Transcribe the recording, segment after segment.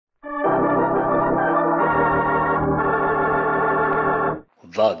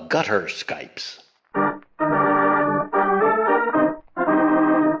The Gutter Skypes.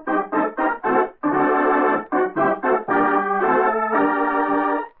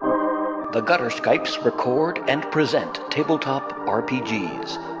 The Gutter Skypes record and present tabletop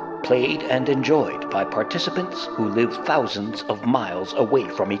RPGs, played and enjoyed by participants who live thousands of miles away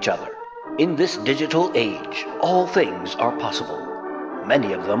from each other. In this digital age, all things are possible.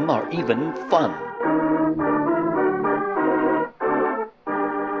 Many of them are even fun.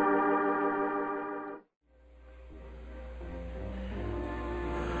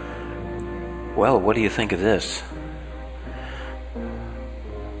 Well, what do you think of this?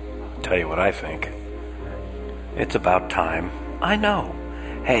 I'll tell you what I think. It's about time. I know.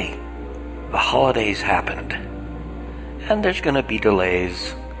 Hey, the holidays happened. And there's gonna be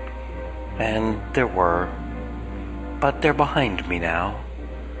delays. And there were. But they're behind me now.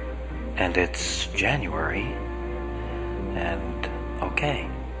 And it's January. And okay,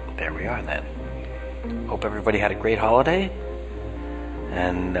 there we are then. Hope everybody had a great holiday.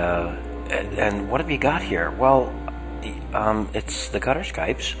 And what have you got here? Well, it's the Gutter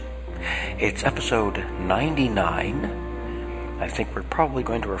Skypes. It's episode 99. I think we're probably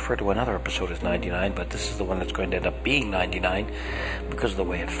going to refer to another episode as 99, but this is the one that's going to end up being 99 because of the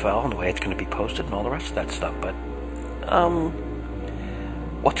way it fell and the way it's going to be posted and all the rest of that stuff. But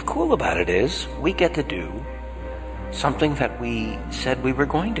what's cool about it is we get to do something that we said we were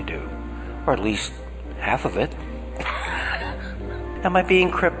going to do, or at least half of it. Am I being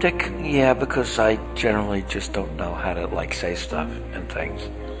cryptic? Yeah, because I generally just don't know how to say stuff and things.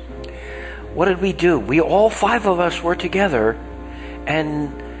 What did we do? We all five of us were together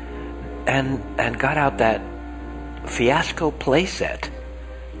and got out that FIASCO playset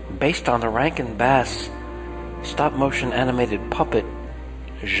based on the Rankin Bass stop motion animated puppet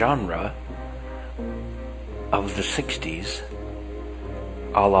genre of the 60s,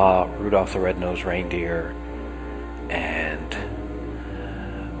 a la Rudolph the Red-Nosed Reindeer and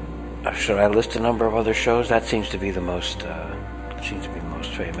should I list a number of other shows? That seems to be the most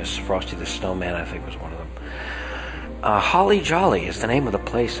famous. Frosty the Snowman, I think, was one of them. Holly Jolly is the name of the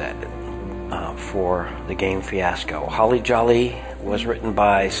playset for the game FIASCO. Holly Jolly was written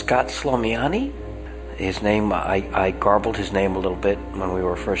by Scott Slomeany. His name, I garbled his name a little bit when we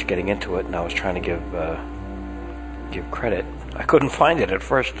were first getting into it, and I was trying to give credit. I couldn't find it at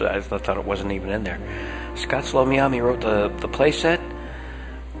first. I thought it wasn't even in there. Scott Slomeany wrote the playset.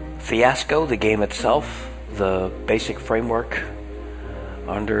 FIASCO, the game itself, the basic framework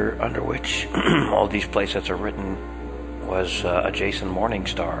under which all these playsets are written, was a Jason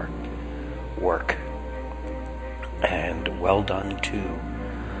Morningstar work, and well done too.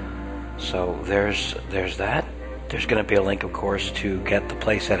 So there's that. There's going to be a link, of course, to get the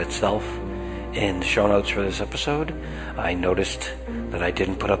playset itself in the show notes for this episode. I noticed that I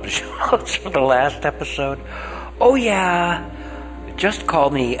didn't put up the show notes for the last episode. Oh yeah. Just call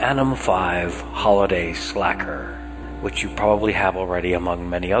me Anim5 Holiday Slacker, which you probably have already among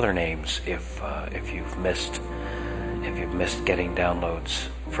many other names if you've missed getting downloads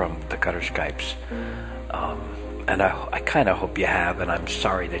from the Gutter Skypes. And I kind of hope you have, and I'm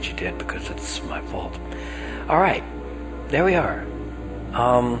sorry that you did because it's my fault. All right, there we are.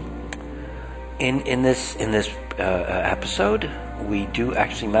 In this episode, we do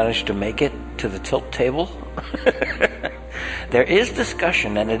actually manage to make it to the tilt table. There is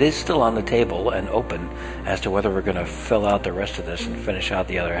discussion, and it is still on the table and open as to whether we're going to fill out the rest of this and finish out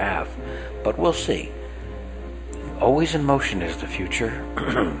the other half. But we'll see. Always in motion is the future.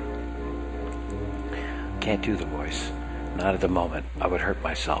 Can't do the voice. Not at the moment. I would hurt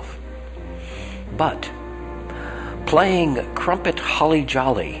myself. But playing Crumpet Holly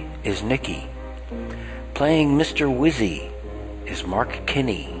Jolly is Nikki. Playing Mr. Wizzy is Mark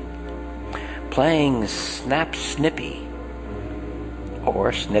Kinney. Playing Snap Snippy,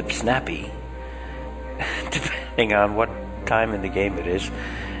 or Snip Snappy, depending on what time in the game it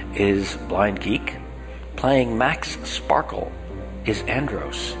is Blind Geek. Playing Max Sparkle is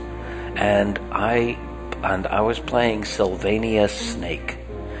Andros, and I was playing Sylvania Snake.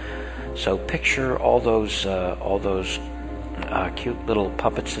 So picture all those cute little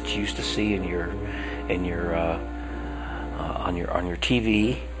puppets that you used to see on your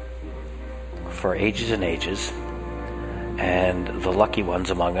TV for ages and ages, and the lucky ones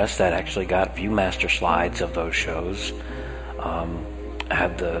among us that actually got Viewmaster slides of those shows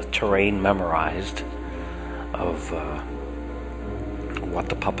had the terrain memorized of what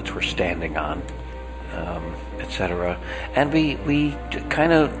the puppets were standing on, etc. And we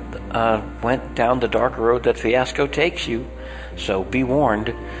kind of went down the dark road that FIASCO takes you. So be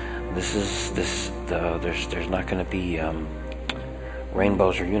warned. There's not going to be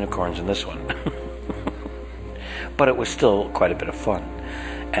rainbows or unicorns in this one. But it was still quite a bit of fun.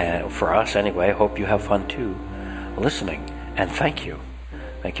 And for us, anyway, I hope you have fun too, listening. And thank you.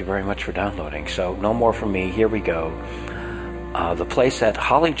 Thank you very much for downloading. So, no more from me. Here we go. The playset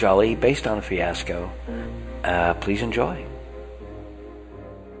Holly Jolly, based on Fiasco. Please enjoy.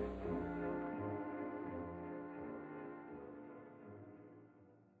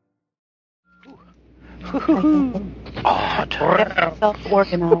 Odd.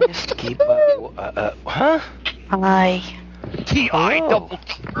 Self-organized. Keep huh? Hi. T.I. Oh. double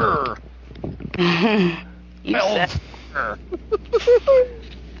T-er. You said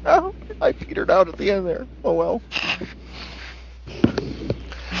Oh, I petered out at the end there. Oh, well.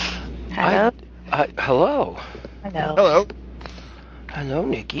 hello. Hello. Hello. Hello. Hello,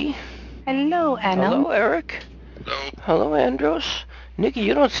 Nikki. Hello, Anna. Hello, Eric. Hello. Hello, Andros. Nikki,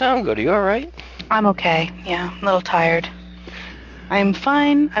 you don't sound good. Are you all right? I'm okay. Yeah, a little tired. I'm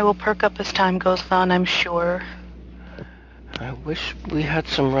fine. I will perk up as time goes on, I'm sure. I wish we had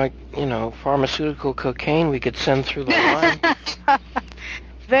some, pharmaceutical cocaine we could send through the line.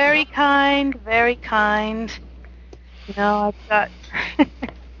 Very kind, very kind. I've got...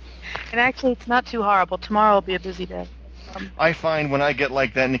 And actually, it's not too horrible. Tomorrow will be a busy day. I find when I get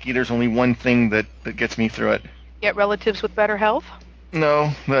like that, Nikki, there's only one thing that gets me through it. Get relatives with better health?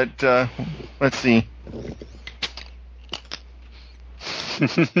 No, but, let's see.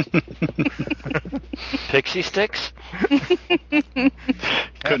 Pixie sticks?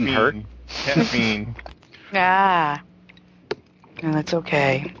 Couldn't hurt. Caffeine. Ah. No, that's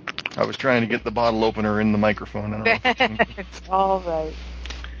okay. I was trying to get the bottle opener in the microphone. I don't know. It's all right.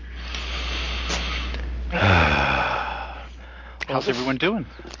 How's everyone doing?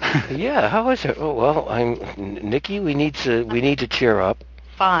 Yeah, how is it? Oh, well, Nikki, we need to cheer up.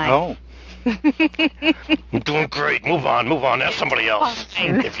 Fine. Oh, You're doing great. Move on. Ask somebody else.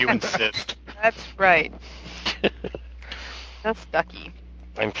 Fine. if you insist. That's right. Just Ducky.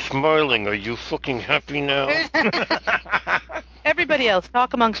 I'm smiling. Are you fucking happy now? Everybody else,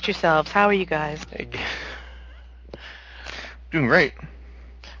 talk amongst yourselves. How are you guys? Doing great.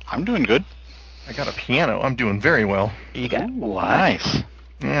 I'm doing good. I got a piano. I'm doing very well. You got what? Nice.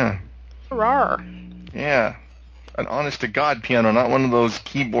 Yeah. Hurrah. Yeah. An honest-to-God piano, not one of those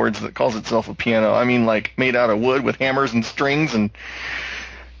keyboards that calls itself a piano. I mean, like, made out of wood with hammers and strings and...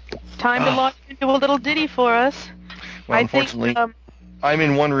 Time to launch into a little ditty for us. Well, I unfortunately, think, I'm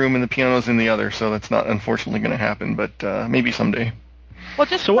in one room and the piano's in the other, so that's not unfortunately going to happen, but maybe someday. well,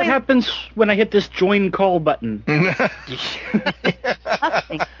 just So what play happens when I hit this join call button?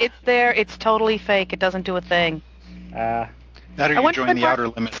 nothing. It's there. It's totally fake. It doesn't do a thing. That or I you wonder join when the Outer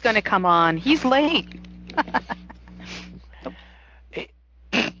Mark's Limits. going to come on. He's late.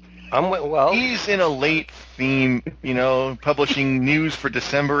 Well, He's in a late theme, publishing news for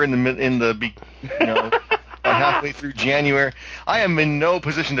December halfway through January. I am in no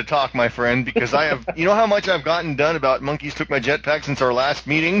position to talk, my friend, because I have, you know how much I've gotten done about monkeys took my jetpack since our last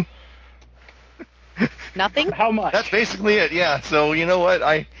meeting? Nothing? How much? That's basically it, yeah. So, you know what,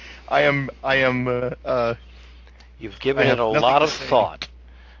 I am, you've given I it have a nothing lot to of say. thought.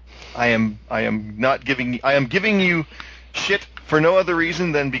 I am giving you shit for no other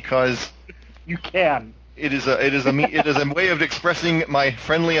reason than because You can. it is a way of expressing my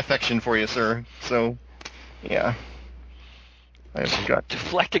friendly affection for you, sir. So, yeah. I've got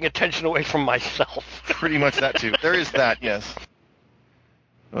Deflecting attention away from myself. pretty much that too. There is that, yes.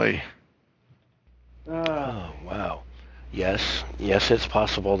 Oy. Oh, wow. Yes, it's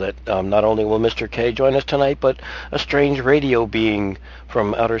possible that not only will Mr. K join us tonight, but a strange radio being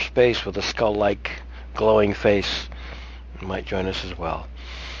from outer space with a skull-like glowing face might join us as well.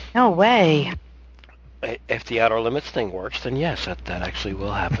 No way. If the Outer Limits thing works, then yes, that actually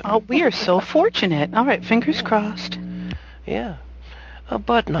will happen. Oh, we are so fortunate. All right, fingers crossed. Yeah,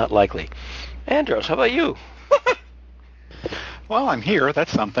 but not likely. Andros, how about you? Well, I'm here.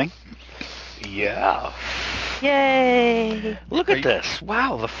 That's something. Yeah. Yay. Look at this.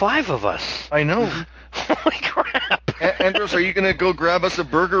 Wow, the 5 of us. I know. Holy crap. Andros, are you going to go grab us a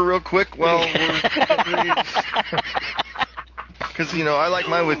burger real quick while we're... Because, I like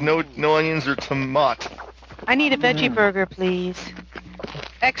mine with no onions or tomato. I need a veggie burger, please.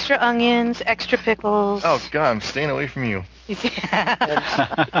 Extra onions, extra pickles. Oh, God, I'm staying away from you.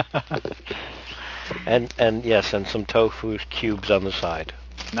 And yes, and some tofu cubes on the side.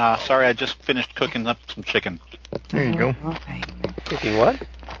 Nah, sorry, I just finished cooking up some chicken. There you go. Okay. Cooking what?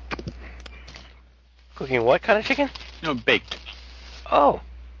 Cooking what kind of chicken? Baked. Oh.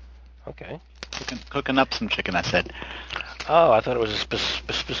 Okay. Cooking up some chicken, I said. Oh, I thought it was a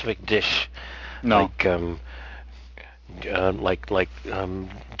specific dish. No. Like, like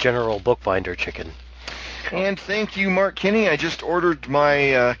General Bookbinder chicken. And thank you, Mark Kinney. I just ordered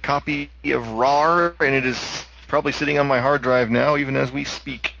my copy of RAR, and it is probably sitting on my hard drive now, even as we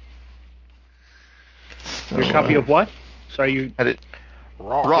speak. So, Your copy of what? Sorry, you had it.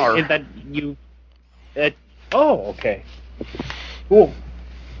 RAR. Is that you? Oh, okay. Cool.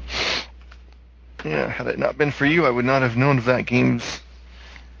 Yeah, had it not been for you, I would not have known of that game's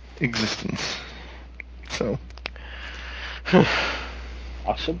existence. So.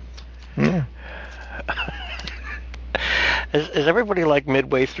 Awesome. Yeah. Is everybody like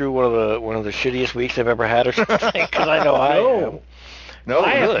midway through one of the shittiest weeks I've ever had or something? Because I know I am. No,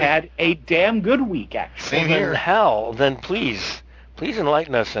 I really. have had a damn good week, actually. Same Well, here. then hell, then please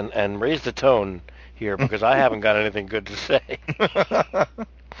enlighten us and raise the tone here, because I haven't got anything good to say.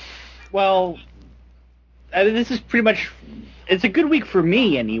 Well, this is pretty much, it's a good week for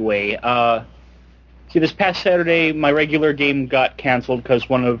me anyway. See, this past Saturday, my regular game got canceled because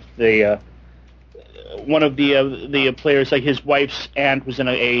one of the players, like his wife's aunt, was in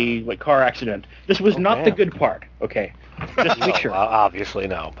a car accident. This was not the good part. Okay, just to be sure. Obviously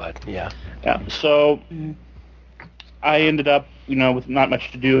no, but yeah. Yeah. So I ended up, with not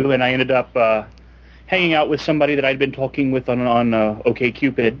much to do, and I ended up hanging out with somebody that I'd been talking with on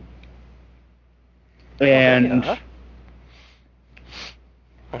OkCupid.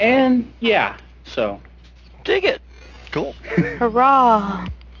 And yeah, so Dig it. Cool. Hurrah!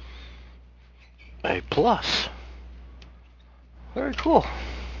 A plus. Very cool.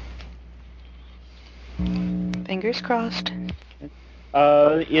 Fingers crossed.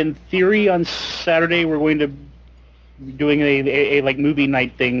 in theory, on Saturday we're going to be doing a like movie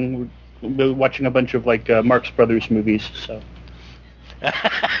night thing. We're watching a bunch of like Marx Brothers movies. So.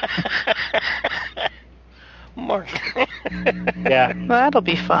 Mark. Yeah. Well, that'll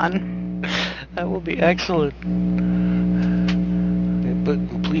be fun. That will be excellent.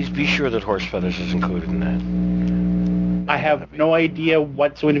 But please be sure that horse feathers is included in that. I have no idea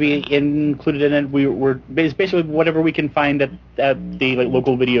what's going to be included in it. We're basically whatever we can find at the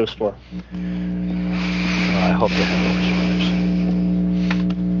local video store. I hope they have horse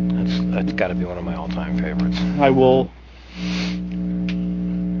feathers. That's got to be one of my all-time favorites. I will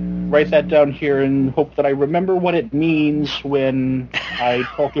write that down here and hope that I remember what it means when I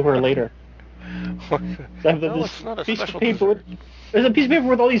talk to her later. It's not a special dessert. There's a piece of paper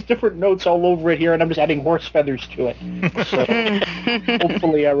with all these different notes all over it here, and I'm just adding horse feathers to it. So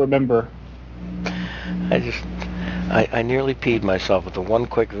hopefully I remember. I nearly peed myself with the one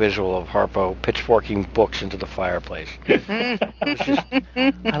quick visual of Harpo pitchforking books into the fireplace. I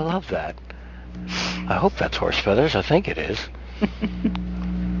love that. I hope that's horse feathers. I think it is.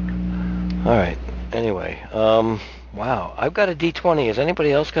 All right. Anyway, wow. I've got a D20. Has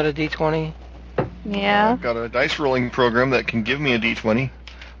anybody else got a D20? Yeah. I've got a dice rolling program that can give me a D20.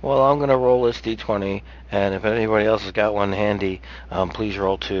 Well, I'm going to roll this D20, and if anybody else has got one handy, please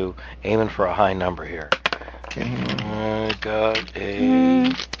roll 2, aiming for a high number here. Okay. I got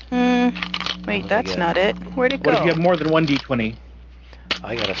a... Wait, that's not it. Where'd it go? What if you have more than one D20?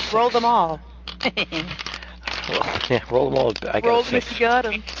 I got a 6. Roll them all. Yeah, roll them all. I got Roll a them 6. if you got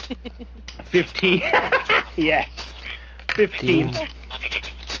them. 15. Yeah. 15.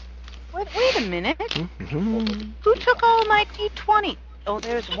 Wait a minute. Who took all my D20? Oh,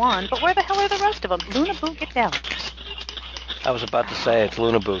 there's one. But where the hell are the rest of them? Luna Boo, get down. I was about to say it's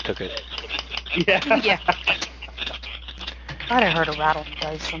Luna Boo took it. Yeah. Yeah. Thought I heard a rattle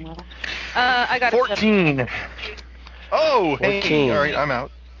dice somewhere. I got 14. Oh, 14. Hey. All right, I'm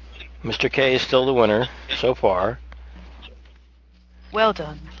out. Mr. K is still the winner so far. Well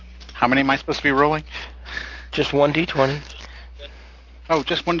done. How many am I supposed to be rolling? Just one D20. Oh,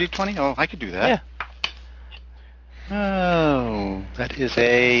 just one D20? Oh, I could do that. Yeah. Oh, that is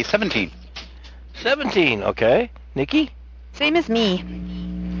a 17. 17, okay. Nikki? Same as me.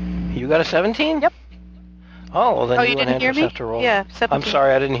 You got a 17? Yep. Oh, well then Oh, you you and didn't hear Andress me? have to roll. Yeah, 17. I'm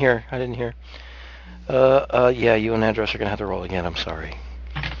sorry, I didn't hear. Yeah, you and Andress are going to have to roll again. I'm sorry.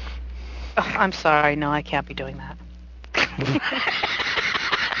 Oh, I'm sorry. No, I can't be doing that.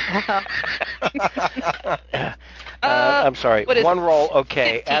 I'm sorry. What is One roll,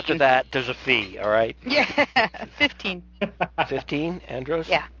 okay. 15. After that, there's a fee, all right? Yeah, 15. 15, Andros?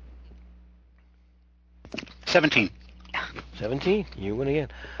 Yeah. 17. 17, you win again.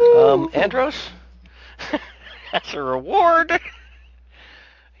 Andros? That's a reward.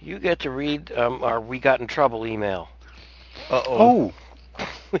 You get to read our We Got in Trouble email. Oh.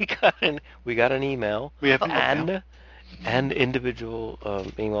 We got an email. We have an email. And individual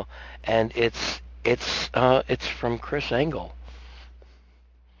email, and it's from Chris Engel.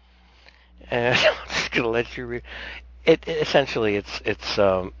 And I'm just gonna let you read. Essentially it's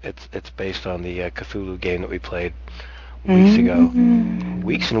based on the Cthulhu game that we played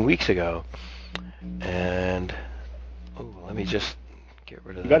weeks and weeks ago. And let me just get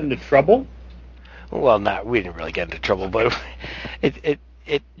rid of that. You got into trouble? Well, we didn't really get into trouble, but it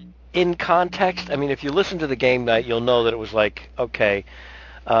in context. I mean, if you listen to the game night, you'll know that it was like, okay,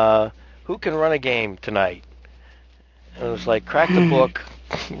 who can run a game tonight? And it was like, crack the book,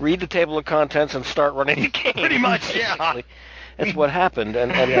 read the table of contents, and start running the game. Pretty much, yeah. That's what happened,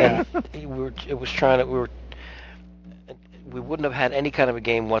 and we wouldn't have had any kind of a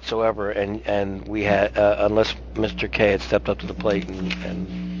game whatsoever, and we had unless Mr. K had stepped up to the plate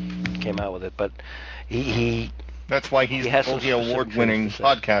and came out with it. But he that's why he's the award-winning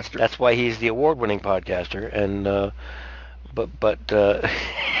podcaster. That's why he's the award-winning podcaster, and but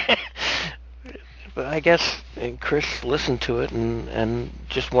I guess Chris listened to it and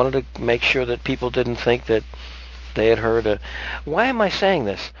just wanted to make sure that people didn't think that they had heard Why am I saying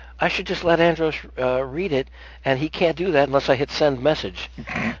this? I should just let Andros read it, and he can't do that unless I hit send message.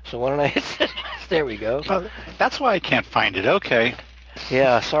 So why don't I hit send message? There we go. That's why I can't find it. Okay.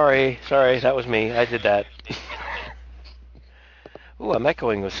 Yeah, sorry, that was me. I did that. Ooh, I'm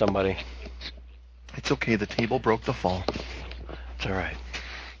echoing with somebody. It's okay, the table broke the fall. It's all right.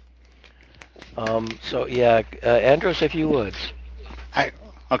 So, yeah, Andros, if you would.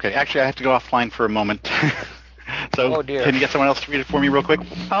 Okay, actually, I have to go offline for a moment. So, oh, dear. Can you get someone else to read it for me real quick?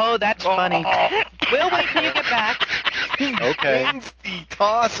 Oh, that's funny. We'll wait till you get back. Okay. The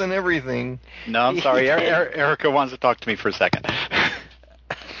toss and everything. No, I'm sorry. Erica wants to talk to me for a second.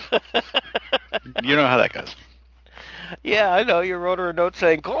 You know how that goes. Yeah, I know. You wrote her a note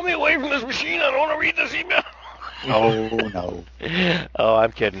saying, call me away from this machine. I don't want to read this email. Oh, no. Oh,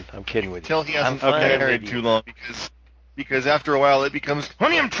 I'm kidding with you. Until he hasn't been married too long, because after a while it becomes,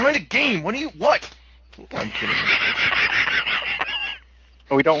 honey, I'm trying to game. What? I'm kidding.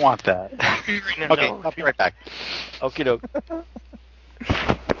 Oh, we don't want that. Okay, No. I'll be right back. Okie doke.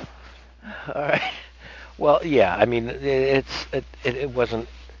 All right. Well, yeah, I mean, it wasn't...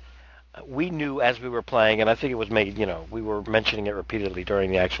 We knew as we were playing, and I think it was made, we were mentioning it repeatedly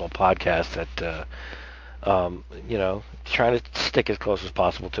during the actual podcast that, trying to stick as close as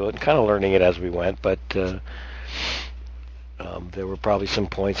possible to it and kind of learning it as we went, but there were probably some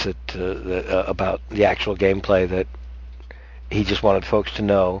points that about the actual gameplay that he just wanted folks to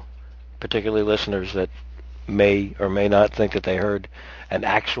know, particularly listeners that may or may not think that they heard an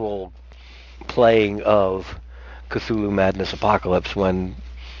actual playing of Cthulhu Madness Apocalypse when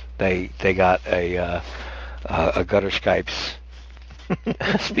they got a Gutter Skypes.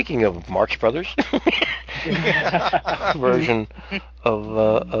 Speaking of Marx Brothers, version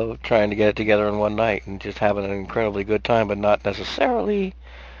of trying to get it together in one night and just having an incredibly good time, but not necessarily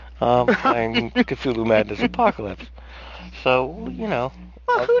playing Cthulhu Madness Apocalypse. So, Well,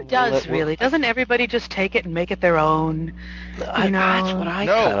 who does really? Doesn't everybody just take it and make it their own? That's what I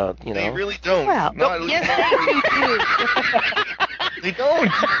kind of, they really don't. Well, yes, they do. They don't.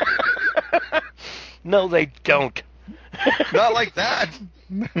 No, they don't. Not like that.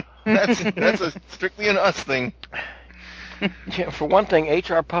 That's strictly an us thing. Yeah, for one thing,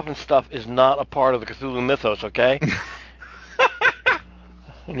 H.R. Puffin stuff is not a part of the Cthulhu mythos, okay?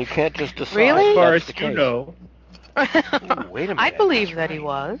 And you can't just decide. Really? As far that's as the you case. know. Ooh, wait a minute. I believe that's that he right.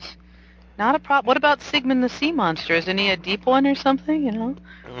 was. Not a problem. What about Sigmund the Sea Monster? Isn't he a deep one or something,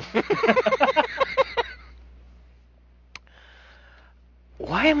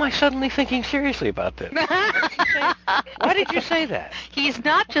 Why am I suddenly thinking seriously about this? Why did you say that? He's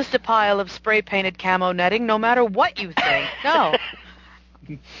not just a pile of spray-painted camo netting, no matter what you think. No.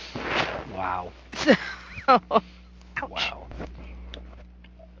 Wow. Wow.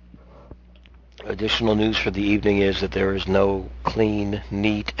 Additional news for the evening is that there is no clean,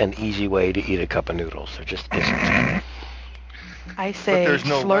 neat, and easy way to eat a cup of noodles. There just isn't. I say But there's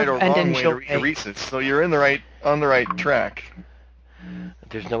no slurp right or and wrong way to enjoy. read a Reese's, so you're on the right track.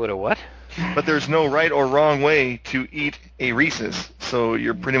 There's no way to what? But there's no right or wrong way to eat a Reese's, so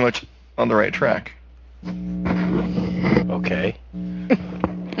you're pretty much on the right track. Okay.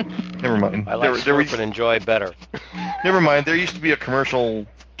 Never mind. I like slurp and enjoy better. Never mind. There used to be a commercial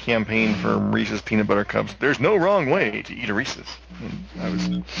campaign for Reese's peanut butter cups. There's no wrong way to eat a Reese's. And I was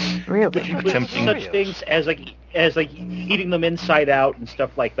Really? attempting. Such things as eating them inside out and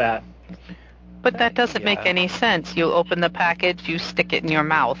stuff like that. But that doesn't make any sense. You open the package, you stick it in your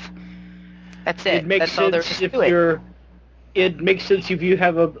mouth. That's it. It makes That's all there sense is if to it. you're. It makes sense if you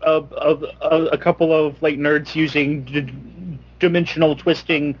have a couple of like nerds using dimensional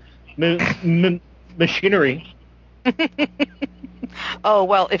twisting machinery. Oh,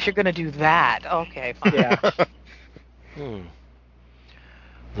 well, if you're going to do that, okay, fine. Yeah.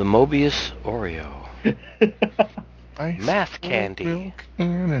 The Mobius Oreo. Math candy. Milk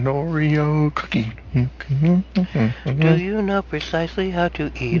and an Oreo cookie. Do you know precisely how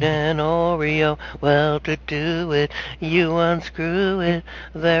to eat an Oreo? Well, to do it, you unscrew it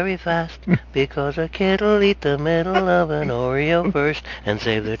very fast, because a kid'll eat the middle of an Oreo first and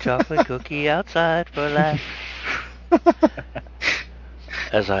save the chocolate cookie outside for last.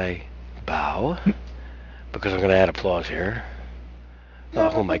 As I bow, because I'm going to add applause here. Oh,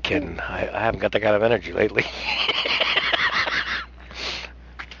 who am I kidding? I haven't got that kind of energy lately.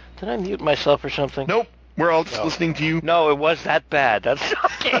 Did I mute myself or something? Nope. We're all just listening to you. No, it was that bad. That's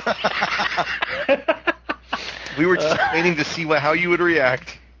okay. We were just waiting to see how you would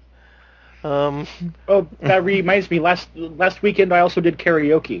react. Oh, that reminds me. Last weekend I also did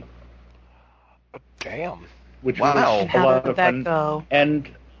karaoke. Damn. Which Wow. was a How lot did of that fun. go? And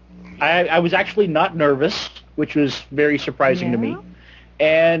I was actually not nervous, which was very surprising to me.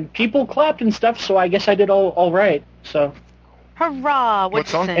 And people clapped and stuff, so I guess I did all right. So Hurrah! What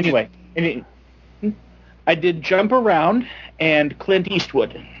song? anyway, I did Jump Around and Clint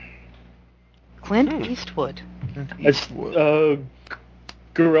Eastwood. Clint Eastwood. It's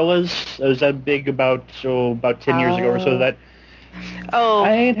Gorillas. It was that big about 10 years ago or so. That Oh,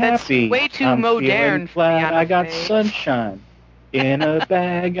 I ain't that's happy. way too I'm modern feeling for flat. me, I'm I got afraid. sunshine in a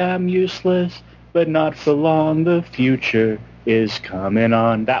bag. I'm useless, but not for long. The future is coming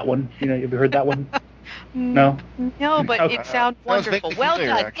on. That one. Have you heard that one? No. No, but Okay. it sounds Sounds wonderful. vaguely Well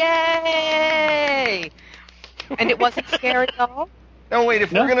familiar, done. Yay! And it wasn't scary at all? No, wait.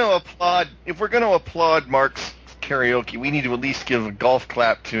 If No. we're going to applaud Mark's karaoke, we need to at least give a golf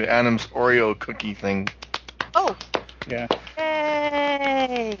clap to Adam's Oreo cookie thing. Oh, Yeah.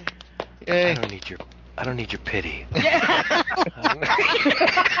 yay! Yay. I don't need your pity. I'm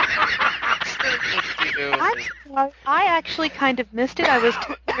sorry. I actually kind of missed it. I was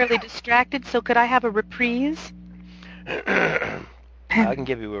temporarily distracted, so could I have a reprise? I can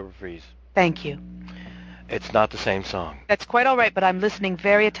give you a reprise. Thank you. It's not the same song. That's quite all right, but I'm listening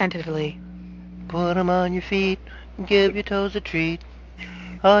very attentively. Put 'em on your feet, give your toes a treat.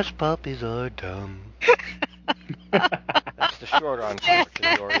 Hush puppies are dumb. That's the short encore to the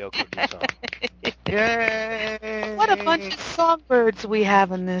Oreo cookie song. Yay. What a bunch of songbirds we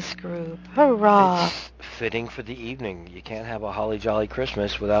have in this group. Hurrah! It's fitting for the evening. You can't have a holly jolly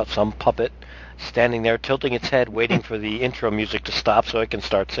Christmas without some puppet standing there tilting its head waiting for the intro music to stop so it can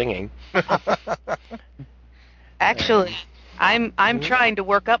start singing. Actually, I'm trying to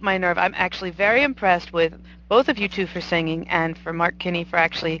work up my nerve. I'm actually very impressed with both of you two for singing and for Mark Kinney for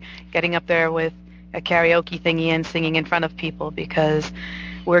actually getting up there with a karaoke thingy and singing in front of people, because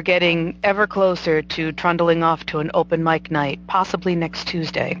we're getting ever closer to trundling off to an open mic night, possibly next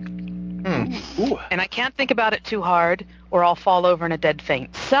Tuesday. Ooh. And I can't think about it too hard or I'll fall over in a dead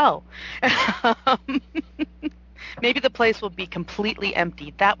faint. So, maybe the place will be completely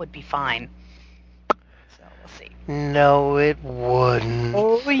empty. That would be fine. So, we'll see. No, it wouldn't.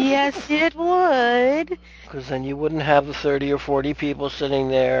 Oh, yes, it would. Because then you wouldn't have the 30 or 40 people sitting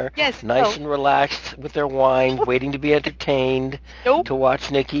there, Yes, nice no. and relaxed with their wine, waiting to be entertained, Nope. to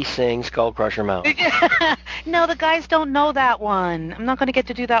watch Nikki sing Skull Crusher Mountain. No, the guys don't know that one. I'm not going to get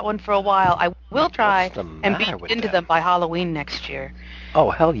to do that one for a while. I will try What's the and be matter with into them? them by Halloween next year. Oh,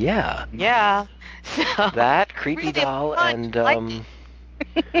 hell yeah. Yeah. So, That, Creepy Really Doll, fun. and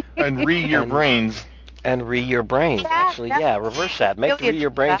And re your And- brains. and Re Your Brains. Yeah, Actually, that's yeah, reverse that. Make really Re Your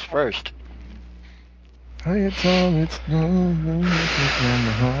Brains bad. first.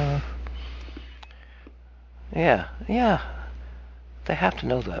 Yeah. They have to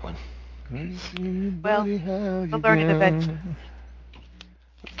know that one. well, they'll learn it eventually.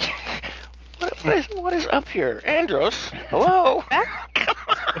 What is up here? Andros? Hello? Come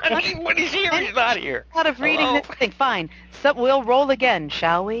on. When he's here, he's not here. Out of reading Hello? this thing. Fine. So we'll roll again,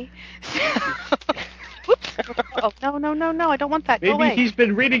 shall we? Whoops. Oh, no. I don't want that. Go Maybe away. he's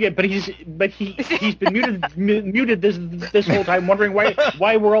been reading it, but he's been muted this whole time, wondering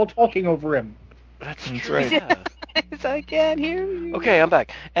why we're all talking over him. That's That's true. right. Yeah. I can't hear you. Okay, I'm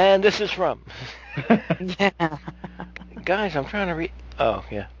back. And this is from... Yeah. Guys, I'm trying to read... Oh,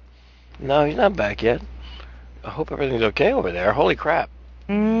 yeah. No, he's not back yet. I hope everything's okay over there. Holy crap.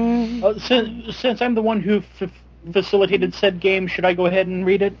 Mm. Since I'm the one who facilitated said game, should I go ahead and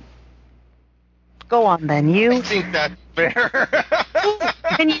read it? Go on then, I you. think that's fair.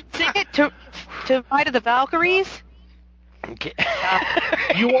 Can you sing it to Ride of the Valkyries? Okay.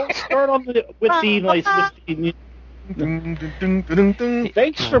 You all start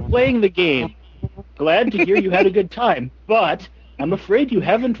Thanks for playing the game. Glad to hear you had a good time, but I'm afraid you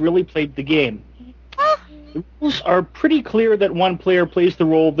haven't really played the game. The rules are pretty clear that one player plays the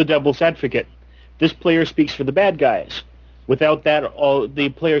role of the devil's advocate. This player speaks for the bad guys. Without that, all the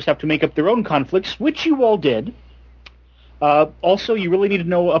players have to make up their own conflicts, which you all did. Also, you really need to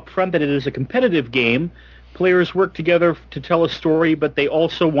know up front that it is a competitive game. Players work together to tell a story, but they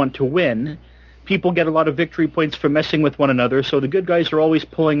also want to win. People get a lot of victory points for messing with one another, so the good guys are always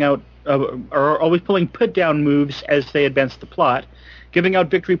pulling put-down moves as they advance the plot. Giving out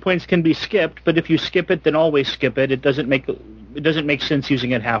victory points can be skipped, but if you skip it, then always skip it. It doesn't make sense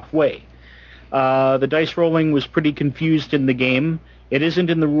using it halfway. The dice rolling was pretty confused in the game. It isn't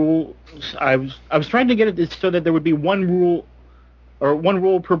in the rules. I was trying to get it so that there would be one rule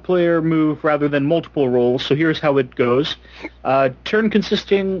per player move rather than multiple rolls. So here's how it goes. Turn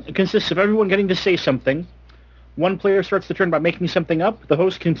consists of everyone getting to say something. One player starts the turn by making something up. The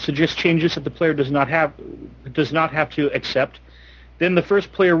host can suggest changes that the player does not have to accept. Then the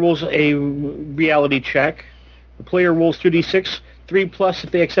first player rolls a reality check. The player rolls 2d6, 3+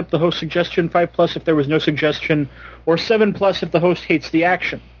 if they accept the host's suggestion, 5+ if there was no suggestion, or 7+ if the host hates the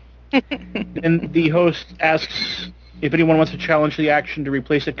action. Then the host asks if anyone wants to challenge the action to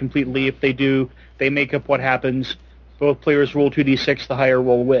replace it completely. If they do, they make up what happens. Both players roll 2d6, the higher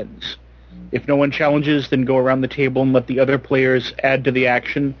roll wins. If no one challenges, then go around the table and let the other players add to the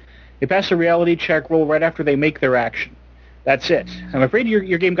action. They pass a reality check roll right after they make their action. That's it. I'm afraid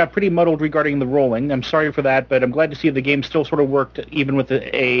your game got pretty muddled regarding the rolling. I'm sorry for that, but I'm glad to see the game still sort of worked even with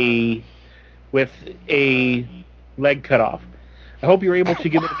a leg cut off. I hope you're able to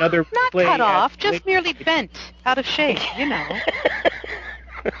give it another play. Not cut off, just merely bent, out of shape, you know.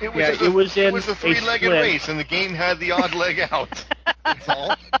 It was a three-legged race, and the game had the odd leg out. That's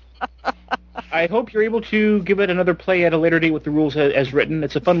all. I hope you're able to give it another play at a later date with the rules as written.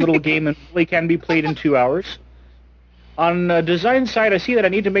 It's a fun little game and really can be played in 2 hours. On the design side, I see that I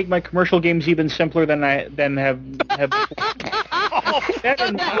need to make my commercial games even simpler than have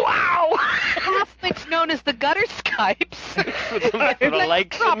Wow! Half-wit's known as the Gutter Skypes. For the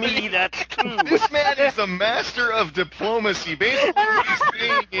likes of me, that's true. This man is a master of diplomacy. Basically, what he's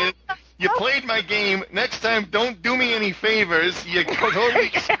saying is, you played my game. Next time, don't do me any favors. You totally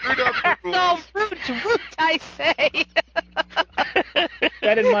screwed up the rules. No, root, I say.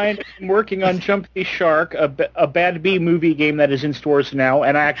 That in mind, I'm working on Jump the Shark, a Bad Bee movie game that is in stores now,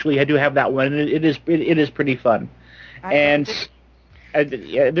 and I do have that one. It is pretty fun. There's going to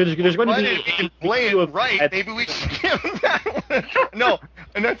be if you can play it right, maybe we should give him that one. No,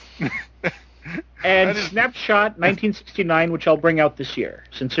 and that's... And Snapshot 1969, which I'll bring out this year.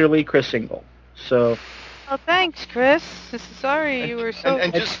 Sincerely, Chris Ingle. So. Oh, thanks, Chris. Sorry you were so...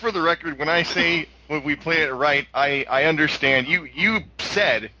 And just for the record, when I say when we play it right, I understand. You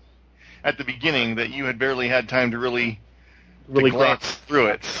said at the beginning that you had barely had time to really glance through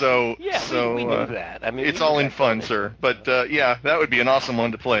it. So we knew that. I mean, it's all in fun, sir. But yeah, that would be an awesome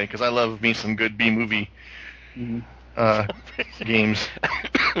one to play because I love me some good B-movie games.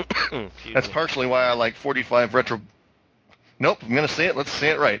 That's partially why I like 45 retro... Nope, I'm going to say it. Let's say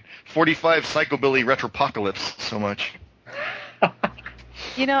it right. 45 Psychobilly Retropocalypse so much.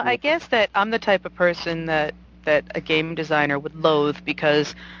 You know, I guess that I'm the type of person that a game designer would loathe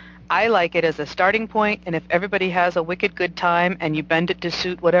because I like it as a starting point, and if everybody has a wicked good time and you bend it to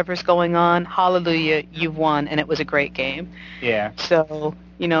suit whatever's going on, hallelujah, you've won, and it was a great game. Yeah. So,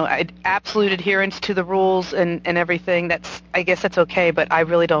 you know, absolute adherence to the rules and everything, I guess that's okay, but I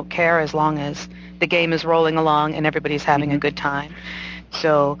really don't care as long as the game is rolling along and everybody's having a good time.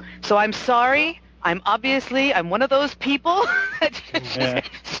 So I'm sorry. I'm one of those people that just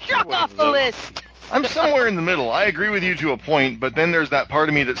struck off the list. I'm somewhere in the middle. I agree with you to a point, but then there's that part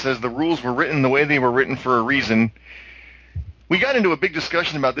of me that says the rules were written the way they were written for a reason. We got into a big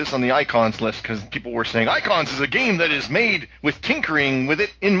discussion about this on the Icons list because people were saying, Icons is a game that is made with tinkering with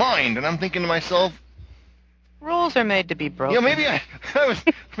it in mind. And I'm thinking to myself... Rules are made to be broken. Yeah, maybe I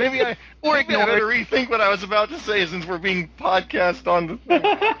better rethink what I was about to say since we're being podcast on the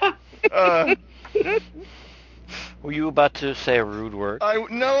thing. Were you about to say a rude word?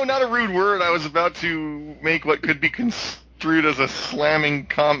 No, not a rude word. I was about to make what could be construed as a slamming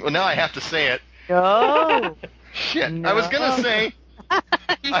comment. Well, now I have to say it. No. Shit. No. I was going to say...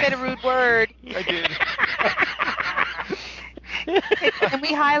 You said a rude word. I did. Can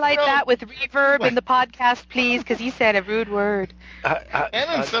we highlight that with reverb in the podcast, please? Because he said a rude word.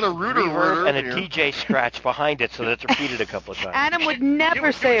 Adam said a ruder word and a TJ scratch behind it, so that's repeated a couple of times. Adam would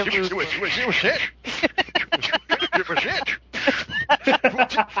never say a rude word. Shit.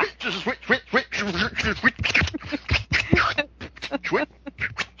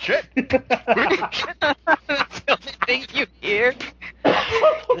 That's the only thing you hear.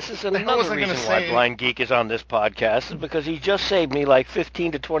 This is another reason why Blind Geek is on this podcast, is because he just saved me like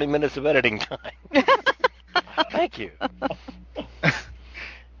 15 to 20 minutes of editing time. Thank you.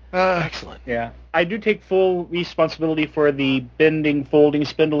 Excellent. Yeah, I do take full responsibility for the bending, folding,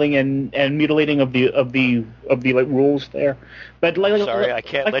 spindling, and mutilating of the like rules there. But Sorry, I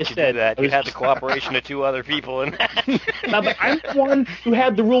can't let you do that. You had the cooperation of 2 other people in that. No, but I'm the one who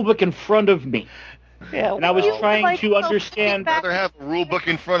had the rule book in front of me. Yeah, and I was trying to understand. I'd rather have a rule book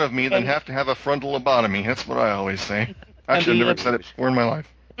in front of me than have to have a frontal lobotomy. That's what I always say. Actually, I've never said it before in my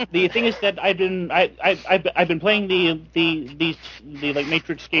life. The thing is that I've been playing the like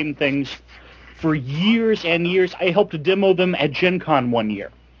Matrix game things for years and years. I helped demo them at Gen Con one year.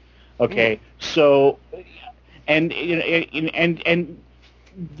 Okay, so and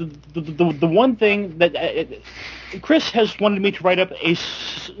the one thing that Chris has wanted me to write up a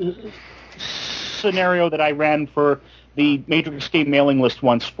scenario that I ran for the Matrix game mailing list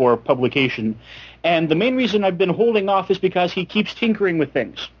once for publication. And the main reason I've been holding off is because he keeps tinkering with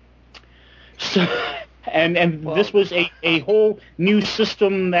things. So, and well, this was a whole new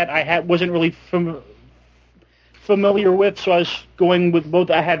system that I wasn't really familiar with, so I was going with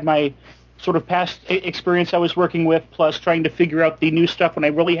both. I had my sort of past experience I was working with, plus trying to figure out the new stuff when I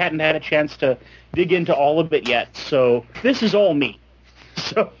really hadn't had a chance to dig into all of it yet. So this is all me.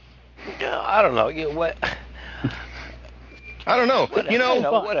 So I don't know. What? I don't know.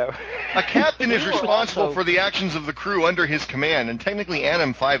 Whatever. A captain is responsible for the actions of the crew under his command, and technically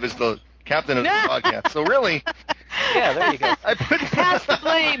Anim 5 is the captain of the podcast. So really... Yeah, there you go. Pass the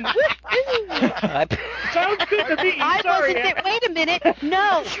blame. Sounds good to me. I wasn't there. Wait a minute.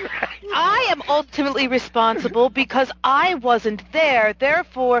 No. I am ultimately responsible because I wasn't there.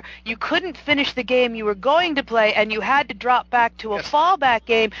 Therefore, you couldn't finish the game you were going to play, and you had to drop back to a fallback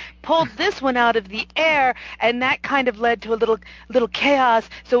game, pulled this one out of the air, and that kind of led to a little chaos.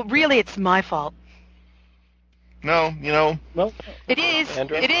 So really, it's my fault. No, Well, it is.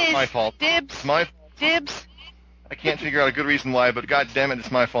 Andrew? It is. My fault. Dibs. It's my Dibs. I can't figure out a good reason why, but god damn it,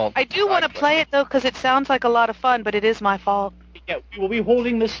 it's my fault. I do want to play it, though, because it sounds like a lot of fun, but it is my fault. Yeah, we'll be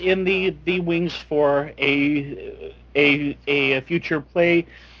holding this in the wings for a future play.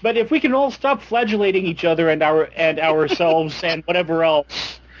 But if we can all stop flagellating each other and ourselves and whatever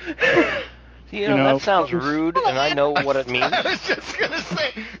else. That sounds rude, and I know what it means. I was just going to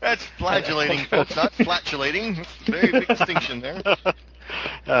say, that's flagellating, folks, not flatulating. Very big distinction there.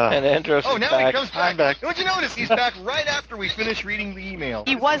 And Andros is now back. He comes back. Don't you notice? He's back right after we finish reading the email.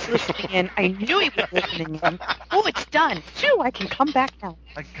 He was listening in. I knew he was listening in. Oh, it's done. Phew, I can come back now.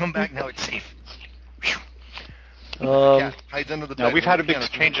 I can come back now. It's safe. Hides under the bed. We've had a big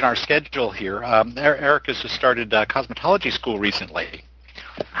change in our schedule here. Eric has just started cosmetology school recently.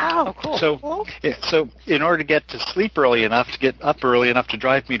 Oh, cool. So in order to get to sleep early enough, to get up early enough to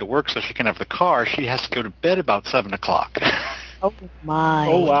drive me to work so she can have the car, she has to go to bed about 7 o'clock. Oh, my.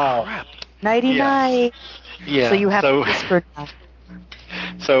 Oh, wow. Nighty-night. Yeah. So you have to whisper now.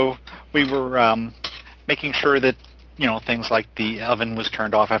 So we were making sure that, things like the oven was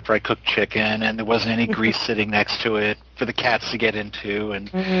turned off after I cooked chicken and there wasn't any grease sitting next to it for the cats to get into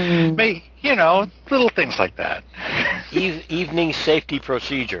and, little things like that. Evening safety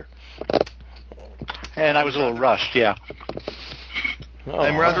procedure. And I was a little rushed, yeah.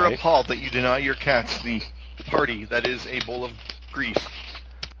 I'm rather appalled that you deny your cats the party that is a bowl of grease.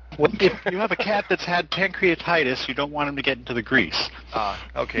 Well, if you have a cat that's had pancreatitis, you don't want him to get into the grease.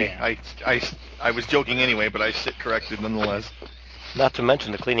 Okay. Yeah. I was joking anyway, but I sit corrected nonetheless. Not to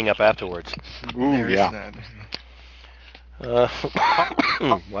mention the cleaning up afterwards. Ooh, yeah.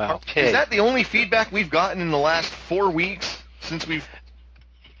 Wow. Okay. Is that the only feedback we've gotten in the last 4 weeks since we've...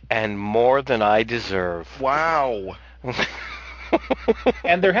 And more than I deserve. Wow.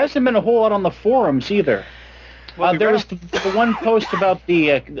 And there hasn't been a whole lot on the forums either. There was the one post about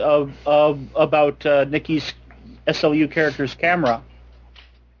the about Nikki's SLU character's camera.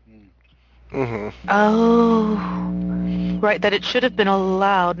 Mm-hmm. Oh, right. That it should have been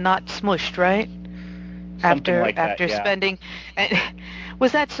allowed, not smushed, right? After yeah. spending,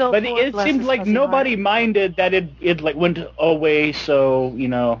 was that so? But it seemed like nobody minded that it like went away. So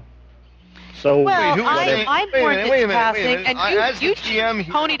So well, I'm for this passing, and you GM,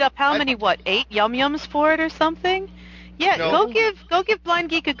 ponied up how many? 8 yum-yums for it or something? Yeah, no. go give Blind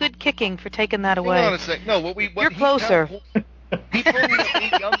Geek a good kicking for taking that away. Hang on a sec. No, you're closer. He told me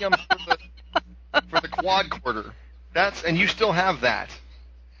 8 yum-yums for the quadcorder. And you still have that.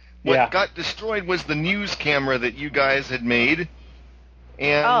 What got destroyed was the news camera that you guys had made,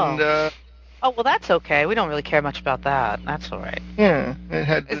 and. Oh, well, that's okay. We don't really care much about that. That's all right. Yeah, it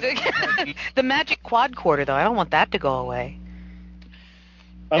had... The magic quadcorder, though, I don't want that to go away.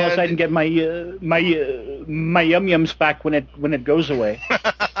 Unless I can get my yum-yums back when it goes away.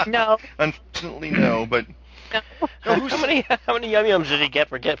 No. Unfortunately, no. But How many yum-yums did he get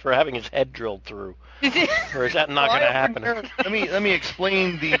for having his head drilled through? Or is that not going to happen? Let me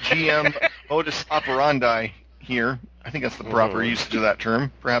explain the GM modus operandi here. I think that's the proper usage of that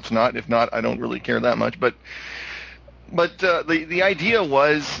term. Perhaps not. If not, I don't really care that much. But the idea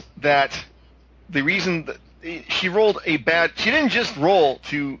was that the reason that she rolled a bad. She didn't just roll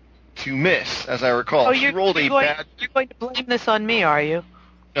to miss, as I recall. Oh, she rolled a bad. You're going to blame this on me, are you?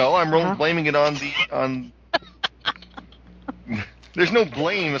 No, I'm blaming it on. There's no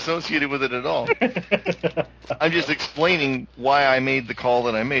blame associated with it at all. I'm just explaining why I made the call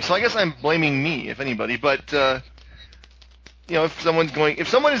that I made. So I guess I'm blaming me, if anybody. But if someone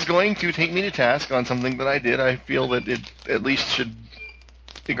is going to take me to task on something that I did, I feel that it at least should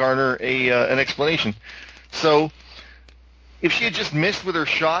garner an explanation. So if she had just missed with her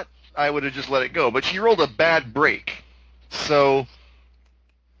shot, I would have just let it go. But she rolled a bad break. So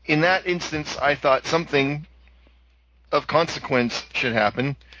in that instance, I thought something of consequence should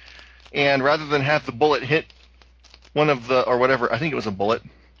happen, and rather than have the bullet hit one of the, or whatever, I think it was a bullet.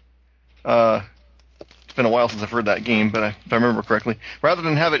 It's been a while since I've heard that game, but if I remember correctly, rather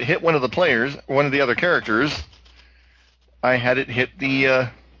than have it hit one of the players, or one of the other characters, I had it hit the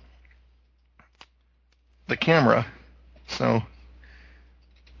camera. So.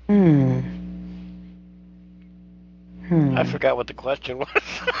 I forgot what the question was.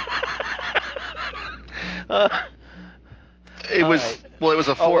 It was right. Well, it was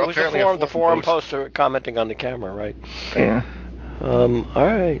a forum. The forum poster commenting on the camera, right? Yeah. All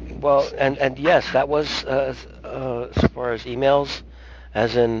right. Well, and yes, that was as far as emails,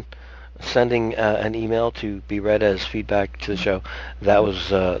 as in sending an email to be read as feedback to the show. That was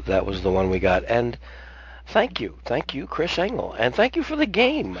the one we got. And thank you, Chris Engel, and thank you for the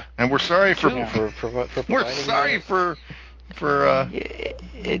game. And we're sorry for we're sorry for I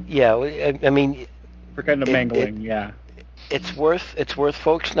mean, we're kind of mangling. Yeah. It's worth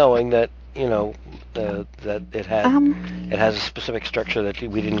folks knowing that that it has a specific structure that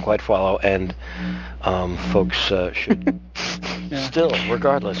we didn't quite follow, and folks should still,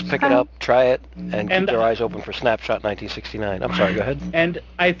 regardless, pick it up, try it, and keep their eyes open for Snapshot 1969. I'm sorry, go ahead. And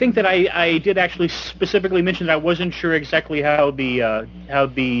I think that I did actually specifically mention that I wasn't sure exactly how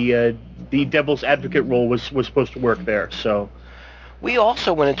the Devil's Advocate role was supposed to work there. So we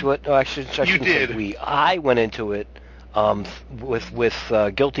also went into it. No, actually, I shouldn't say did. I went into it. With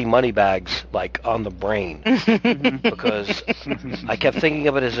guilty money bags like on the brain, because I kept thinking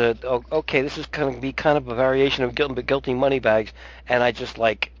of it as this is going to be kind of a variation of guilty money bags, and I just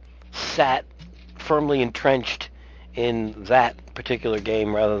sat firmly entrenched in that particular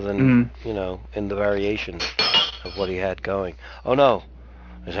game rather than in the variation of what he had going. Oh no,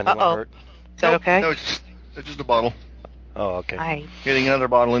 is anyone hurt? Is that okay? No, it's just a bottle. Oh, okay. Getting another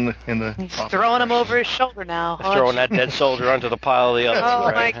bottle in the. He's throwing him over his shoulder now. Throwing that dead soldier onto the pile of the others.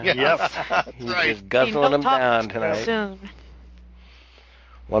 Oh right? my God. Yep. He's just guzzling him down tonight. Soon.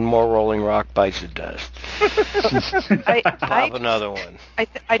 One more rolling rock bites the dust. Pop another one.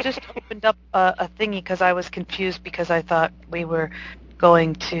 I just opened up a thingy because I was confused because I thought we were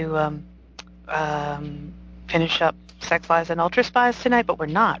going to finish up Sex Lies and Ultra Spies tonight, but we're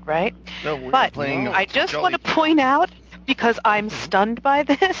not, right? No, we're playing. I just want to point out, because I'm stunned by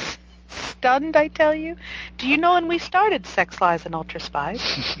this. Stunned, I tell you. Do you know when we started Sex Lies and Ultra Spies?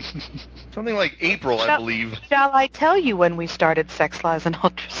 Something like April, I believe. Shall I tell you when we started Sex Lies and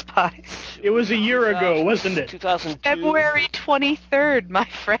Ultra Spies? It was a year ago, wasn't it? 2002. February 23rd, my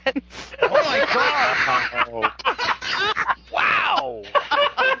friends. Oh my God! Wow!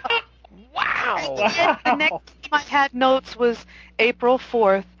 Wow! The next time I had notes was April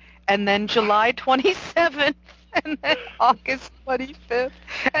 4th, and then July 27th, and then August 25th,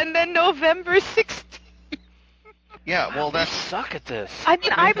 and then November 16th. Yeah, well, We suck at this. I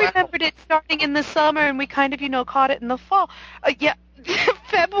mean, I remembered it starting in the summer, and we kind of, caught it in the fall.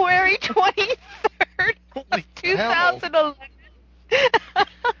 February 23rd, 2011.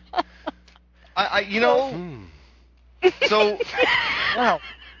 So, wow.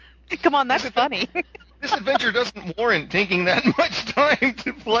 Come on, that's funny. This adventure doesn't warrant taking that much time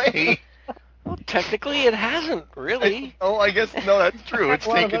to play. Well, technically, it hasn't really. I guess no, that's true. It's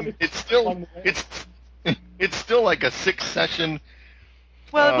still like a 6-session.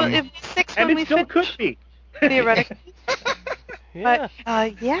 Well, it was 6 when and we it still finished, could be. theoretically. Yeah.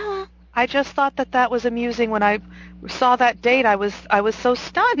 But I just thought that was amusing when I saw that date. I was so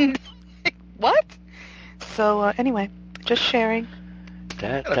stunned. What? So anyway, just sharing.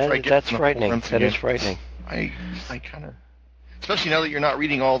 That's frightening. That is frightening. I kind of. especially now that you're not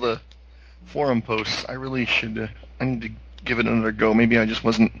reading all the forum posts. I really should. I need to give it another go. Maybe I just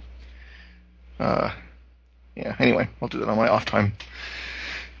wasn't. Yeah. Anyway, I'll do that on my off time.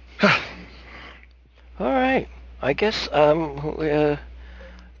 All right. I guess.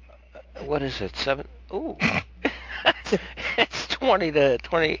 What is it? 7. Ooh. It's 20 to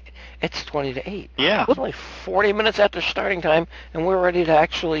 20. It's 20 to 8. Yeah. It's only 40 minutes after starting time, and we're ready to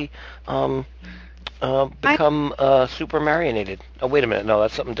actually become super marinated. Oh, wait a minute. No,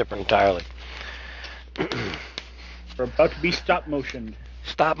 that's something different entirely. We're about to be stop motion.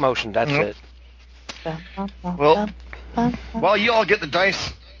 Stop motion. That's it. Well, while you all get the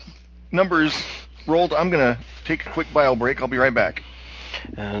dice numbers rolled, I'm going to take a quick bio break. I'll be right back.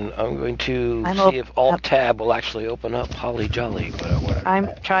 And I'm going to see if Alt-Tab will actually open up Holly Jolly. Whatever. I'm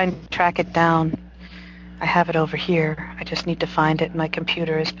trying to track it down. I have it over here. I just need to find it. My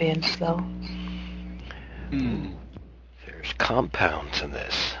computer is being slow. There's compounds in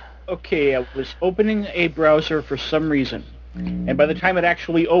this. Okay, I was opening a browser for some reason, and by the time it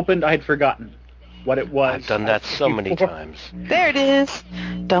actually opened, I had forgotten what it was. I've done that so many times. There it is.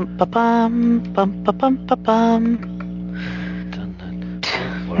 Dum-ba-bum, bum-ba-bum-ba-bum.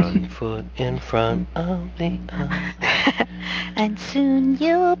 1 foot in front of the other. And soon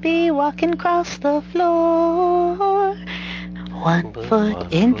you'll be walking across the floor. 1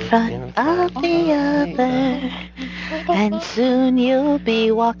 foot in front of the other. And soon you'll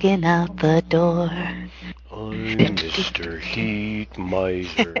be walking out the door. I'm Mr. Heat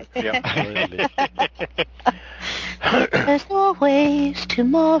Miser. There's always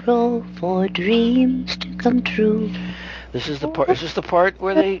tomorrow for dreams to come true. This is the part. Is this the part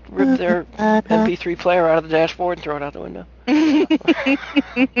where they rip their MP3 player out of the dashboard and throw it out the window?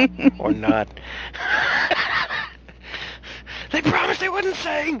 Or not? They promised they wouldn't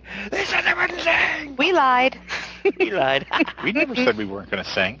sing. They said they wouldn't sing. We lied. We lied. We never said we weren't going to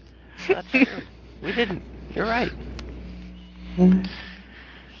sing. That's true. We didn't. You're right. So,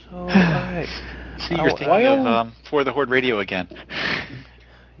 all right. See, you're thinking of For the Horde Radio again.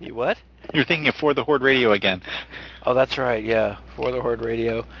 You what? You're thinking of For the Horde Radio again. Oh, that's right, yeah. For the Horde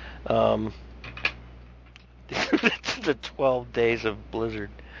Radio. It's the 12 days of Blizzard.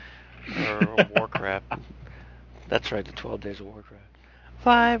 Or Warcraft. That's right, the 12 days of Warcraft.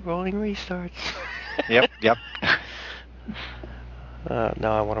 5 rolling restarts. Yep.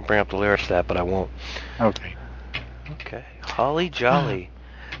 Now I want to bring up the lyrics to that, but I won't. Okay. Holly Jolly.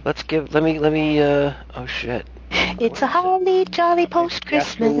 Let me, oh shit. It's a holly jolly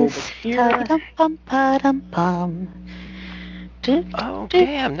post-Christmas. Ta-dum-pum-pa-dum-pum. Oh,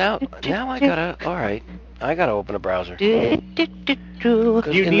 damn. Now I gotta, alright. I gotta open a browser. You In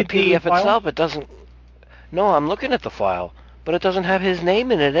the PDF itself, it doesn't... No, I'm looking at the file, but it doesn't have his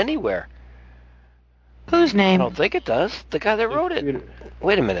name in it anywhere. Whose I name? don't think it does. The guy that wrote it.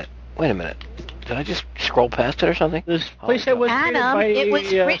 Wait a minute. Did I just scroll past it or something? This playset was Adam, by it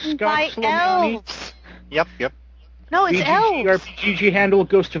was written Scott by Slomeany. elves. Yep. No, it's elves. RPG handle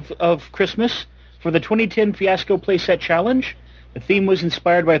Ghost of Christmas for the 2010 Fiasco Playset Challenge. The theme was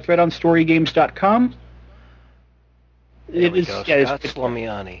inspired by a thread on StoryGames.com. There we go. Scott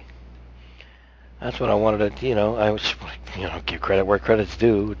Slomeany. That's what I wanted to, I was, give credit where credit's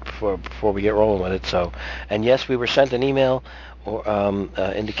due before we get rolling with it. So, and yes, we were sent an email or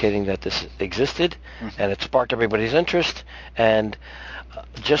indicating that this existed, and it sparked everybody's interest. And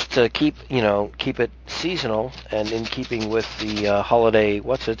just to keep it seasonal and in keeping with the holiday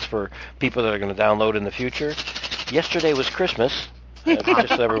what's-its for people that are going to download in the future. Yesterday was Christmas, just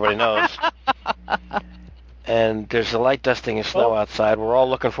so everybody knows. And there's a light dusting of snow outside. We're all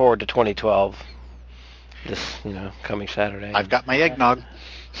looking forward to 2012. This, coming Saturday. I've got my eggnog.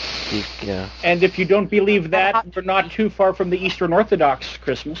 Yeah. And if you don't believe that, we're not too far from the Eastern Orthodox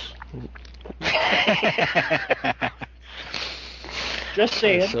Christmas. Just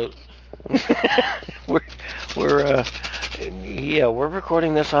saying. So, we're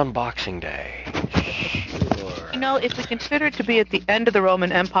recording this on Boxing Day. Sure. If we consider it to be at the end of the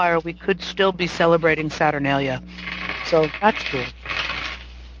Roman Empire, we could still be celebrating Saturnalia. So that's good.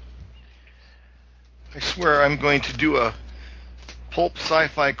 I swear I'm going to do a pulp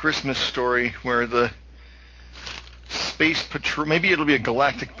sci-fi Christmas story where the space patrol, maybe it'll be a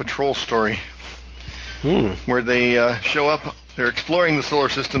galactic patrol story, where they show up, they're exploring the solar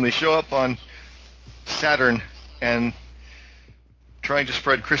system, they show up on Saturn and trying to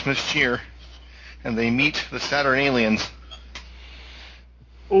spread Christmas cheer, and they meet the Saturn aliens.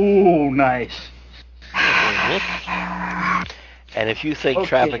 Ooh, nice. And if you think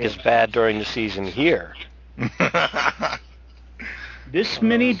traffic is bad during the season here... This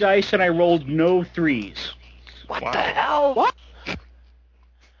many dice and I rolled no 3s. What the hell? What?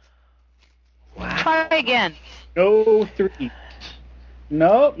 Try again. No threes.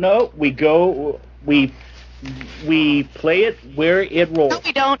 No. We play it where it rolls. No,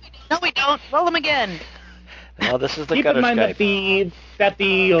 we don't. Roll them again. Now this is the Keep Gutter in mind Skype. that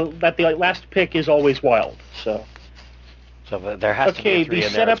the last pick is always wild. So There has to be a 3 the in there.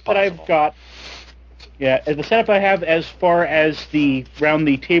 setup that I've got. Yeah, the setup I have as far as the round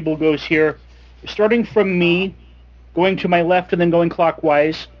the table goes here, starting from me, going to my left and then going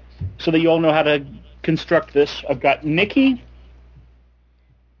clockwise, so that you all know how to construct this. I've got Nikki,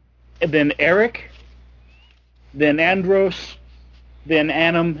 and then Eric, then Andros, then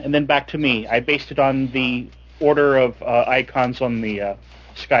Annam, and then back to me. I based it on the order of icons on the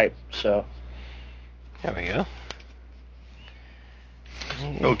Skype. So There we go.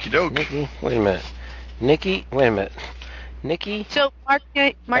 Okie doke. Nikki, wait a minute. Nikki, wait a minute. Nikki, So, Mark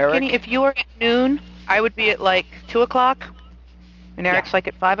Eric? Kinney, if you were at noon, I would be at like 2 o'clock, and Eric's like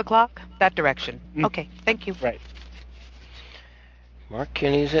at 5 o'clock. That direction. Mm. Okay, thank you. right. Mark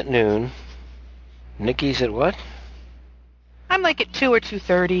Kinney's at noon. Nikki's at what? I'm like at 2 or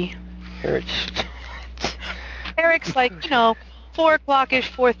 2:30. Here it's... Eric's like 4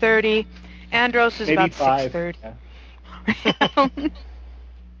 o'clock-ish, 4:30. Andros is Maybe about 5. 6:30. Yeah.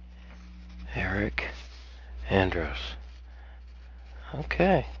 Eric, Andros.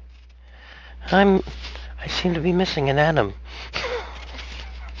 Okay. I seem to be missing an Adam.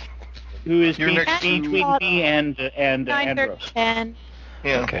 Who is You're next to- between me and 9:30, Andros? 10.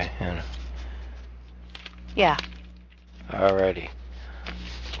 Yeah. Okay, Adam. Yeah. Alrighty.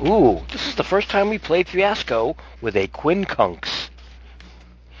 Ooh, this is the first time we played Fiasco with a Quincunx.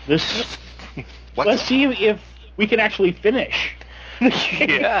 This. What? Let's see if we can actually finish.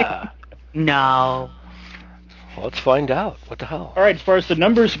 Yeah. No. Well, let's find out. What the hell? All right, as far as the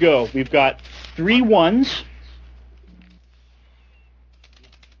numbers go, we've got 3 1s.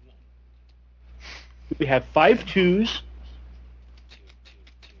 We have 5 2s.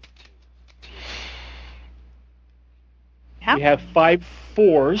 Yeah. We have 5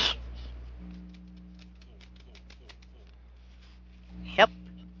 4s. Yep.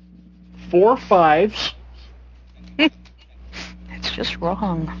 4 5s. That's just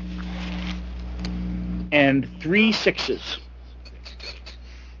wrong. And 3 6s.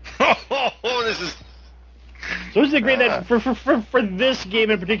 Oh, this is... So isn't it great that for this game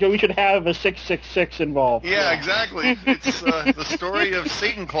in particular, we should have a 666 involved? Yeah, exactly. It's the story of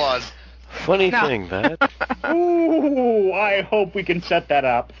Satan Claus. Funny thing, that. Ooh, I hope we can set that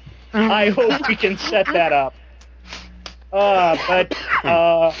up. I hope we can set that up. But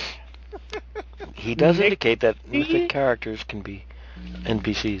He does Nick- indicate that mythic characters can be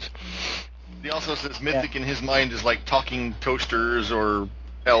NPCs. He also says mythic in his mind is like talking toasters or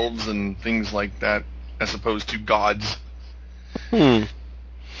elves and things like that, as opposed to gods. Hmm.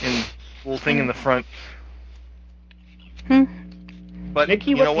 And little thing in the front. Hmm. But Nikki,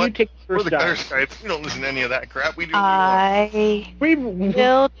 you know what what? do you take We're first the Gutter dice? Skypes. We don't listen to any of that crap. We do what we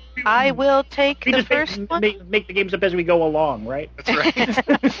want. I will take We the just first one. make the games up as we go along, right? That's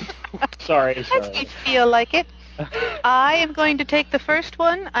right. Sorry. As you feel like it. I am going to take the first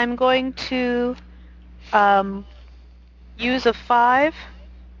one. I'm going to use a 5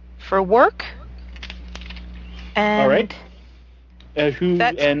 for work. And All right. Who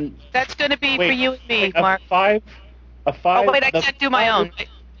That's- and that's going to be wait, for you and me, wait, a Mark. 5. A 5. Oh, wait, I can't do my own.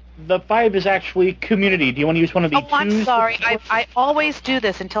 The 5 is actually community. Do you want to use one of the Oh, I'm 2s? sorry. I always do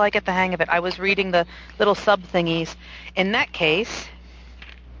this until I get the hang of it. I was reading the little sub thingies. In that case,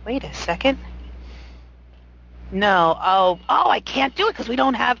 wait a second. No. Oh, I can't do it because we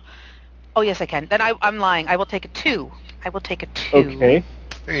don't have... Oh, yes, I can. Then I'm lying. I will take a 2. I will take a 2. Okay.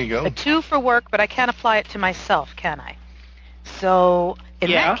 There you go. A 2 for work, but I can't apply it to myself, can I? So,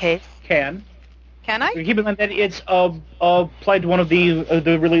 in that case... Can I? keep in mind that it's applied to one of the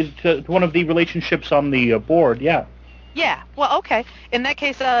one of the relationships on the board? Yeah. Yeah. Well, okay. In that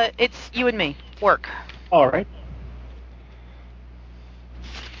case, it's you and me. Work. All right.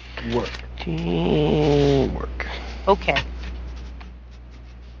 Work. Teamwork. Okay.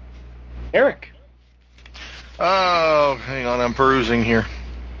 Eric. Oh, hang on. I'm perusing here.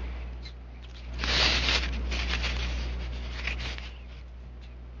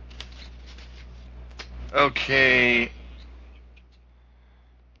 Okay.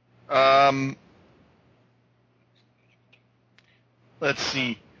 Let's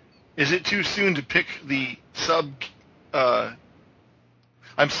see. Is it too soon to pick the sub?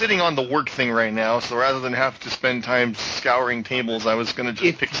 I'm sitting on the work thing right now, so rather than have to spend time scouring tables, I was going to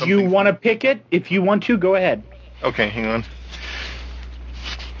just pick If something. you want to pick it, if you want to, go ahead. Okay, hang on.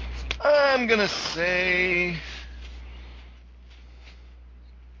 I'm going to say...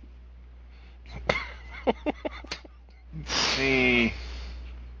 Let's see.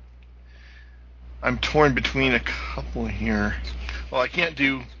 I'm torn between a couple here. Well, I can't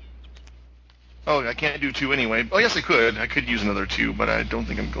do... Oh, I can't do 2 anyway. Oh, yes, I could. I could use another 2, but I don't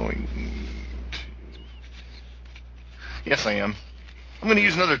think I'm going to. Yes, I am. I'm going to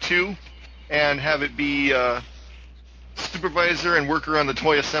use another 2 and have it be supervisor and worker on the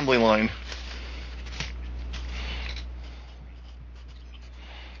toy assembly line.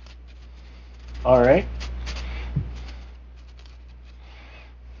 All right.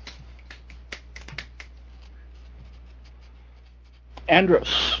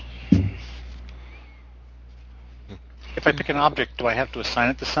 Andros. If I pick an object, do I have to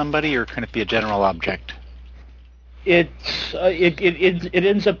assign it to somebody, or can it be a general object? It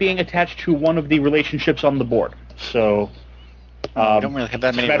ends up being attached to one of the relationships on the board. So I don't really have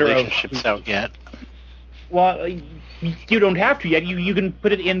that many relationships out yet. Well, you don't have to yet. You can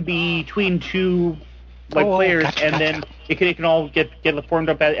put it in between 2 players, gotcha. then it can all get formed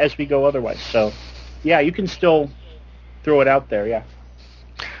up as we go. Otherwise, so yeah, you can still throw it out there. Yeah.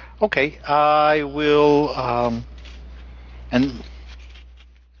 Okay, I will. And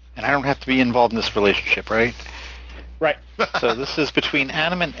I don't have to be involved in this relationship, right? Right. So this is between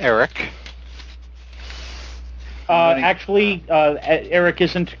Adam and Eric. Actually, Eric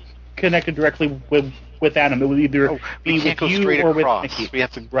isn't connected directly with Adam. It would either be we can't with go you straight or across. with Nikki. We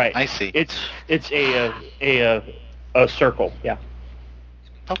have to. Right. I see. It's a circle. Yeah.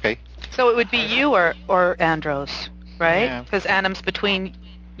 Okay. So it would be you or Andros, right? Yeah. Because Adam's between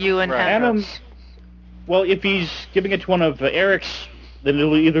you and Right. Andros. Well, if he's giving it to one of Eric's, then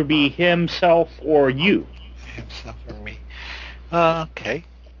it'll either be himself or you. Himself or me. Okay.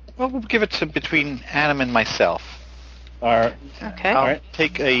 Well, we'll give it to between Adam and myself. All right. Okay. I'll right.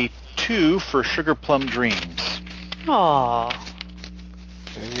 take a 2 for Sugar Plum Dreams. Aww.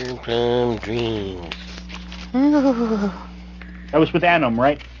 Sugar Plum Dreams. That was with Adam,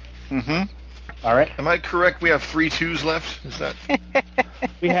 right? Mm-hmm. All right. Am I correct? We have 3 2s left? Is that...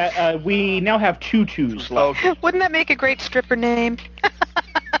 We now have 2 2s left. Okay. Wouldn't that make a great stripper name?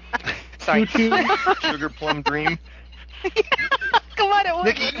 Sorry. 2 2. Sugar Plum Dream. Come on, it would.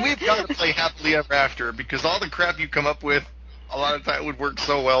 Nikki, we've got to play Happily Ever After, because all the crap you come up with, a lot of time would work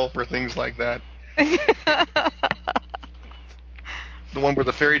so well for things like that. The one where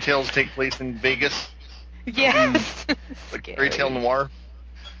the fairy tales take place in Vegas, Yes. like Fairy Tale Noir.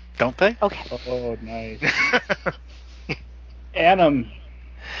 Don't they? Okay. Oh, nice. Adam.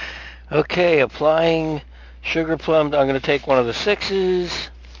 Okay, applying Sugar Plum. I'm going to take one of the 6s.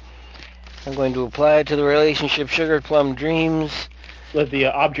 I'm going to apply it to the relationship Sugar Plum Dreams. With the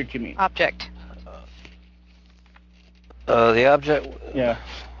object, you mean? Object. The object... Yeah.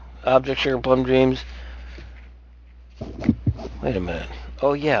 Object Sugar Plum Dreams. Wait a minute.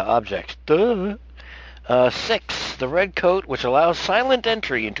 Oh, yeah, object. Duh. 6, the red coat, which allows silent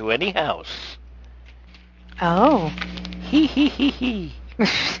entry into any house. Oh. Hee hee hee hee.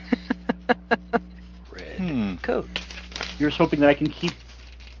 Red coat. You're just hoping that I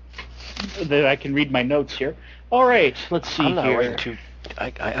can read my notes here. All right, let's see I'm not here. writing too... I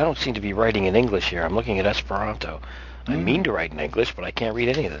don't seem to be writing in English here. I'm looking at Esperanto. I mean to write in English, but I can't read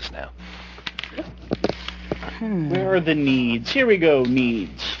any of this now. Where are the needs? Here we go,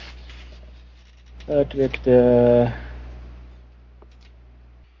 needs. I feel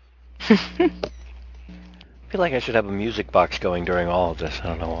like I should have a music box going during all of this. I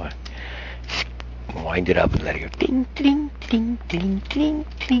don't know why. Wind it up and let it go ding, ding, ding, ding, ding,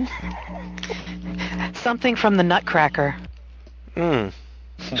 ding. Something from the Nutcracker.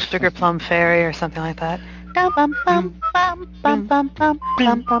 Sugar Plum Fairy or something like that. Or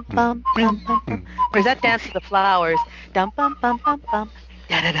is that Dance of the Flowers? Dum bum bum bum bum.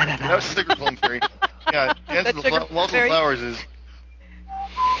 That was Sugar Plum Fairy. Yeah, Dance of the Waltz of the Flowers is...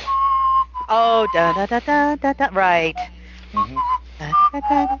 Oh, da da da da da da. Right. Da, da,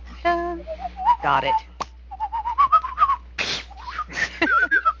 da, da. Got it.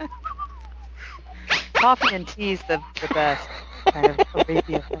 Coffee and tea's the best kind of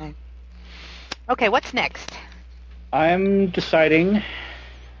Arabia thing. Okay, what's next? I'm deciding.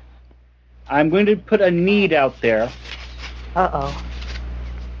 I'm going to put a need out there. Uh-oh.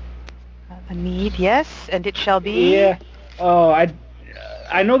 A need, yes, and it shall be... Yeah. Oh, I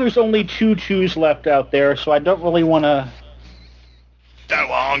know there's only 2 2s left out there, so I don't really want to...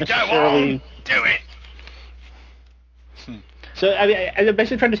 Go on, do it! So I'm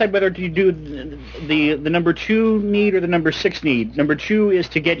basically trying to decide whether to do the number 2 need or the number 6 need. Number 2 is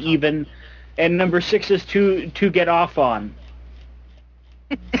to get even, and number 6 is to get off on.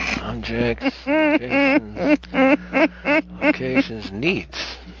 Objects, locations,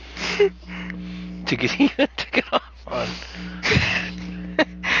 needs. to get even to get off on.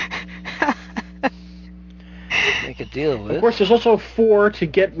 Make a deal with. Of course, there's also 4 to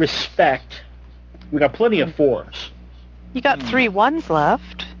get respect. We got plenty of 4s. You got 3 1s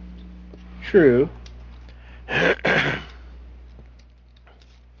left. True. I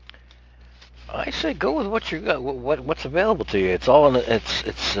say go with what you got. What's available to you? It's all in.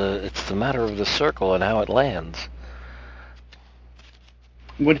 It's the matter of the circle and how it lands.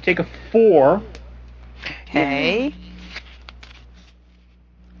 I'm going to take a 4. Okay.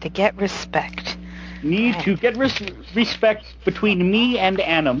 To get respect. Need to get respect between me and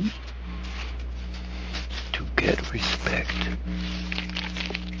Annam. To get respect.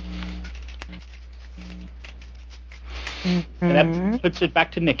 And that puts it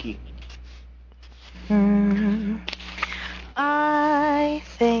back to Nikki. I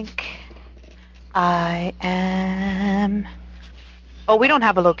think I am... Oh, we don't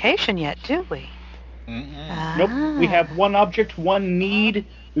have a location yet, do we? Nope. We have 1 object, 1 need.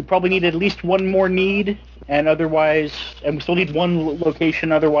 We probably need at least 1 more need, and otherwise... And we still need 1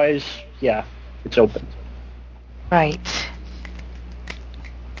 location, otherwise, yeah, it's open. Right.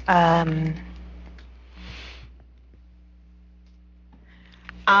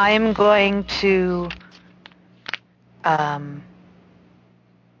 I'm going to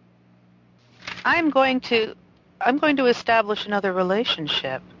establish another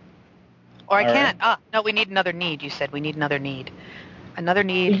relationship. Or I can't. Right. No, we need another need. You said we need another need. Another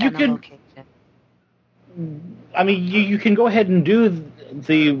need You and can- a location. I mean, you can go ahead and do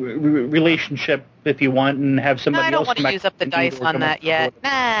the relationship if you want and have No, somebody I don't else want come to back use up the and do dice it or on come that up yet. with-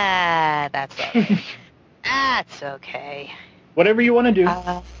 Nah, that's okay. That's okay. Whatever you want to do.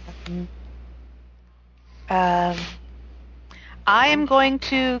 I am going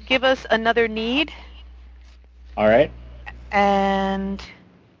to give us another need, All right. and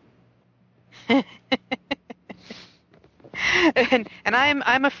and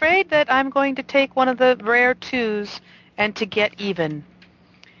I'm afraid that I'm going to take one of the rare 2s and to get even.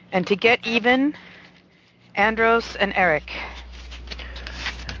 And to get even, Andros and Eric.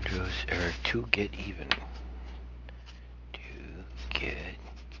 Andros, Eric, to get even. To get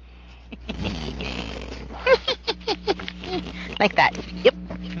Like that. Yep.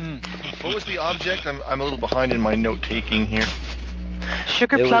 What was the object? I'm a little behind in my note taking here.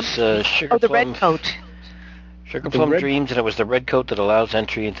 Sugar It plum. was sugar Oh, the plum. red coat. Sugar The Plum red- Dreams, and it was the red coat that allows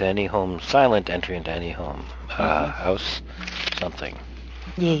entry into any home, silent entry into any home, house, something.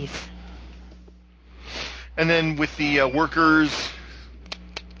 Yes. And then with the workers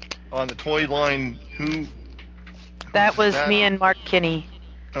on the toy line, who? That was that? me and Mark Kinney,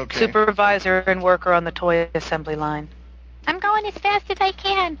 Okay. supervisor and worker on the toy assembly line. I'm going as fast as I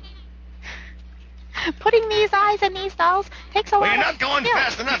can. Putting these eyes in these dolls takes a Well, lot you're of not going skill.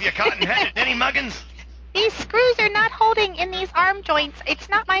 fast enough, you cotton-headed Denny Muggins. These screws are not holding in these arm joints. It's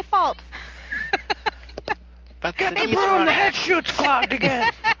not my fault. But Get the broom, the head shoots clogged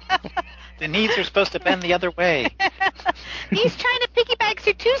again. the knees are supposed to bend the other way. These China piggy banks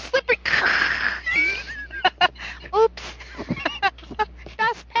are too slippery. Oops.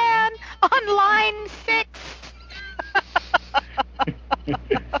 Dustpan on line 6.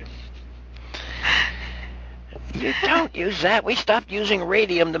 You don't use that. We stopped using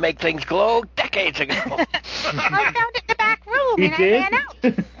radium to make things glow decades ago. I found it in the back room You and did? I ran out.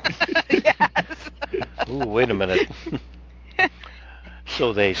 Yes. Ooh, wait a minute.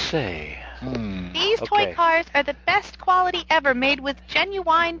 So they say. These toy Okay. cars are the best quality ever, made with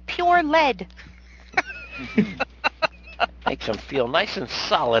genuine pure lead. Makes them feel nice and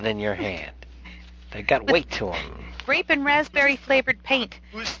solid in your hand. They got weight to them. Grape and raspberry flavored paint.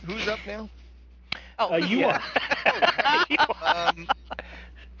 Who's up now? Oh, You are.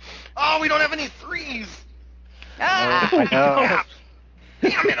 Oh, we don't have any 3s. Ah. I know.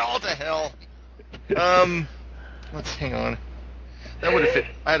 Damn it all to hell. Let's hang on. That would have fit.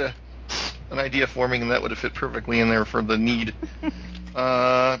 I had an idea forming, and that would have fit perfectly in there for the need.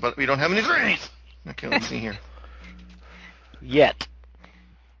 But we don't have any 3s. Okay, let's see here. Yet.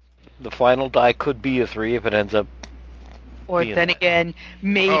 The final die could be a 3 if it ends up. Or being then that. again,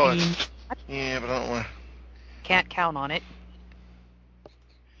 maybe. Oh, yeah, but I don't want to. Can't count on it.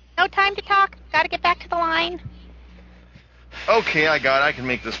 No time to talk. Gotta get back to the line. Okay, I can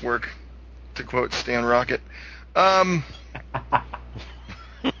make this work. To quote Stan Rocket.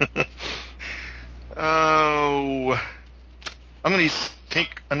 Oh, I'm going to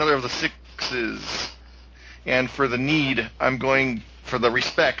take another of the 6s, and for the need, I'm going for the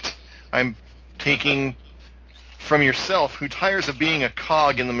respect. I'm taking from yourself, who tires of being a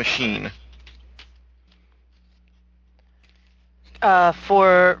cog in the machine.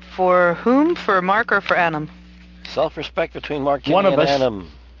 For whom? For Mark or for Annam? Self-respect between Mark One Kinney of and us.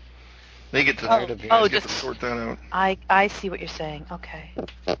 Annam. They get to, get to sort that out. I see what you're saying. Okay.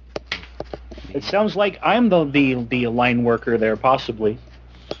 It sounds like I'm the line worker there, possibly.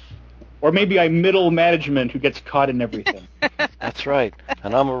 Or maybe I'm middle management who gets caught in everything. That's right.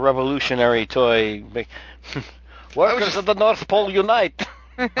 And I'm a revolutionary toy. Workers of the North Pole unite.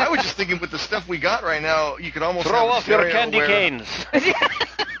 I was just thinking with the stuff we got right now, you could almost Throw have off your candy canes. You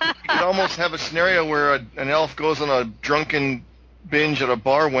could almost have a scenario where an elf goes on a drunken binge at a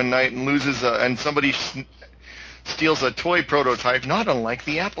bar one night and loses and somebody steals a toy prototype, not unlike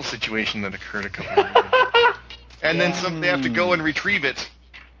the Apple situation that occurred a couple of years ago. And then they have to go and retrieve it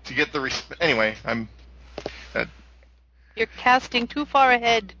to get the anyway, You're casting too far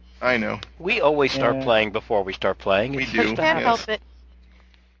ahead. I know. We always start playing before we start playing. We It's do. just Can't a- help it.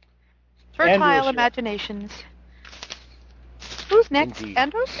 Fertile Andrew's here. imaginations. Who's next? Indeed.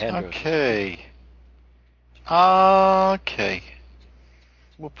 Andrews? Andrews. Okay. Okay.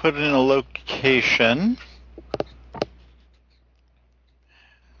 We'll put it in a location.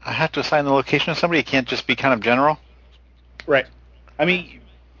 I have to assign the location to somebody. It can't just be kind of general. Right. I mean,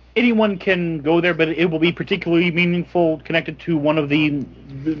 anyone can go there, but it will be particularly meaningful, connected to one of the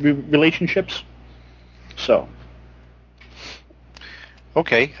relationships. So.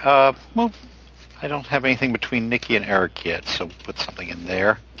 Okay. Well, I don't have anything between Nikki and Eric yet, so put something in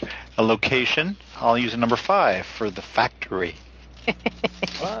there. A location. I'll use a number 5 for the factory.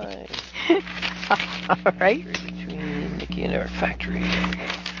 Fine. All right. Between Nikki and Eric Factory.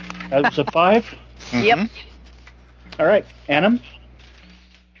 That was a 5? Yep. All right. Annam?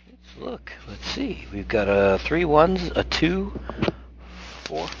 Look, let's see. We've got 3 1s, a 2,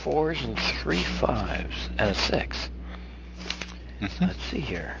 4 4s, and 3 5s, and a 6. Let's see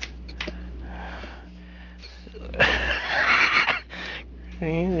here.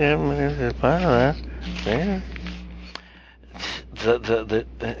 Here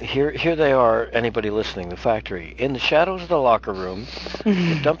they are, anybody listening, the factory. In the shadows of the locker room,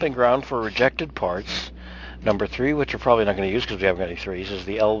 the dumping ground for rejected parts. Number 3, which we're probably not going to use because we haven't got any 3s, is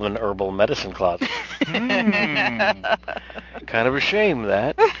the Elven Herbal Medicine Closet. Kind of a shame,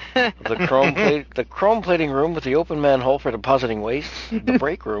 that. The chrome plating room with the open manhole for depositing waste. The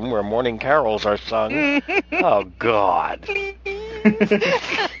break room where morning carols are sung. Oh, God.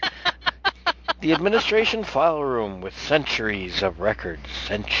 The administration file room with centuries of records.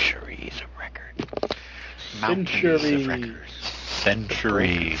 Centuries of records. Mountains of records.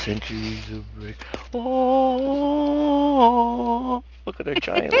 Centuries. Centuries of records. Oh, look at their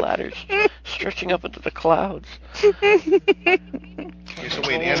giant ladders stretching up into the clouds. Okay, so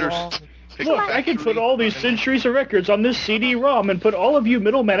wait, Anders. Look, I can put all these centuries of records on this CD-ROM and put all of you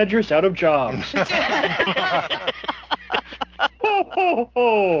middle managers out of jobs. Ho, ho,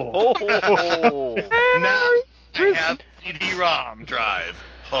 ho. Oh, Now I have CD-ROM drive.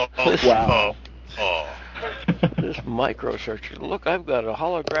 Oh, Wow. oh. this microsearcher. Look, I've got a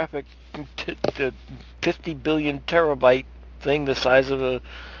holographic 50 billion terabyte thing the size of a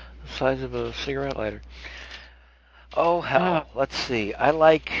cigarette lighter. Oh hell! Let's see. I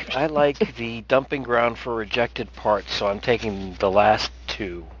like the dumping ground for rejected parts, so I'm taking the last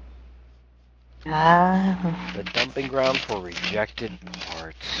 2. The dumping ground for rejected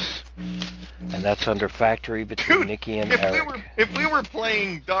parts, and that's under factory between Nikki and Eric. If we were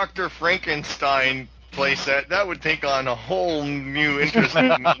playing Dr. Frankenstein playset, that would take on a whole new interesting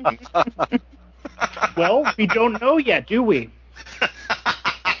meaning. Well, we don't know yet, do we?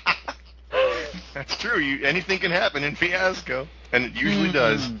 That's true. Anything can happen in Fiasco, and it usually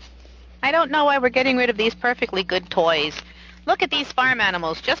does. I don't know why we're getting rid of these perfectly good toys. Look at these farm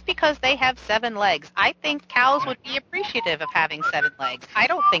animals. Just because they have 7 legs, I think cows would be appreciative of having 7 legs. I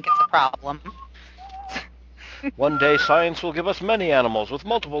don't think it's a problem. One day science will give us many animals with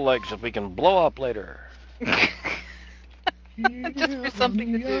multiple legs that we can blow up later. Just for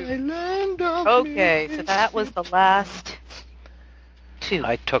something to do. Okay, so that was the last 2.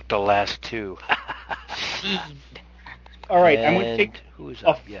 I took the last 2. All right, I'm going to take who's a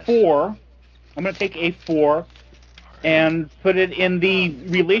up? Yes. 4. I'm going to take a 4 and put it in the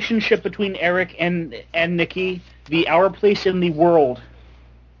relationship between Eric and Nikki, our place in the world.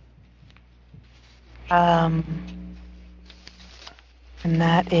 And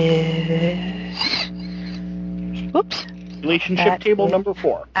that is... Whoops. Relationship That table is- number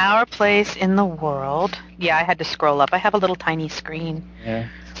 4. Our place in the world. Yeah, I had to scroll up. I have a little tiny screen. Yeah.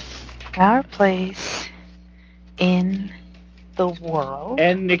 Our place in the world.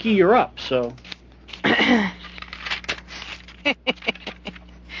 And Nikki, you're up, so...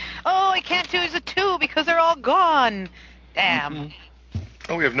 Oh, I can't choose a 2 because they're all gone. Damn.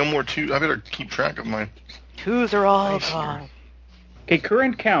 Oh, we have no more twos. I better keep track of mine. Twos are all Nice. gone. Okay,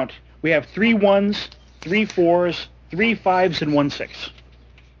 current count. We have 3 1s, 3 4s, 3 5s, and 1 6.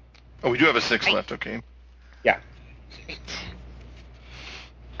 Oh, we do have a 6 left, okay. Yeah.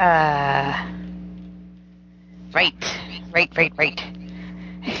 Right.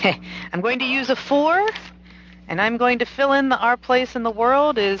 I'm going to use a 4, and I'm going to fill in our place in the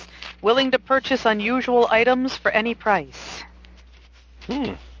world is willing to purchase unusual items for any price.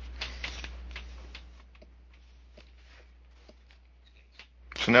 So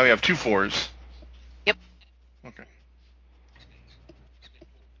now we have 2 4s. Yep. Okay.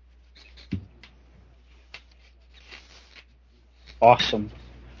 Awesome.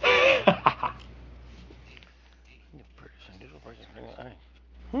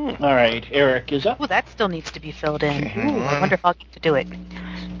 All right, Eric is up. Ooh, that still needs to be filled in. Okay, hang Ooh, I on. wonder if I'll get to do it.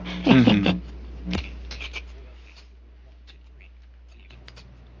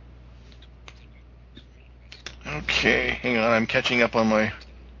 Okay, hang on. I'm catching up on my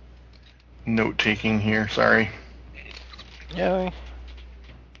note-taking here. Sorry. Yeah.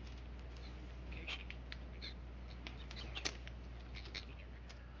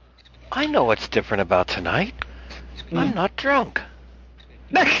 I know what's different about tonight. I'm not drunk.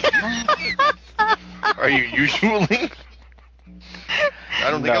 Are you usually? I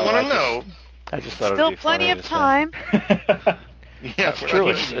don't think I No, want I to know. I just thought Still it'd be plenty funny of to say. time. Yeah, That's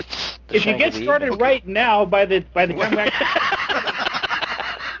true. right. It's the If you shank get of the started evening. right now, by the time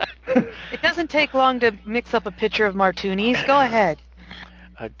It doesn't take long to mix up a pitcher of martinis. Go ahead.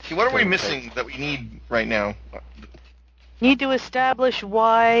 See, what are we missing that we need right now? Need to establish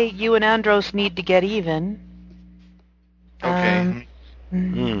why you and Andros need to get even. Okay.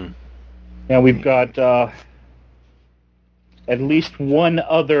 yeah, we've got at least one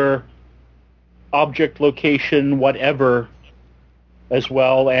other object, location, whatever, as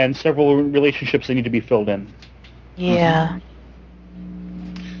well, and several relationships that need to be filled in. Yeah.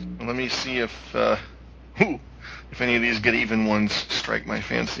 Let me see if any of these get even ones strike my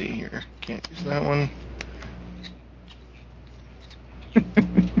fancy here. Can't use that one.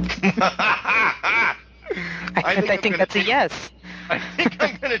 I think that's a yes. I think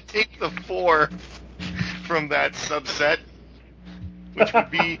I'm going to take the 4 from that subset, which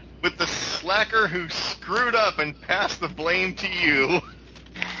would be with the slacker who screwed up and passed the blame to you.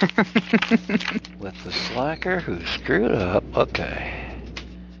 With the slacker who screwed up. Okay.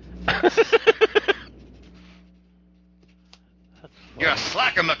 You're a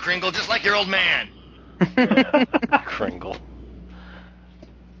slacker, McCringle, just like your old man. Kringle.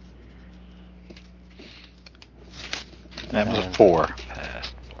 That was a 4.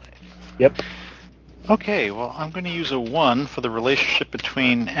 Past blame. Yep. Okay, well, I'm going to use a 1 for the relationship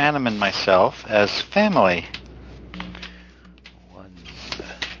between Adam and myself as family. 1.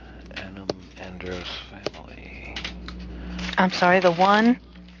 Adam Andros family. I'm sorry, the 1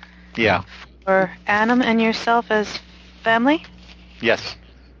 Yeah. for Adam and yourself as family? Yes.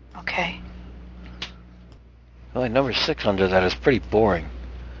 Okay. Well, number 6 under that is pretty boring.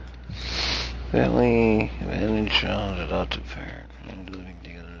 Family, and child, adopted parent, and living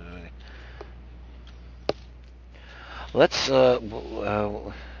together. Let's,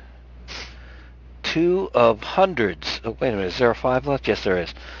 2 of hundreds. Oh, wait a minute, is there a 5 left? Yes, there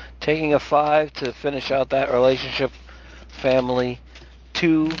is. Taking a 5 to finish out that relationship, family,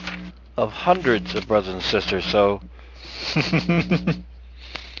 2 of hundreds of brothers and sisters, so...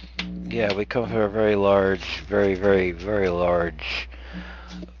 Yeah, we come from a very large, very, very, very large...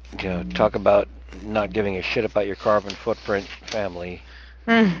 You know, talk about not giving a shit about your carbon footprint family.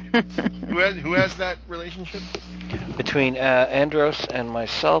 Who has that relationship? Between Andros and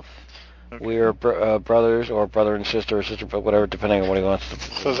myself, we are brothers, or brother and sister, or sister, but whatever, depending on what he wants to.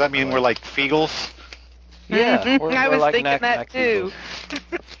 So does that mean we're like Feagles? Yeah, we're I was like thinking that too.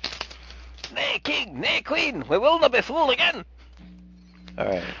 Nay, king, nay, queen, we will not be fooled again. All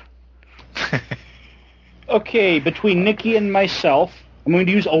right. Okay, between Nikki and myself, I'm going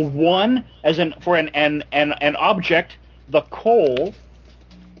to use a 1 as for an object, the coal.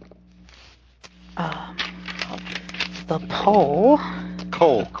 The pole.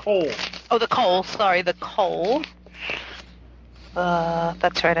 Coal. Coal. Oh, the coal. Sorry, the coal.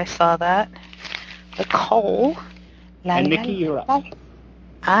 That's right, I saw that. The coal. And Nikki, you're up.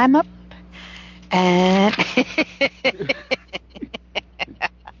 I'm up. And...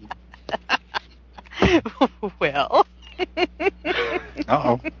 well...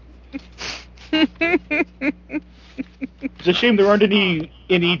 Uh-oh. It's a shame there aren't any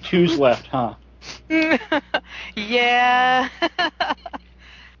 2s left, huh? Yeah.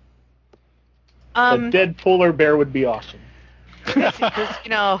 A dead polar bear would be awesome. Because,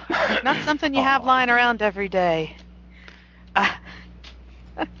 not something you have lying around every day.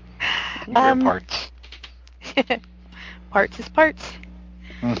 Bear parts. Parts is parts.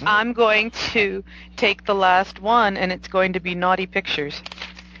 Mm-hmm. I'm going to take the last one, and it's going to be naughty pictures.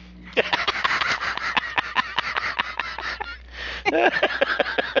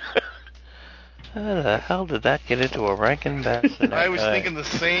 How the hell did that get into a Rankin Bass? I was thinking the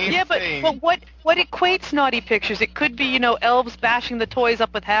same thing. But what equates naughty pictures? It could be, elves bashing the toys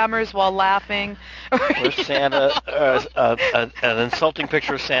up with hammers while laughing. Or Santa, an insulting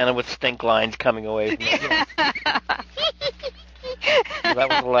picture of Santa with stink lines coming away from him. That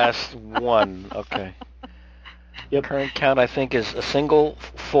was the last one. Okay. Yep. Current count, I think, is a single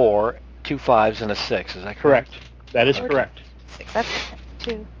 4, 2 5s, and a 6. Is that correct? Correct. That is correct. 6, that's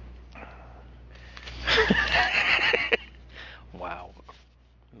 2. Wow.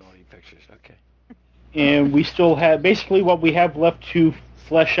 Naughty pictures. Okay. And we still have, basically what we have left to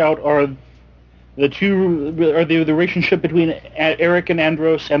flesh out are the relationship between Eric and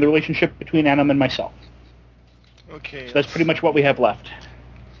Andros and the relationship between Annam and myself. Okay. So that's pretty much what we have left.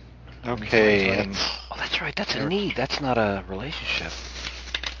 Okay. Oh, that's right. That's a need. That's not a relationship.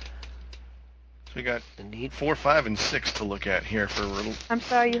 So we got The need. 4, 5, and 6 to look at here for I'm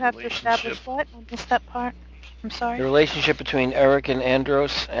sorry, you have to establish relationship. what? I missed that part. I'm The sorry. relationship between Eric and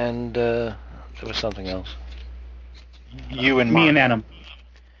Andros, and there was something else. You and Me Mark. and Annam.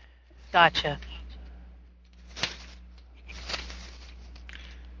 Gotcha.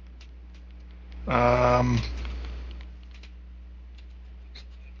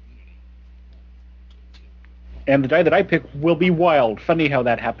 And the die that I pick will be wild. Funny how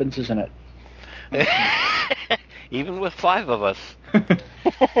that happens, isn't it? Even with 5 of us.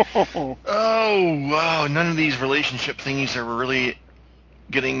 Oh, wow. None of these relationship thingies are really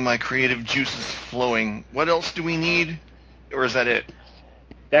getting my creative juices flowing. What else do we need? Or is that it?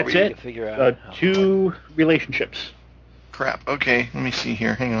 That's We need it. to figure out how- 2 relationships. Crap. Okay, let me see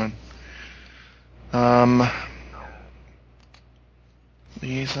here. Hang on.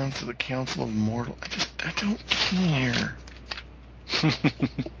 Liaison to the Council of Mortal. I don't care.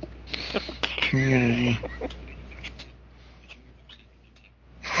 Community.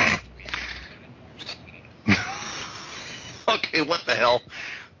 Okay, what the hell?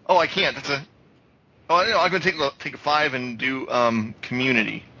 Oh, I can't. That's a. Oh, I'm going to take a 5 and do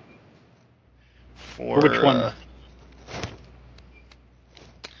community. For Which one?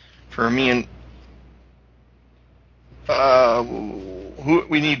 For me and who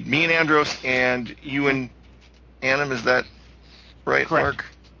we need me and Andros and you and Annam. Is that right, Correct. Mark?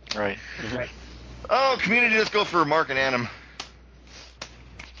 Right. Right. Oh, community. Let's go for Mark and Annam.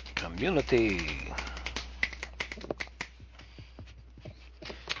 Community.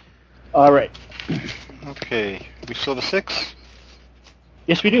 All right. Okay. We saw the 6?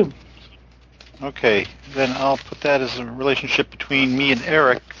 Yes, we do. Okay. Then I'll put that as a relationship between me and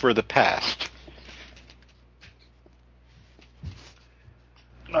Eric for the past.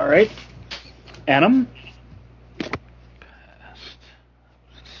 All right. Annam? Past.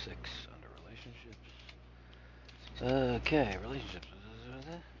 6 under relationships. Okay, relationships.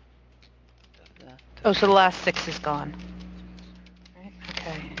 Oh, so the last 6 is gone. Right?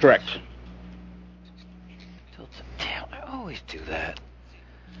 Okay. Correct. Damn, I always do that.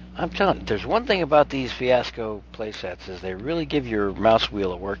 I'm telling you, there's one thing about these Fiasco playsets is they really give your mouse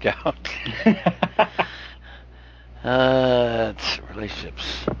wheel a workout. It's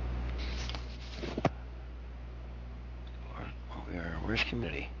relationships. Where's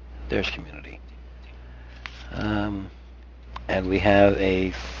community? There's community. And we have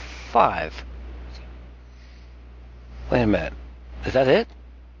a 5. Wait a minute. Is that it?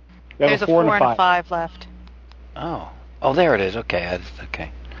 We have There's a a 4 4 and a and a 5 left. Oh, there it is. Okay,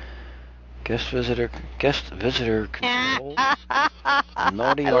 okay. Guest visitor control.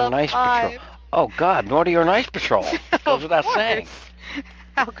 Naughty or nice 5. patrol. Oh God, naughty or nice patrol. Goes without saying.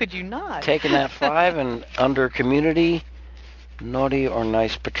 How could you not? Taking that 5 and under community, naughty or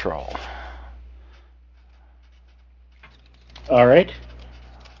nice patrol. All right.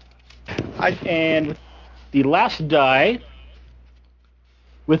 And the last die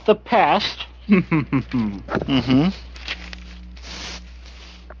with the past. Mm-hmm.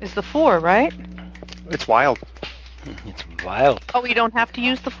 Is the 4, right? It's wild. It's wild. Oh, you don't have to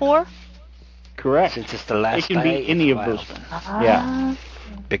use the 4? Correct. Since it's the last It can die, be any it's of wild. those things. Ah. Yeah.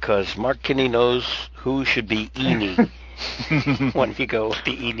 Because Mark Kinney knows who should be Eenie when you go with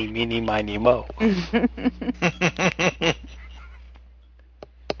the Eenie, Meenie, Miny, Mo.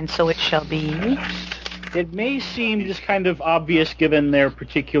 And so it shall be. It may seem just kind of obvious given their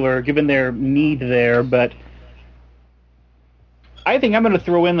need there, but I think I'm going to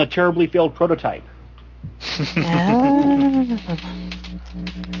throw in the terribly failed prototype.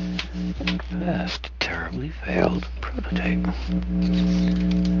 Best terribly failed prototype.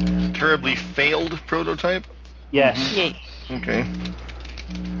 Terribly failed prototype? Yes. Yay. Okay.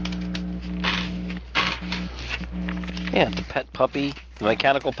 Yeah, the pet puppy, the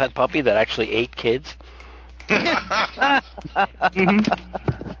mechanical pet puppy that actually ate kids. Or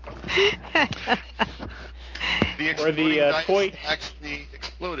the toy actually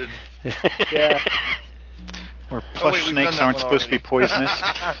exploded. Yeah. Or plush snakes aren't supposed to be poisonous.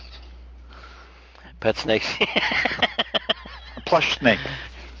 Pet snakes. A plush snake.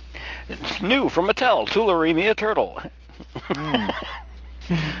 It's new from Mattel, Tularemia turtle.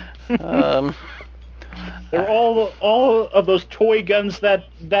 They're all of those toy guns that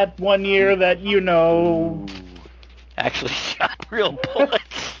one year that actually shot real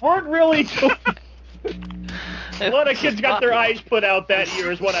bullets. weren't really. A lot of kids got their eyes put out that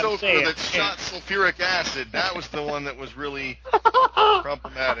year, is what I'm saying. That shot sulfuric acid. That was the one that was really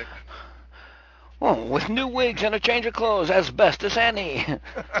problematic. Oh, with new wigs and a change of clothes, as best as any.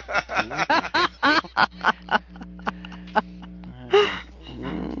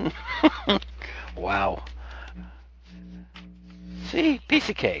 Wow. See? Piece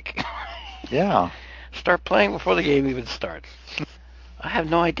of cake. Yeah. Start playing before the game even starts. I have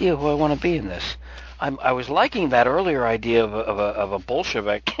no idea who I want to be in this. I was liking that earlier idea of a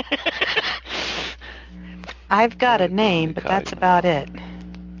Bolshevik. I've got a name, but that's about it.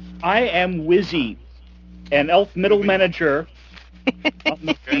 I am Wizzy, an elf middle manager on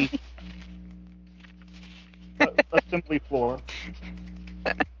the assembly floor.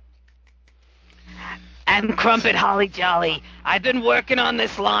 I'm Crumpet Holly Jolly. I've been working on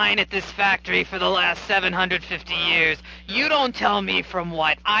this line at this factory for the last 750 years. You don't tell me from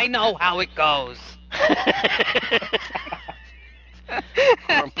what. I know how it goes.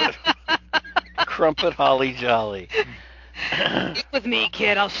 Crumpet Holly Jolly. Get with me,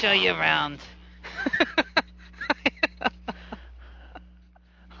 kid. I'll show you around.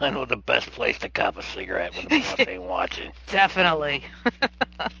 I know the best place to cop a cigarette when the boss ain't watching. Definitely.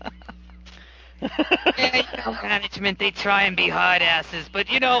 Yeah, management, they try and be hard asses, but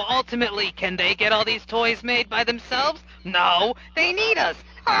ultimately, can they get all these toys made by themselves? No, they need us.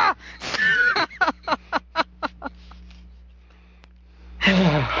 Ah!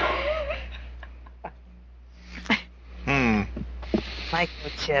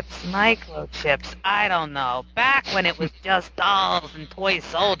 Microchips. I don't know. Back when it was just dolls and toy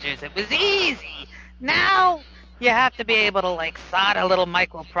soldiers, it was easy. Now you have to be able to solder little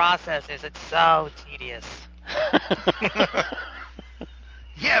microprocessors. It's so tedious.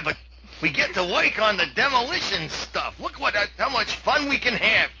 Yeah, but we get to work on the demolition stuff. Look how much fun we can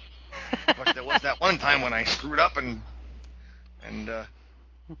have. Of course, there was that one time when I screwed up and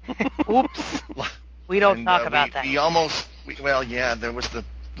Oops. We don't talk about that. There was the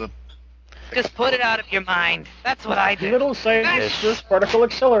Just put it out of your mind. That's what I do. Little scientist's particle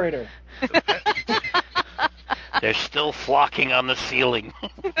accelerator. They're still flocking on the ceiling.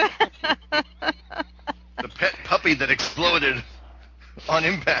 the pet puppy that exploded on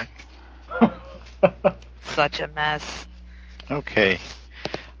impact. Such a mess. Okay.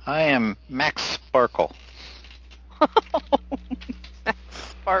 I am Max Sparkle.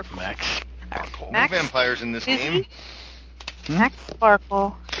 Max Sparkle. No vampires in this game. Max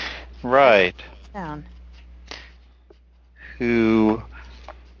Sparkle. Right. Down. Who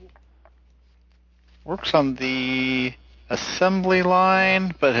works on the assembly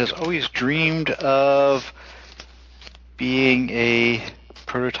line, but has always dreamed of being a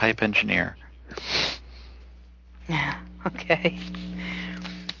prototype engineer. Yeah, okay.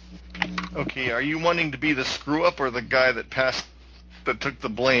 Okay, are you wanting to be the screw-up or the guy that took the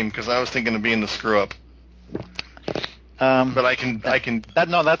blame? Because I was thinking of being the screw-up. But I can.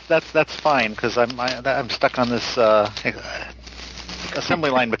 That's fine because I'm stuck on this assembly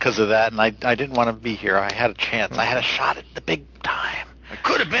line because of that, and I didn't want to be here. I had a chance. I had a shot at the big time. I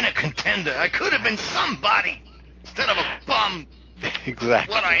could have been a contender. I could have been somebody instead of a bum.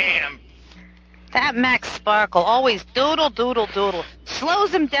 Exactly. What I am. That Max Sparkle always doodle.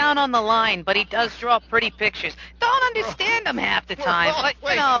 Slows him down on the line, but he does draw pretty pictures. Don't understand him half the time,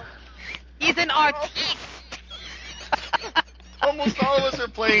 but he's an artiste. Almost all of us are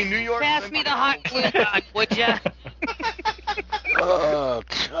playing New York. Pass me the hot glue gun, would ya? Oh,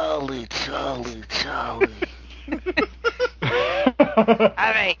 Charlie. All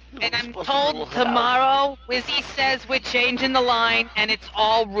right, and I'm told tomorrow, Wizzy says we're changing the line, and it's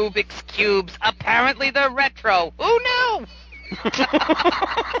all Rubik's Cubes. Apparently they're retro. Who knew?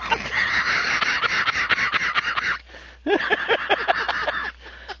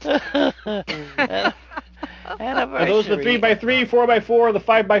 Are those the 3x3, 4x4, the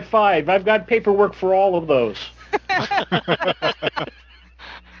 5x5? I've got paperwork for all of those.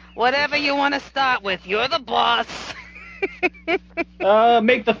 Whatever you want to start with, you're the boss.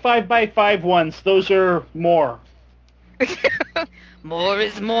 Make the 5x5 ones. Those are more. More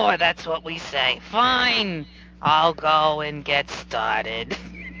is more, that's what we say. Fine, I'll go and get started.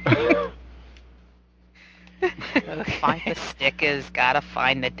 Find the stickers, gotta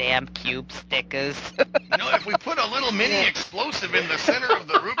find the damn cube stickers. If we put a little mini explosive in the center of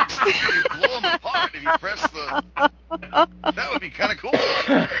the Rubik's Cube, you blow them apart if you press the... That would be kind of cool.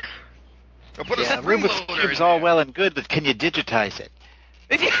 Or put a spring Rubik's loader Cube's in all there. well and good, but can you digitize it?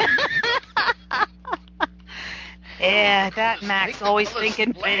 Yeah, that Mac's always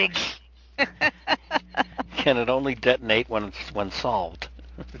thinking big. Can it only detonate when solved?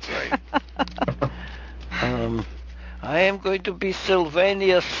 That's right. I am going to be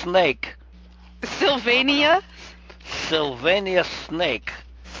Sylvania Snake. Sylvania? Sylvania Snake.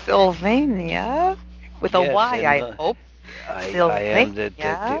 Sylvania? With a Yes, Y, and, I hope. I am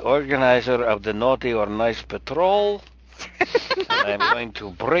the organizer of the Naughty or Nice Patrol. I'm going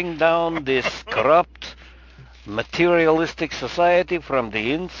to bring down this corrupt, materialistic society from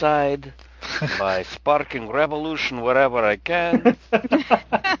the inside by sparking revolution wherever I can.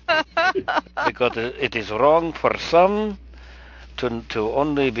 Because it is wrong for some to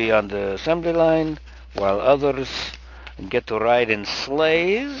only be on the assembly line, while others get to ride in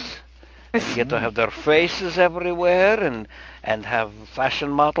sleighs, and get to have their faces everywhere, and have fashion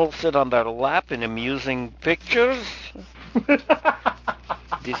models sit on their lap in amusing pictures.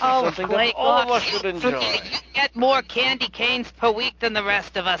 This is something that all of us should enjoy. You get more candy canes per week than the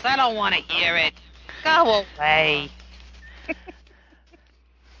rest of us. I don't want to hear it. Go away.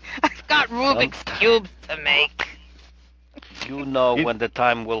 I've got Rubik's Cubes to make. You know when the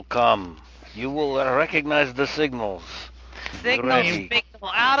time will come. You will recognize the signals. Signal,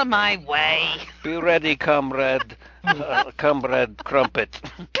 signal, out of my way. Be ready, comrade. Comrade Crumpet.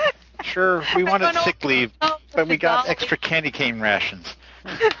 Sure, we wanted sick leave, but we got extra candy cane rations.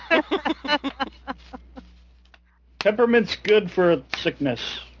 Peppermint's good for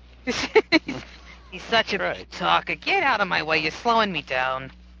sickness. He's such a talker. Get out of my way. You're slowing me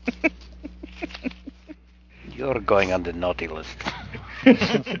down. You're going on the naughty list.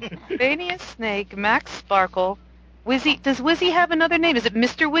 Vania Snake, Max Sparkle, Wizzy. Does Wizzy have another name? Is it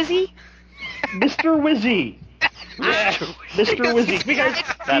Mr. Wizzy? Mr. Wizzy. Yes, Mr. Wizzy. Because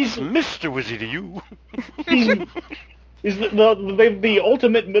That's Mr. Wizzy to you. He's the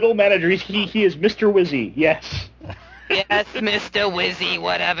ultimate middle manager. He is Mr. Wizzy. Yes. Yes, Mr. Wizzy,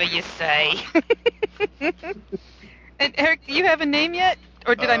 whatever you say. And Eric, do you have a name yet?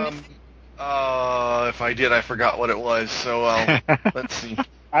 Or did I miss it? If I did, I forgot what it was, so let's see.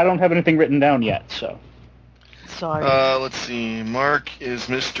 I don't have anything written down yet, so. Sorry. Let's see. Mark is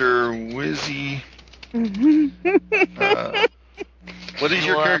Mr. Wizzy. What is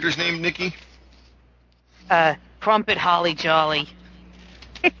your character's name, Nikki? Crumpet Holly Jolly.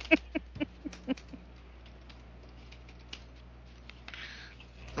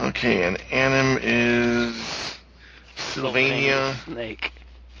 Okay, and Anim is Sylvania. Snake.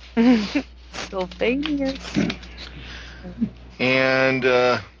 Sylvania. And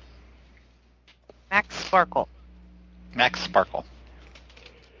Max Sparkle. Max Sparkle.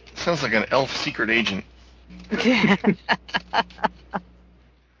 sounds like an elf secret agent.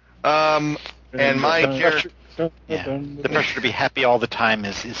 And my character... Yeah. The pressure to be happy all the time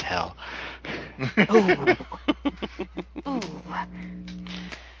is hell. Ooh. Ooh.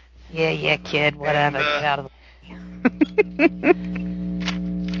 Yeah, kid, whatever. Get out of the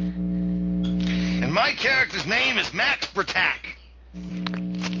And my character's name is Max Bratak.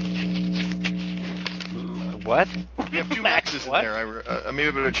 What? We have two Maxes in there. Maybe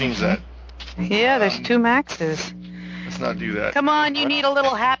I better change that. Yeah, there's two Maxes. Let's not do that. Come on, you need a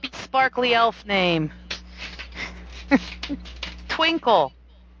little happy, sparkly elf name. Twinkle.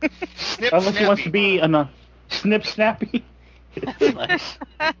 Snip Unless he wants Snappy. to be a Snip Snappy. That's nice.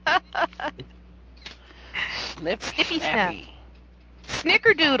 Snip Snippy Snappy.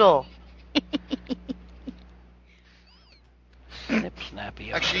 Snickerdoodle. Snip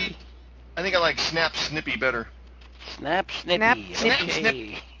Snappy. Actually, I think I like Snap Snippy better. Snap Snippy. Snap,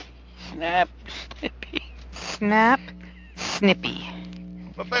 Okay. Snap Snippy. Snap Snippy.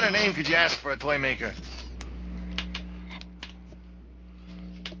 What better name could you ask for a toy maker?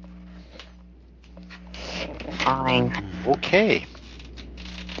 Fine. Okay.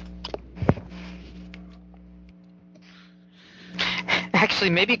 Actually,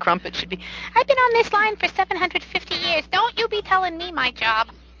 maybe Crumpet should be. I've been on this line for 750 years. Don't you be telling me my job.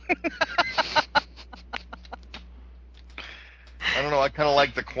 I don't know. I kind of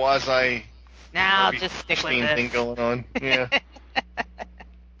like the quasi. Now I'll just stick with thing this. going on. Yeah.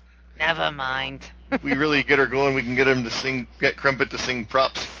 Never mind. If we really get her going, we can get him to sing. Get Crumpet to sing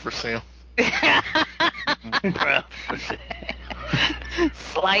props for sale.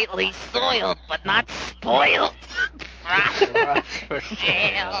 Slightly soiled, but not spoiled. For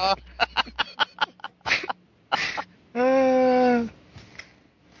sale.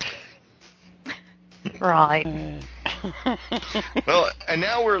 Right. Well, and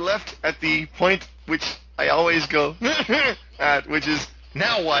now we're left at the point which I always go at, which is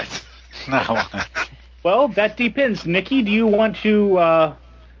now what? No. Well, that depends. Nikki, do you want to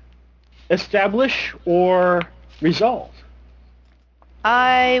establish or resolve?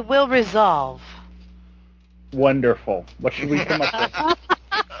 I will resolve. Wonderful. What should we come up with?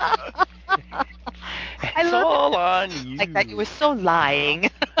 It's all on you. Like that you were so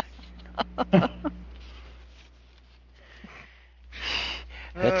lying.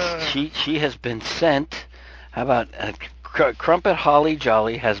 She has been sent. How about Crumpet Holly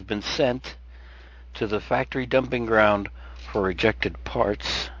Jolly has been sent to the factory dumping ground for rejected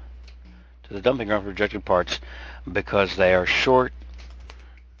parts. To the dumping ground for rejected parts because they are short.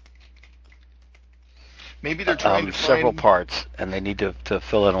 Maybe they're trying to several find parts, and they need to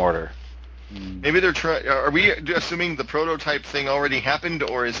fill an order. Maybe they're trying. Are we assuming the prototype thing already happened,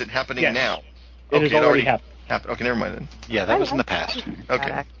 or is it happening Yes. now? It has already happened. Okay, never mind then. Yeah, that was in the past.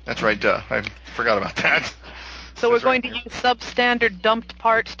 Okay, that's right. Duh, I forgot about that. So we're That's going right. to use substandard dumped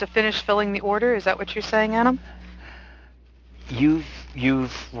parts to finish filling the order? Is that what you're saying, Adam? You've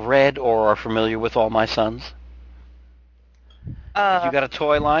read or are familiar with All My Sons? If you got a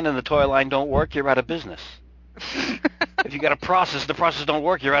toy line and the toy line don't work, you're out of business. If you got a process, the process don't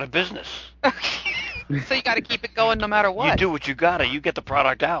work, you're out of business. So you got to keep it going no matter what. You do what you gotta. You get the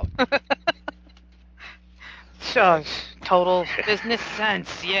product out. Sure. Total business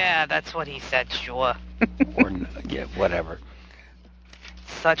sense. Yeah, that's what he said, sure. Yeah, whatever.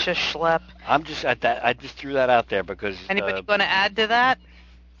 Such a schlep. I'm just at that. I just threw that out there because. Anybody going to add to that?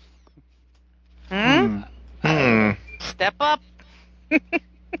 Step up.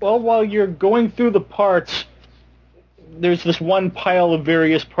 Well, while you're going through the parts, there's this one pile of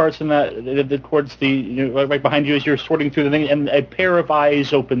various parts in that towards the right behind you as you're sorting through the thing, and a pair of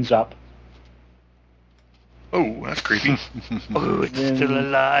eyes opens up. Oh, that's creepy. Oh, it's still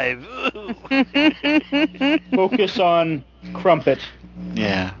alive. Focus on Crumpet.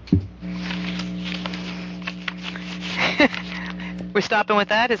 Yeah. We're stopping with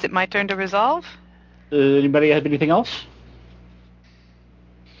that. Is it my turn to resolve? Anybody have anything else?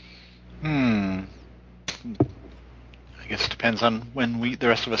 I guess it depends on when the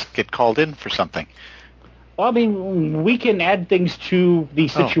rest of us get called in for something. Well, I mean, we can add things to the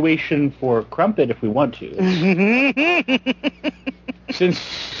situation for Crumpet if we want to.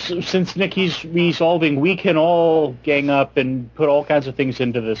 Since Nikki's resolving, we can all gang up and put all kinds of things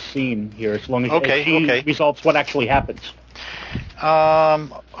into this scene here, as long as she resolves what actually happens.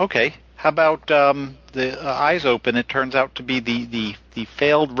 Okay. How about the eyes open? It turns out to be the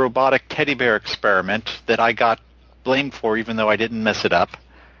failed robotic teddy bear experiment that I got blamed for, even though I didn't mess it up.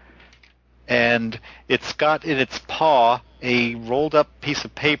 And it's got in its paw a rolled-up piece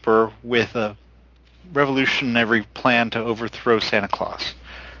of paper with a revolutionary plan to overthrow Santa Claus.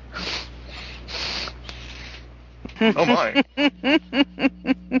 Oh, my.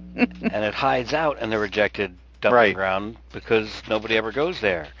 And it hides out in the rejected dumping ground because nobody ever goes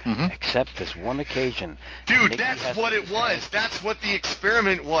there, except this one occasion. Dude, that's what it was. That's what the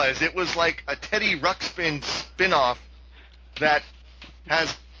experiment was. It was like a Teddy Ruxpin spin-off that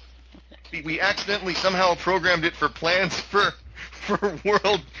has... We accidentally somehow programmed it for plans for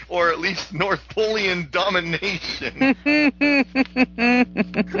world, or at least North Polian domination. It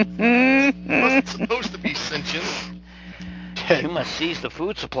wasn't supposed to be sentient. You must seize the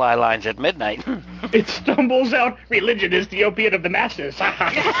food supply lines at midnight. It stumbles out, religion is the opiate of the masses.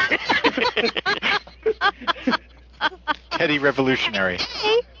 Teddy Revolutionary.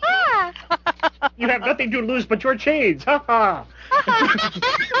 You have nothing to lose but your chains.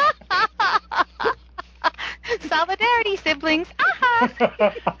 Solidarity, siblings.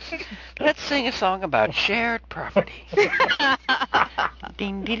 Let's sing a song about shared property.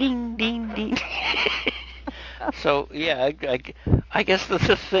 Ding, ding, ding, ding, ding. So yeah, I guess the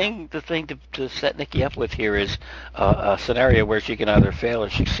thing to set Nikki up with here is a scenario where she can either fail or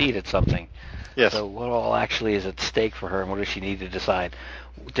succeed at something. Yes. So what all actually is at stake for her, and what does she need to decide?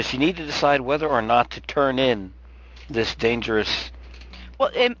 Does she need to decide whether or not to turn in this dangerous? Well,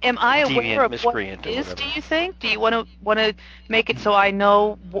 am I aware Deviant, of what miscreant, it or is? whatever. Do you think? Do you want to make it so I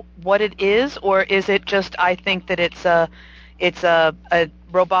know what it is, or is it just I think that it's a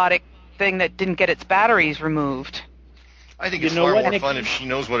robotic thing that didn't get its batteries removed? I think You it's know far what, more Nikki? fun if she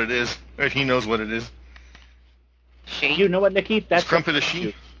knows what it is, or if he knows what it is. You know what, Nikki? That's Crumpet up a to she?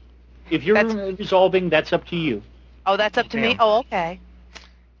 you. If you're resolving, that's up to you. Oh, that's up to me? Damn. Oh, okay.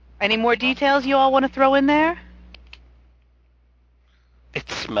 Any more details you all want to throw in there? It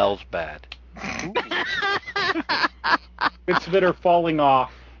smells bad. Bits of it are falling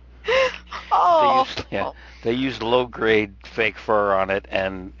off. Oh. They used low-grade fake fur on it,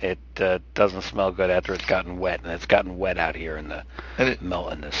 and it doesn't smell good after it's gotten wet, and it's gotten wet out here in the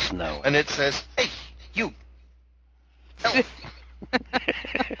melt in the snow. And it says, "Hey, you, elf,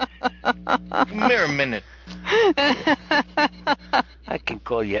 come here a minute." I can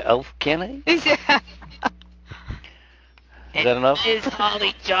call you Elf, can I? Yeah. Is that enough? Is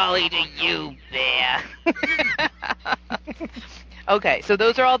Holly Jolly to you, Bear? Okay, so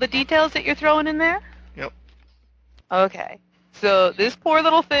those are all the details that you're throwing in there? Yep. Okay. So this poor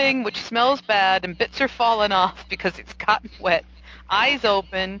little thing, which smells bad and bits are falling off because it's gotten wet, eyes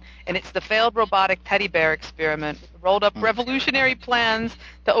open, and it's the failed robotic teddy bear experiment. Rolled up revolutionary plans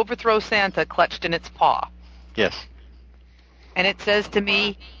to overthrow Santa clutched in its paw. Yes. And it says to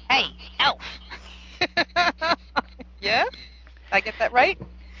me, "Hey, elf." Yeah? I get that right?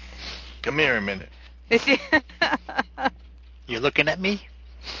 Come here a minute. You looking at me?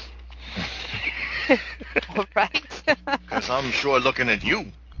 All right. Because I'm sure looking at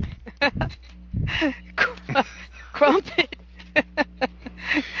you. Crumpet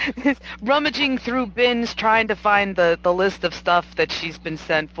is rummaging through bins trying to find the list of stuff that she's been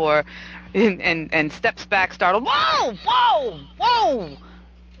sent for, and steps back startled. Whoa! Whoa! Whoa!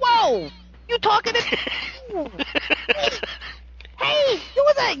 Whoa! You talking to? Hey,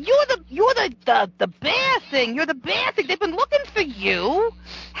 you're the bear thing. You're the bear thing. They've been looking for you.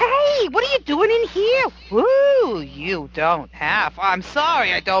 Hey, what are you doing in here? Woo, you don't have. I'm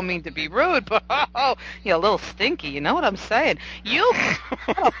sorry, I don't mean to be rude, but you're a little stinky. You know what I'm saying? You.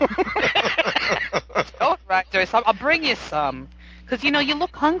 All right, I'll bring you some. Because, you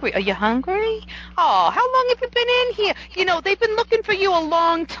look hungry. Are you hungry? Oh, how long have you been in here? They've been looking for you a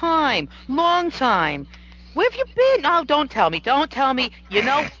long time. Long time. Where have you been? Oh, don't tell me. Don't tell me. You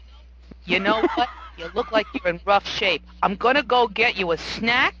know what? You look like you're in rough shape. I'm going to go get you a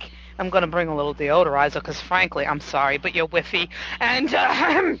snack. I'm going to bring a little deodorizer because, frankly, I'm sorry, but you're whiffy. And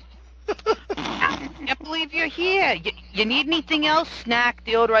I can't believe you're here. You need anything else? Snack,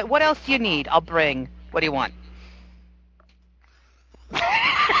 deodorizer. What else do you need? I'll bring. What do you want?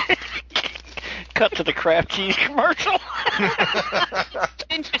 Cut to the Kraft cheese commercial.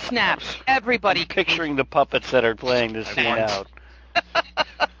 Ginger snaps. Everybody. Picturing the puppets that are playing this scene out.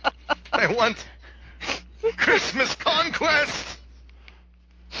 I want Christmas conquest.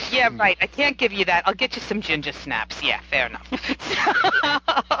 Yeah, right. I can't give you that. I'll get you some ginger snaps. Yeah, fair enough.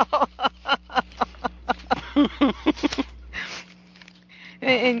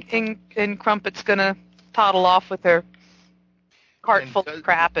 and Crumpet's gonna toddle off with her cart full of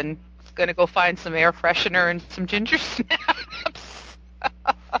crap and gonna go find some air freshener and some ginger snaps.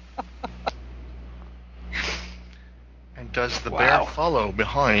 And does the bear follow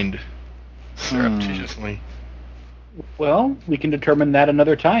behind surreptitiously? Well, we can determine that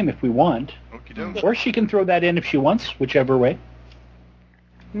another time if we want. Okie doke. Or she can throw that in if she wants, whichever way.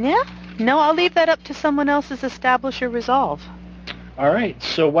 Yeah? No, I'll leave that up to someone else's establish or resolve. All right,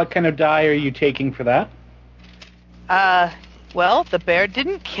 so what kind of die are you taking for that? Well, the bear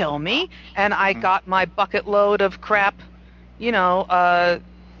didn't kill me, and I got my bucket load of crap,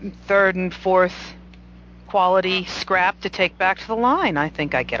 third and fourth quality scrap to take back to the line. I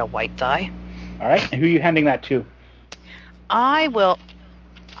think I get a white die. All right, and who are you handing that to? I will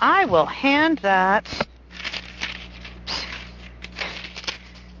hand that.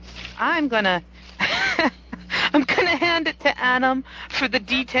 I'm gonna hand it to Annam for the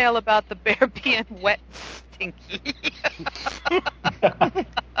detail about the bear being wet and stinky.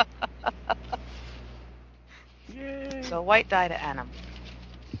 So white die to Annam.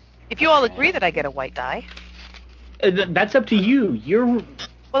 If you all agree that I get a white die. That's up to you. You're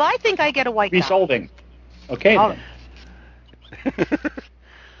Well, I think I get a white die. resolving. Okay, Oh. then.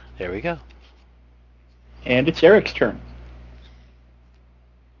 There we go. And it's Eric's turn.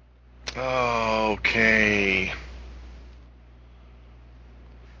 Oh Okay.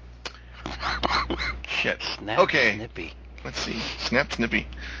 Shit. Snap, Okay. Snippy. Let's see. Snap, Snippy.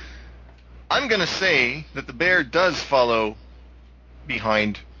 I'm going to say that the bear does follow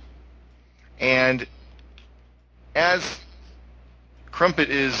behind. And as Crumpet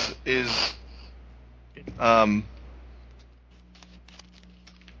is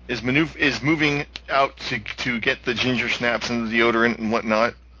moving out to get the ginger snaps and the deodorant and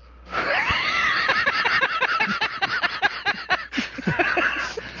whatnot.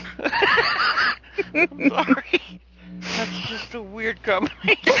 I'm sorry. That's just a weird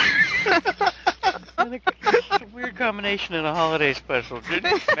combination. It's just a weird combination in a holiday special.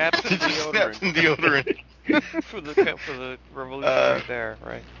 Ginger snaps and deodorant. Snaps and deodorant. for the revolutionary bear,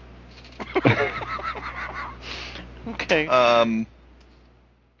 right? Okay.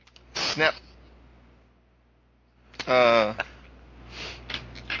 Snap.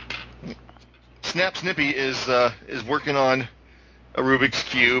 Snap Snippy is working on a Rubik's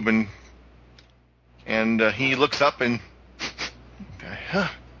Cube, and he looks up and,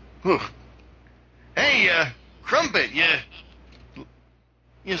 hey, Crumpet,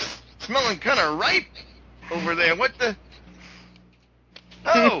 you smelling kind of ripe over there. What the?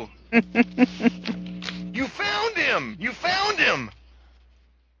 Oh, you found him! You found him!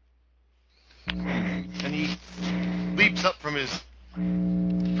 And he leaps up from his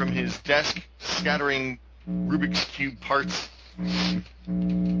desk, scattering Rubik's Cube parts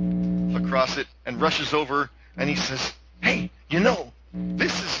across it, and rushes over, and he says, "Hey,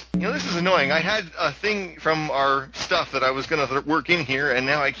 this is annoying. I had a thing from our stuff that I was going to work in here, and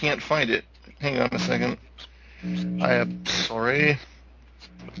now I can't find it. Hang on a second. I am sorry."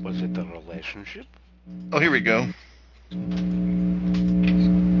 Was it the relationship? Oh, here we go.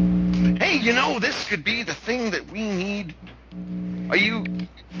 Hey, this could be the thing that we need.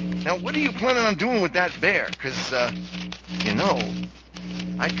 Now, what are you planning on doing with that bear? Because, I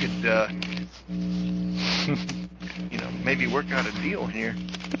could, maybe work out a deal here.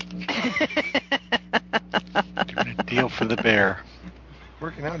 Doing a deal for the bear.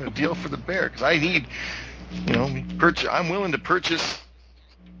 Working out a deal for the bear, because I need, I'm willing to purchase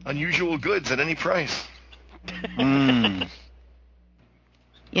unusual goods at any price. Mm.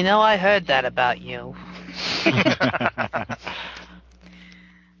 I heard that about you.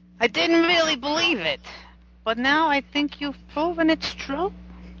 I didn't really believe it, but now I think you've proven it's true.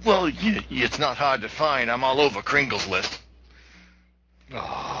 Well, it's not hard to find. I'm all over Kringle's list.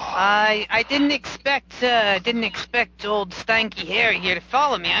 Oh. I didn't expect old Stanky Harry here to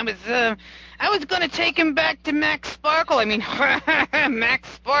follow me. I was gonna take him back to Max Sparkle. I mean, Max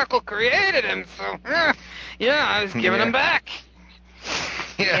Sparkle created him, so I was giving him back.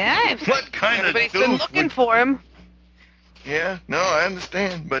 Yeah. What kind of Everybody's been looking for him. Yeah, no, I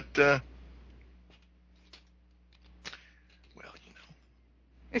understand, but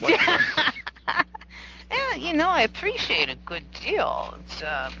Yeah, I appreciate a good deal.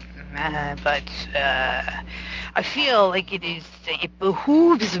 But I feel like it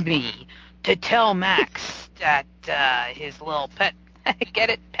behooves me to tell Max that his little pet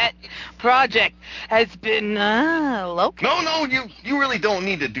project has been located. No, you really don't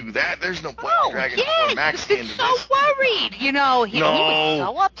need to do that. There's no point in dragging Max into this. He was so worried. He was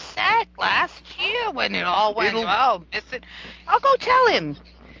so upset last year when it all went missing. I'll go tell him.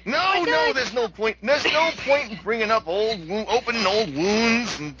 No, there's no point. There's no point in bringing up opening old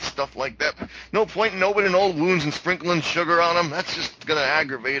wounds and stuff like that. No point in opening old wounds and sprinkling sugar on them. That's just gonna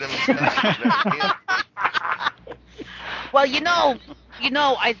aggravate him. Well,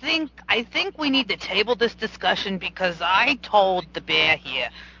 I think we need to table this discussion because I told the bear here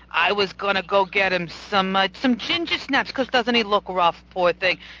I was gonna go get him some ginger snaps because doesn't he look rough, poor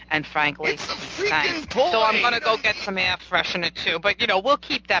thing? And frankly, it's a freaking toy. So I'm gonna go get some air freshener too. But we'll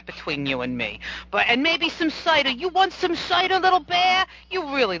keep that between you and me. And maybe some cider. You want some cider, little bear?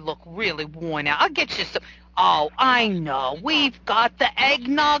 You really look really worn out. I'll get you some. Oh, I know. We've got the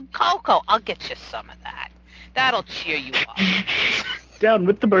eggnog cocoa. I'll get you some of that. That'll cheer you up. Down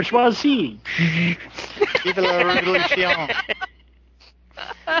with the bourgeoisie. Vive la révolution.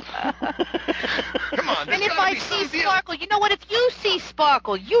 Come on, and if I see Sparkle, you know what? If you see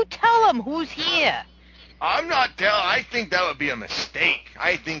Sparkle, you tell him who's here. I'm not telling. I think that would be a mistake.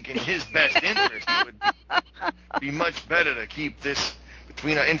 I think in his best interest, it would be much better to keep this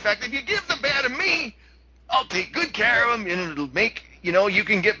between us. In fact, if you give the bear to me, I'll take good care of him, and it'll make, you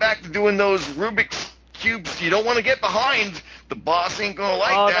can get back to doing those Rubik's Cubes. You don't want to get behind. The boss ain't going to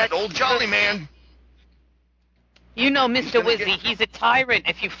like that. Old Jolly Man. Mr. Wizzy, he's a tyrant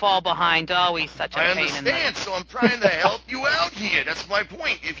if you fall behind. Oh, he's such a pain in the... I understand, so I'm trying to help you out here. That's my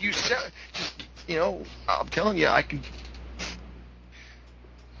point. If you I'm telling you, I can.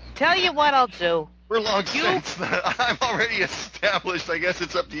 Tell you what I'll do. We're long since. I'm already established. I guess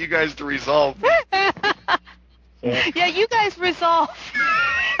it's up to you guys to resolve. Yeah, you guys resolve.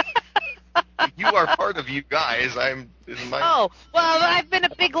 You are part of you guys. Oh, well, I've been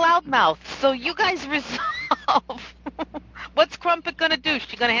a big loudmouth, so you guys resolve. What's Crumpet going to do?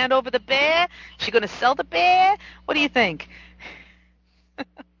 She going to hand over the bear? She going to sell the bear? What do you think?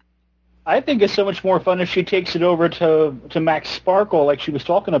 I think it's so much more fun if she takes it over to Max Sparkle, like she was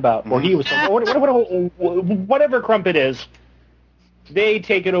talking about, or he was talking, whatever Crumpet is. They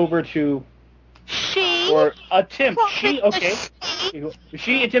take it over to or attempt. She attempts to.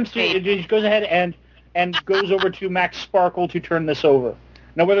 She goes ahead and goes over to Max Sparkle to turn this over.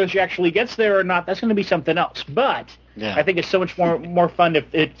 Now, whether she actually gets there or not, that's going to be something else. But I think it's so much more fun if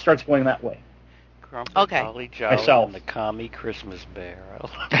it starts going that way. Crumpet, Okay. Holly Jolly, Myself. and the commie Christmas bear.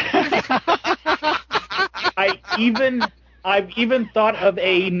 I've even thought of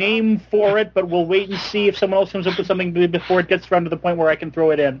a name for it, but we'll wait and see if someone else comes up with something before it gets around to the point where I can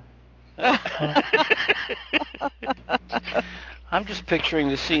throw it in. I'm just picturing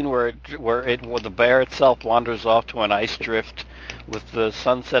the scene where the bear itself wanders off to an ice drift with the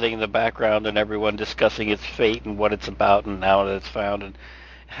sun setting in the background and everyone discussing its fate and what it's about and how it's found and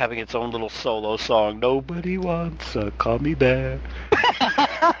having its own little solo song. Nobody wants a commie bear.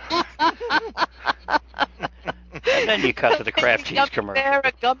 And then you cut to the Kraft cheese commercial.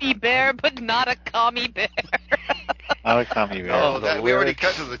 A gummy bear, but not a commie bear. Not a commie bear. Oh, we already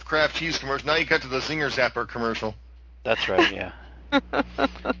cut to the Kraft cheese commercial. Now you cut to the Zinger Zapper commercial. That's right, yeah.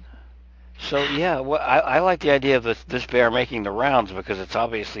 So, yeah, I like the idea of this bear making the rounds because it's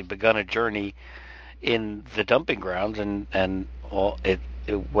obviously begun a journey in the dumping grounds, and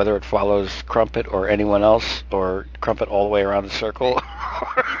whether it follows Crumpet or anyone else, or Crumpet all the way around the circle,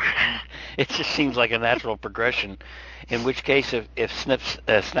 it just seems like a natural progression. In which case, if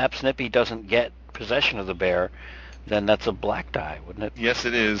Snap Snippy doesn't get possession of the bear, then that's a black die, wouldn't it? Yes,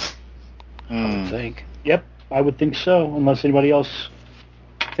 it is. I would think. Yep, I would think so, unless anybody else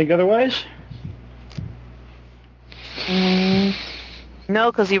think otherwise.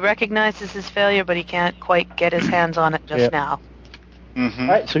 No, because he recognizes his failure, but he can't quite get his hands on it just now. Mm-hmm. All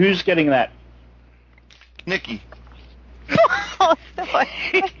right, so who's getting that? Nikki. Oh,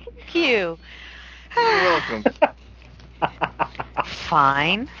 thank you. You're welcome.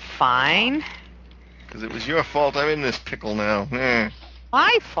 Fine. Because it was your fault I'm in this pickle now.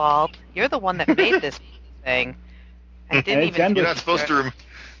 My fault? You're the one that made this thing. I didn't even... You're not supposed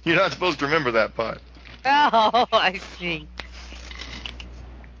to remember that part. Oh, I see.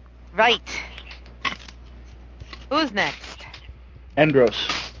 Right. Who's next? Andros.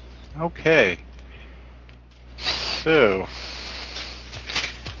 Okay. So,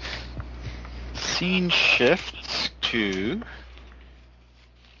 scene shifts to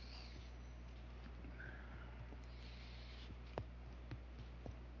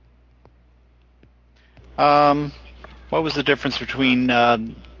what was the difference between I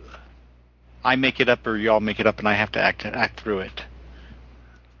make it up or y'all make it up and I have to act through it?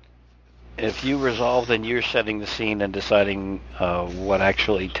 If you resolve, then you're setting the scene and deciding what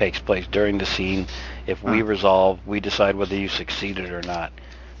actually takes place during the scene. If we resolve, we decide whether you succeeded or not.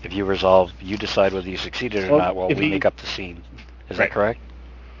 If you resolve, you decide whether you succeeded or not while we make up the scene. Is that correct?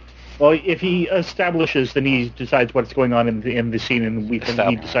 Well, if he establishes, then he decides what's going on in the scene, and we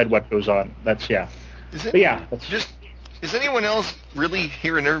decide what goes on. That's, yeah. Is anyone else really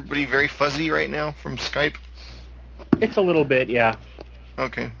hearing everybody very fuzzy right now from Skype? It's a little bit, yeah.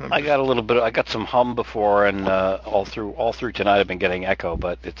 Okay. I got a little bit. I got some hum before, and all through tonight I've been getting echo,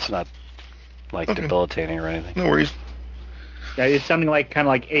 but it's not like debilitating or anything. No worries. Yeah, it's sounding like kind of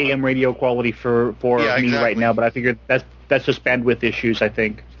like AM radio quality for me right now, but I figured that's just bandwidth issues, I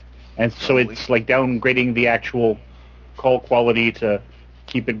think, and so it's like downgrading the actual call quality to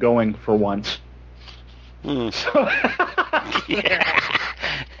keep it going for once. So, you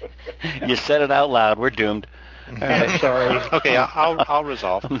said it out loud. We're doomed. All right. Sorry. Okay, I'll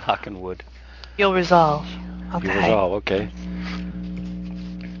resolve. I'm knocking wood. You'll resolve. Okay. You resolve, okay.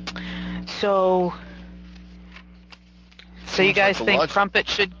 So you guys think Crumpet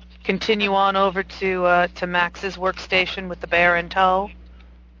should continue on over to Max's workstation with the bear in tow?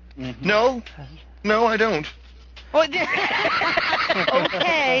 Mm-hmm. No, I don't.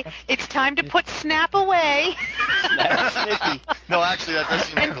 Okay, it's time to put Snap away. No, actually, that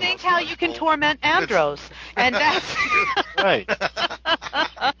doesn't. And think how you can torment Andros, and that's right.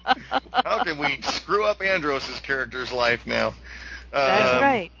 How can we screw up Andros' character's life now? That's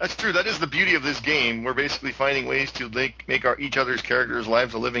right. That's true. That is the beauty of this game. We're basically finding ways to make each other's characters'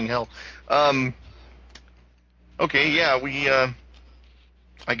 lives a living hell. Okay, yeah, we.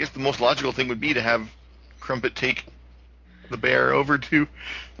 I guess the most logical thing would be to have Crumpet take the bear over to,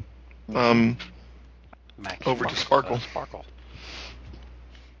 to Sparkle. Sparkle.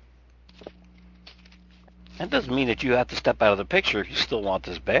 That doesn't mean that you have to step out of the picture if you still want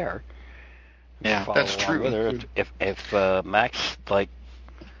this bear. Yeah, that's true. With her. If Max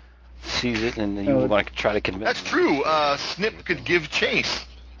sees it and you want to try to convince. That's true. Snip could give chase.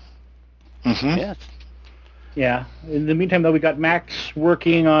 Mm-hmm. Yeah. Yeah. In the meantime, though, we got Max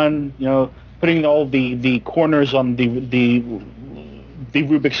working on putting all the corners on the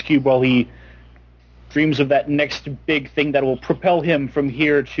Rubik's Cube while he dreams of that next big thing that will propel him from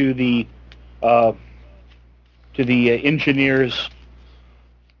here to the engineers'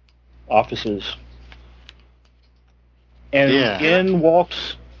 offices. And in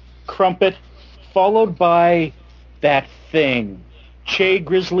walks Crumpet, followed by that thing, Che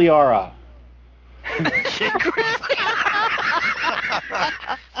Grizzlyara. Che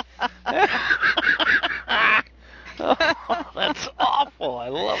Oh, that's awful. I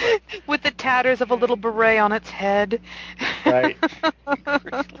love it. With the tatters of a little beret on its head. Right.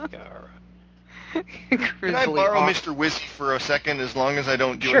 Can I borrow Mr. Wizzy for a second, as long as I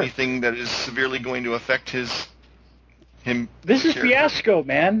don't do anything that is severely going to affect him? This is Fiasco,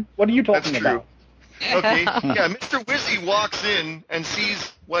 man. What are you talking about? Okay. Yeah, Mr. Wizzy walks in and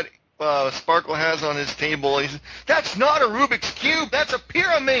sees what Sparkle has on his table. He says, "That's not a Rubik's Cube. That's a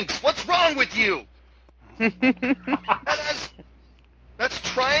Pyraminx. What's wrong with you?" That's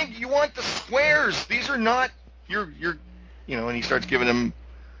trying. You want the squares. These are not your. And he starts giving him.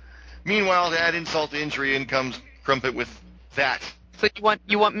 Meanwhile, to add insult to injury, in comes Crumpet with that. So you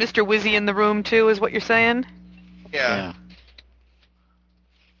want Mr. Wizzy in the room too, is what you're saying? Yeah.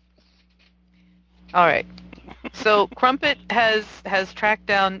 All right. So Crumpet has tracked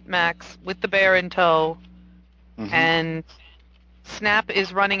down Max with the bear in tow, and Snap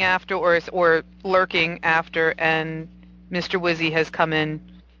is running after or lurking after, and Mr. Wizzy has come in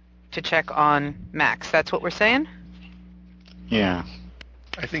to check on Max. That's what we're saying? Yeah.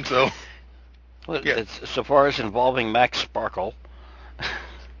 I think so. Well, it's, so far as involving Max Sparkle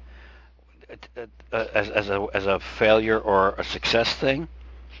as a failure or a success thing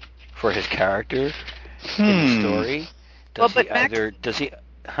for his character in the story. Does he?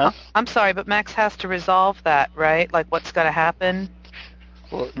 I'm sorry, but Max has to resolve that, right? Like, what's going to happen?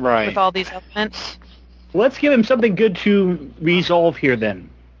 Well, right. With all these elements. Let's give him something good to resolve here, then.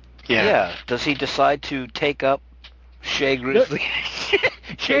 Yeah. Does he decide to take up Che Grizzlyara?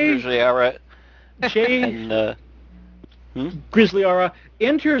 Che Grizzlyara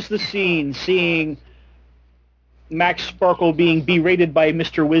enters the scene, seeing Max Sparkle being berated by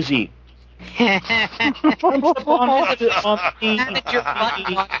Mr. Wizzy.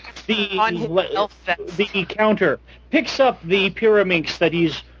 the counter, picks up the Pyraminx that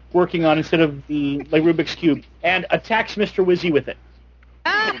he's working on instead of the Rubik's Cube, and attacks Mr. Wizzy with it.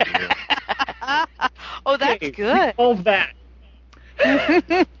 Oh, that's good. All that.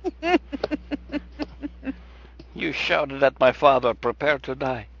 You shouted at my father, prepare to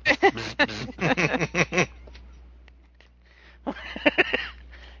die.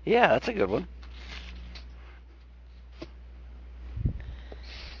 Yeah, that's a good one.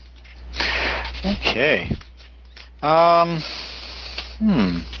 Okay. There's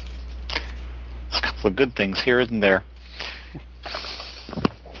a couple of good things here, isn't there?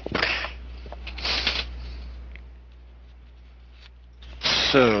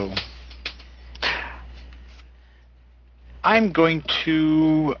 So, I'm going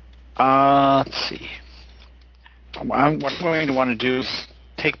to, let's see. What I'm going to want to do is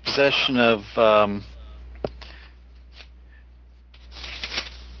take possession of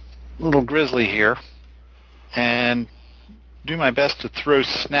little Grizzly here and do my best to throw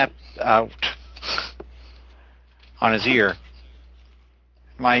Snap out on his ear.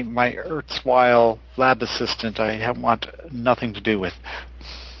 My erstwhile lab assistant I want nothing to do with.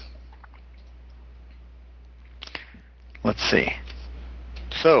 Let's see.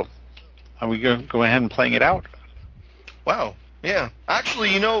 So, are we going to go ahead and playing it out? Wow. Yeah.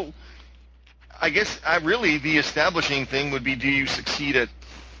 Actually, I guess really the establishing thing would be, do you succeed at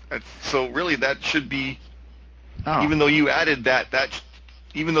so really that should be, even though you added that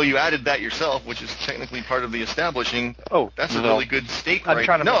yourself, which is technically part of the establishing. Oh, that's a really good stake. I'm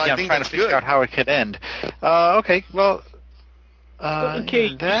trying to figure out how it could end. Okay. Well.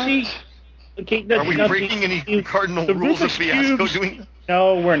 Okay. That... See. Okay. Are we breaking any cardinal rules of Fiasco doing?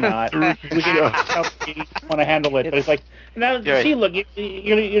 No, we're not. We want to handle it, but it's like now. See, look, you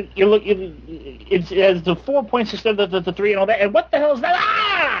look. It has the 4 points instead of the 3 and all that. And what the hell is that?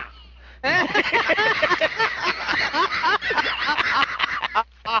 Ah!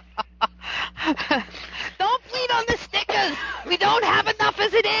 Don't bleed on the stickers. We don't have enough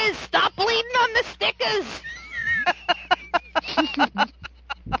as it is. Stop bleeding on the stickers.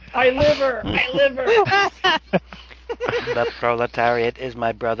 I liver. The proletariat is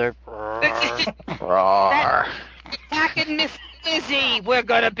my brother. Attacking Miss Lizzie. We're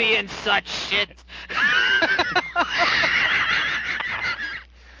gonna be in such shit.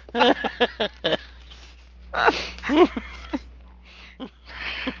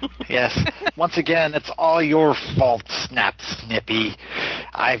 Yes. Once again, it's all your fault, Snap Snippy.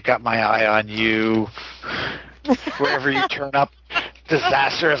 I've got my eye on you. Wherever you turn up,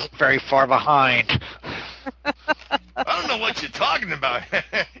 disaster isn't very far behind. I don't know what you're talking about.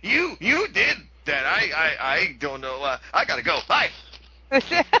 You did that. I don't know. I gotta go. Bye.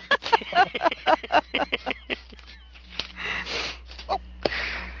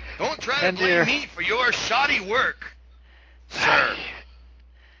 Don't try to blame me for your shoddy work, sir.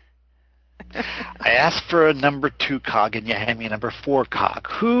 I asked for a number 2 cog, and you hand me a number 4 cog.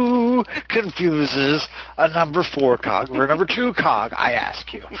 Who confuses a number 4 cog for a number 2 cog, I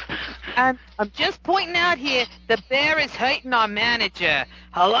ask you? I'm just pointing out here, the bear is hating our manager.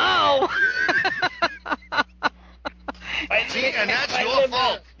 Hello? See, and that's your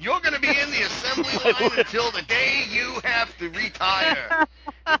fault. You're going to be in the assembly line until the day you have to retire.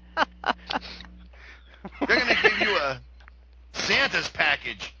 They're going to give you a Santa's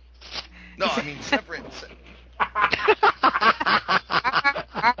package. No, I mean severance.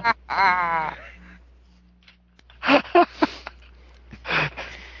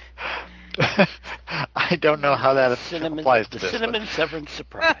 I don't know how that applies to this. Cinnamon severance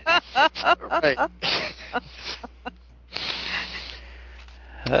surprise. Right.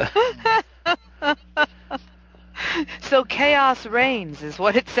 So chaos reigns is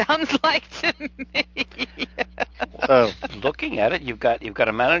what it sounds like to me. So, looking at it, you've got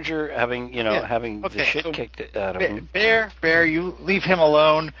a manager having the shit so kicked out of him. Bear, you leave him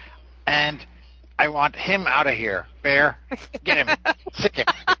alone, and I want him out of here. Bear, get him, sick him.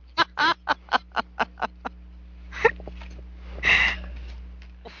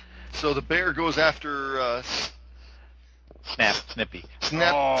 So the bear goes after Snippy.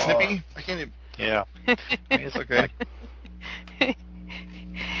 Snippy? I can't even... Yeah. It's okay.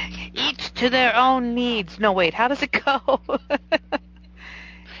 Each to their own needs. No, wait, how does it go?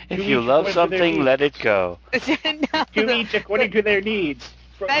 If you love something, let it go. No. To each according to their needs.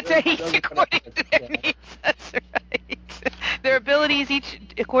 That's right, each according to their needs. That's right. Their abilities, each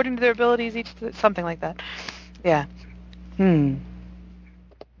according to their abilities, each something like that. Yeah. I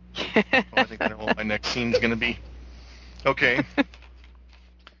think I know what my next scene's going to be. Okay.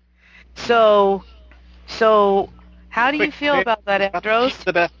 So, how do you feel about that, Andros? Keep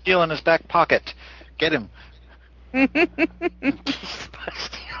the best deal in his back pocket. Get him.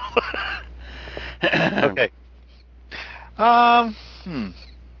 Okay.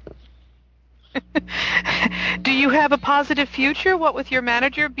 Do you have a positive future? What with your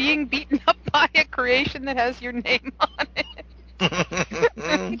manager being beaten up by a creation that has your name on it?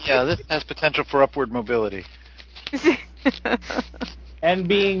 Yeah, this has potential for upward mobility. And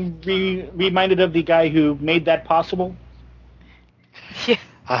being reminded of the guy who made that possible? Yeah.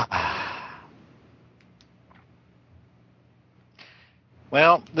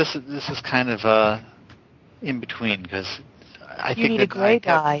 Well, this is kind of in between because I think need that a gray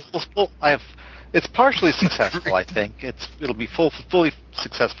guy. It's partially successful. I think it'll be fully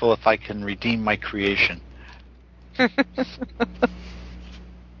successful if I can redeem my creation. So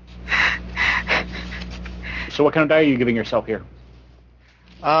what kind of die are you giving yourself here?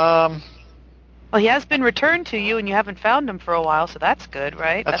 Well, he has been returned to you, and you haven't found him for a while, so that's good,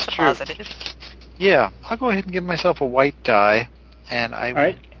 right? That's a true. positive. Yeah, I'll go ahead and give myself a white die, and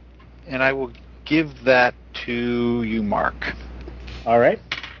I will give that to you, Mark. All right.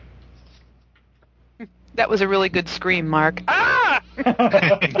 That was a really good scream, Mark. Ah!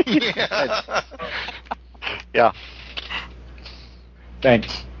 Yeah.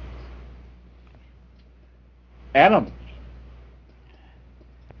 Thanks. Adam.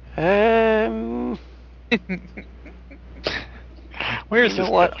 Where's you know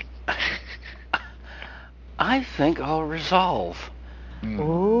what? I think I'll resolve.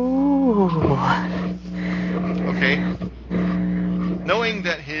 Ooh. Okay. Knowing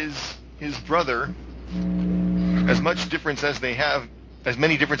that his brother, as many differences as they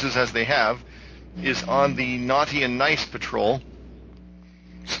have, is on the naughty and nice patrol,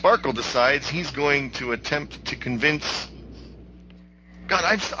 Sparkle decides he's going to attempt to convince... God,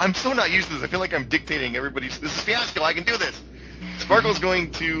 I'm so not used to this. I feel like I'm dictating everybody's... This is Fiasco, I can do this! Sparkle's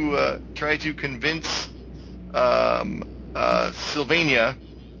going to try to convince Sylvania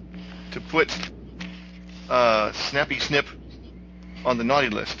to put Snappy Snip on the naughty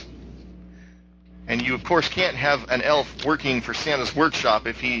list. And you, of course, can't have an elf working for Santa's workshop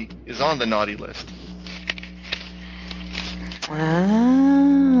if he is on the naughty list.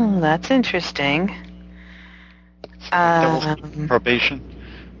 Oh, that's interesting. Probation.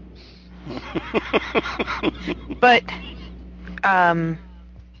 But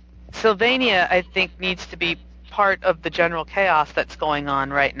Sylvania, I think, needs to be part of the general chaos that's going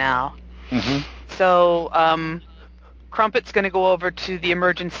on right now. Mm-hmm. So Crumpet's going to go over to the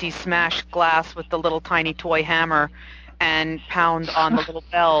emergency smash glass with the little tiny toy hammer and pound on the little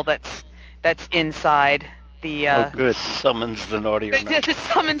bell that's inside the... Oh, good. Summons the naughty or nice.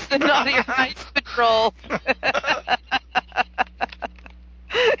 Summons the naughty or nice patrol.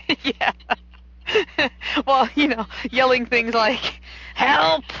 Yeah. Well, yelling things like,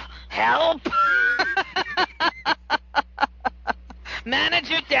 "Help! Help!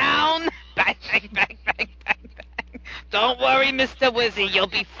 Manager down! Bang, bang, bang, bang, bang, bang. Don't worry, Mr. Wizzy, you'll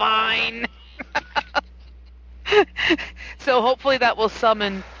be fine." So hopefully that will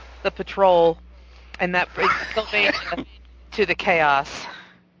summon the patrol, and that brings Sylvania to the chaos.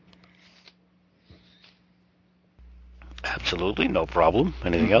 Absolutely, no problem.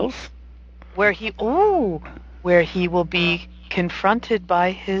 Anything else? Where he will be confronted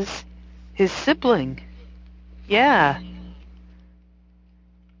by his sibling. Yeah.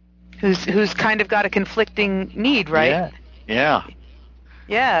 Who's kind of got a conflicting need, right? Yeah.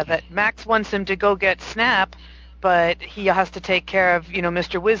 Yeah, that Max wants him to go get Snap, but he has to take care of,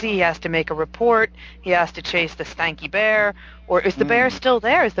 Mr. Wizzy. He has to make a report. He has to chase the stanky bear. Or is the bear still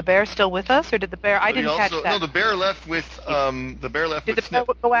there? Is the bear still with us, or did the bear? I didn't catch that. No, the bear left with Did the bear Snap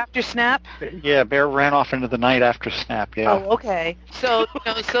go after Snap? Yeah, bear ran off into the night after Snap. Yeah. Oh, okay. So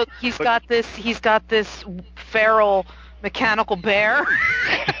so he's got this feral mechanical bear.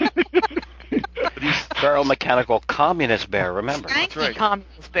 Feral mechanical communist bear, remember. Stanky right.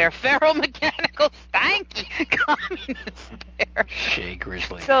 Communist bear. Feral mechanical stanky communist bear. Shea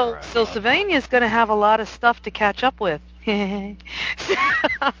Grizzly. So Sylvania's going to have a lot of stuff to catch up with.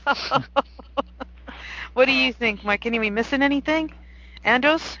 What do you think, Mike? Are we missing anything?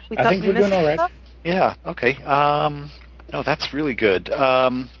 Andros? I think we're doing all right. Stuff? Yeah, okay. No, that's really good.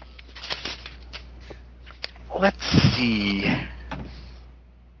 Let's see.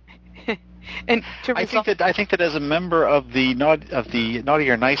 And I think that as a member of the Naughty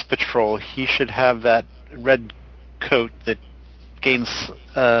or Nice Patrol, he should have that red coat that gains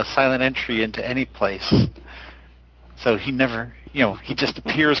silent entry into any place. So he never, he just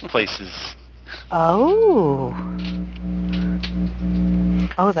appears places. Oh,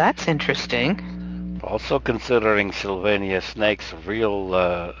 that's interesting. Also considering Sylvania Snake's real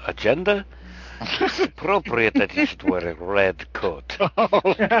agenda, it's appropriate that he should wear a red coat.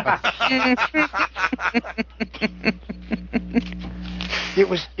 It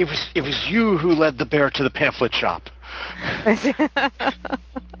was you who led the bear to the pamphlet shop.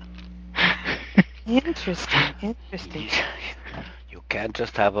 Interesting. You can't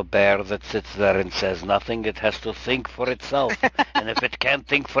just have a bear that sits there and says nothing. It has to think for itself. And if it can't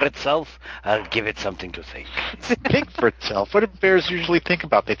think for itself, I'll give it something to think. Think for itself? What do bears usually think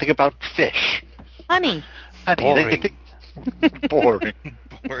about? They think about fish. Honey. Boring. Boring.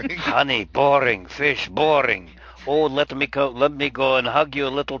 Honey, boring. Fish, boring. Oh, let me go and hug you,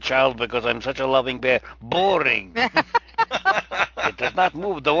 little child, because I'm such a loving bear. Boring. It does not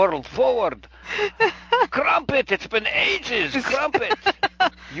move the world forward. Crumpet, it's been ages. Crumpet.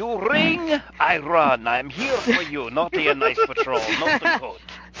 You ring, I run. I'm here for you. Naughty and Nice Patrol. Note the code.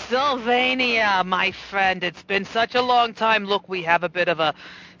 Sylvania, my friend, it's been such a long time. Look, we have a bit of a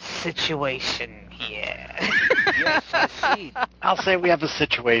situation here. Yes, I see. I'll say we have a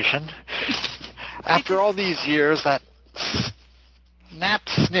situation. After all these years, that Snap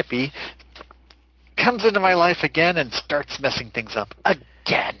Snippy comes into my life again and starts messing things up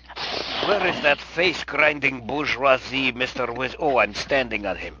again. Where is that face-grinding bourgeoisie, Mr. Wiz? Oh, I'm standing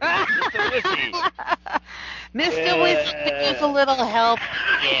on him. Mr. Wizzy. Mr. Wizzy could use a little help.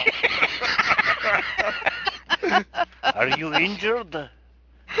 Yeah. Are you injured?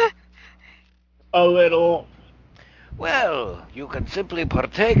 A little. Well, you can simply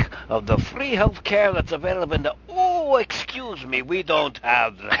partake of the free health care that's available in the... Oh, excuse me, we don't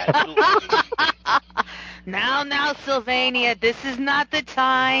have that. Now, Sylvania, this is not the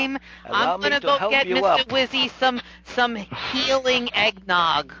time. Allow I'm me gonna to go help get you Mr. up. Wizzy some healing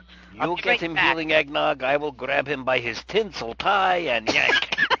eggnog. I'll You be get right him back. healing eggnog, I will grab him by his tinsel tie and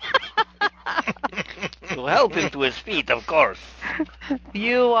yank. To help him to his feet, of course.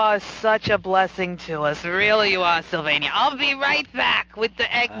 You are such a blessing to us. Really you are, Sylvania. I'll be right back with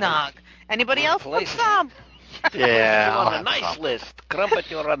the eggnog. Anybody else want Place- some? Yeah, You're I'll on the have nice some. list.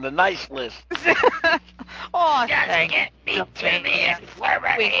 Crumpet, you're on the nice list. Oh, thank you, Sylvania.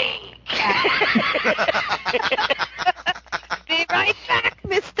 Be right back,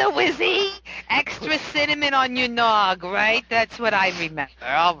 Mr. Wizzy. Extra cinnamon on your nog, right? That's what I remember.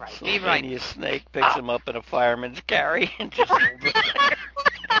 All right, be right Sylvania Snake picks him up in a fireman's carry and just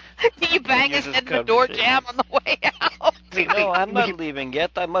Do you bang his Uses head in the door conversation. jam on the way out? No, I'm not leaving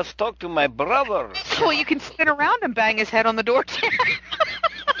yet. I must talk to my brother. Well, you can spin around and bang his head on the door jam.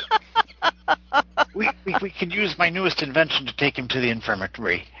 We can use my newest invention to take him to the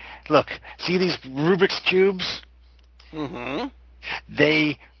infirmary. Look, see these Rubik's Cubes? Mm-hmm.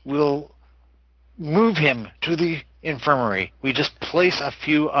 They will move him to the infirmary. We just place a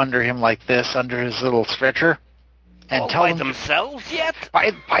few under him like this, under his little stretcher, and tell by them themselves yet?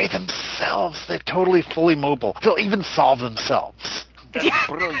 by themselves. They're totally fully mobile. They'll even solve themselves. That's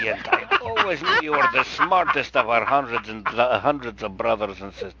brilliant. I always knew you were the smartest of our hundreds of brothers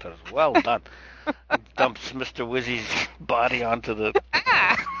and sisters. Well done. Dumps Mr. Wizzy's body onto the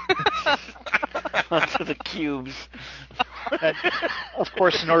onto the cubes. And, of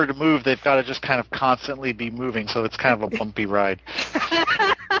course, in order to move, they've got to just kind of constantly be moving, so it's kind of a bumpy ride.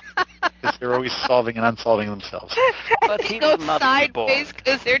 Because they're always solving and unsolving themselves. But he Go will not be bored. sideways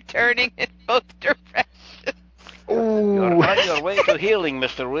because they're turning in both directions. You're on your way to healing,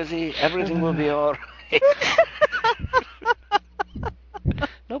 Mr. Wizzy. Everything will be all right.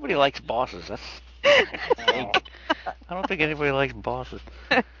 Nobody likes bosses. That's I don't think anybody likes bosses.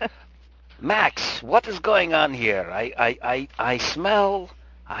 Max, what is going on here? I smell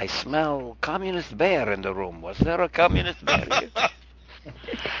communist bear in the room. Was there a communist bear here?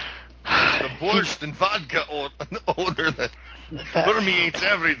 The borscht and vodka odor that permeates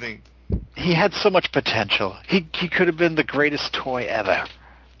everything. He had so much potential. He could have been the greatest toy ever.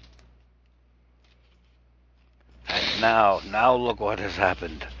 And now look what has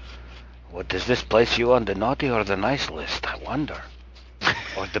happened. What does this place you on the naughty or the nice list? I wonder.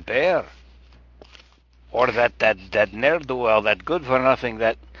 Or the bear? Or that ne'er-do-well, that good-for-nothing,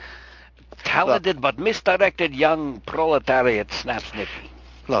 that talented but misdirected young proletariat snap-snippy?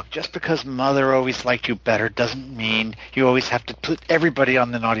 Look, just because Mother always liked you better doesn't mean you always have to put everybody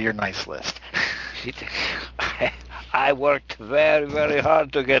on the naughty or nice list. I worked very, very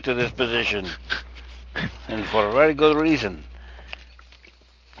hard to get to this position. And for a very good reason.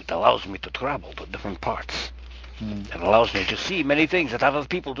 It allows me to travel to different parts. It allows me to see many things that other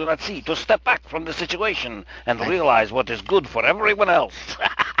people do not see, to step back from the situation and realize what is good for everyone else.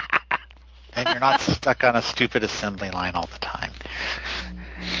 And you're not stuck on a stupid assembly line all the time.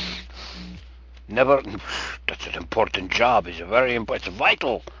 Never. That's an important job. It's it's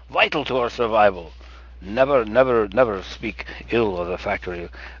vital to our survival. Never speak ill of the factory.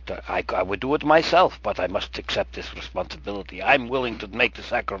 I would do it myself, but I must accept this responsibility. I'm willing to make the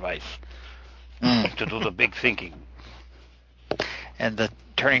sacrifice to do the big thinking. And the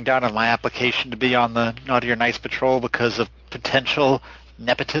turning down of my application to be on the naughty or nice patrol because of potential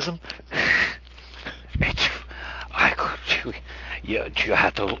nepotism. You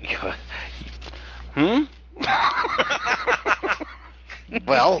had to.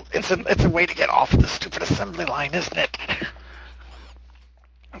 Well, it's a way to get off the stupid assembly line, isn't it?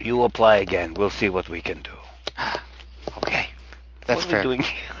 You apply again. We'll see what we can do. Okay, that's What are fair. we doing?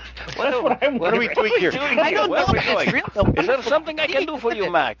 What are we doing here? I don't Where know are we if it's going? real. Is there something I can do for you,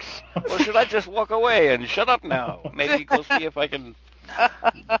 Max? Or should I just walk away and shut up now? Maybe go see if I can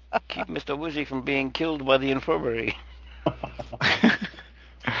keep Mr. Wizzy from being killed by the infirmary.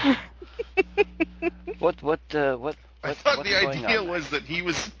 What I thought what's the going idea on? was that he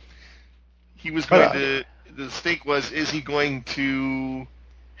was going to. The stake was: is he going to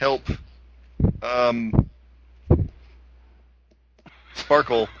help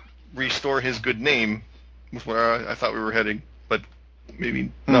Sparkle restore his good name? Was where I thought we were heading, but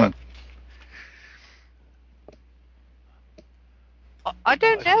maybe not. I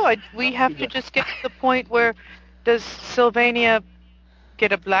don't know. We have to just get to the point where does Sylvania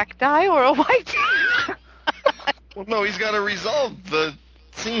get a black die or a white die? Well, no, he's got to resolve the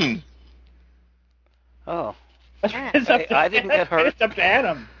scene. Oh, It's up to, I didn't get hurt. It's up to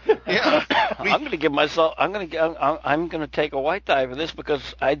Adam. Yeah, I'm going to give myself. I'm going to take a white die for this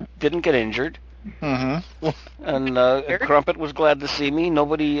because I didn't get injured. Mm-hmm. And Crumpet was glad to see me.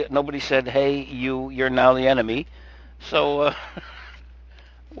 Nobody said, "Hey, you're now the enemy." So,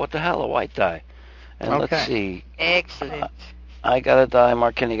 what the hell, a white die? And Okay. let's see. Excellent. I got a die.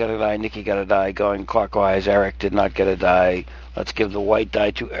 Mark Kinney got a die. Nikki got a die. Going clockwise. Eric did not get a die. Let's give the white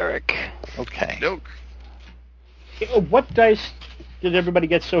die to Eric. Okay. Nope. What dice did everybody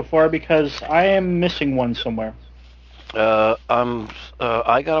get so far? Because I am missing one somewhere. I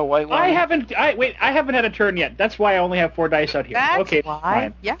got a white one. I haven't had a turn yet. That's why I only have 4 dice out here. That's okay, why.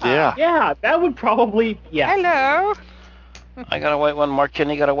 fine. Yeah. Yeah, that would probably, yeah. Hello. I got a white one. Mark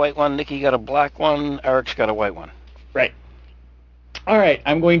Kinney got a white one. Nikki got a black one. Eric's got a white one. Right. All right,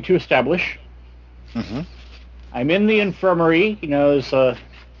 I'm going to establish. Mm-hmm. I'm in the infirmary, there's like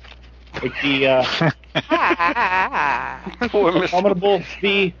the Poor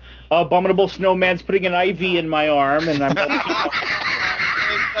Mr. abominable snowman's putting an IV in my arm, and I'm...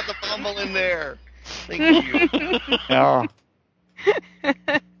 Got the bumble in there. Thank you. Yeah.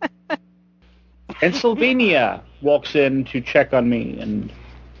 Pennsylvania walks in to check on me, and...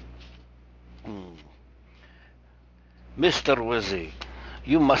 Mr. Wizzy,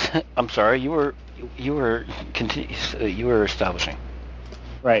 you must. I'm sorry. You were establishing.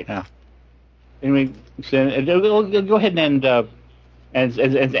 Right. Yeah. Anyway, so, go ahead and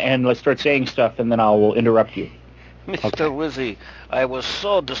let's start saying stuff, and then I will interrupt you. Mr. Wizzy, I was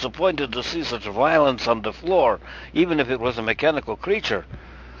so disappointed to see such violence on the floor, even if it was a mechanical creature.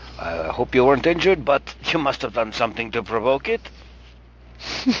 I hope you weren't injured, but you must have done something to provoke it.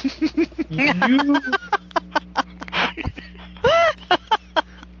 You...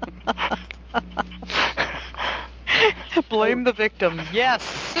 Blame the victim. Yes.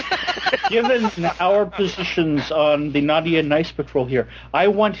 Given our positions on the Naughty and Nice patrol here, I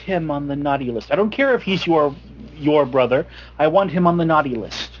want him on the naughty list. I don't care if he's your brother. I want him on the naughty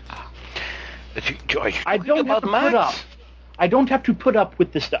list. I don't have to put up. I don't have to put up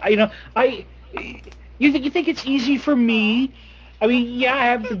with this stuff. You think it's easy for me? I mean, yeah, I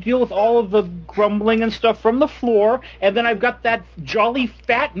have to deal with all of the grumbling and stuff from the floor, and then I've got that jolly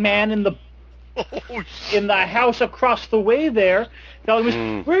fat man in the house across the way there telling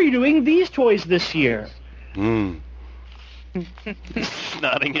me, "Where are you doing these toys this year?" Nodding his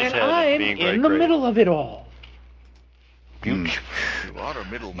And head I'm and being very in the great. middle of it all. You are a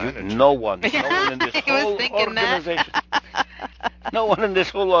middle manager. No one in this He was whole thinking that. organization. No one in this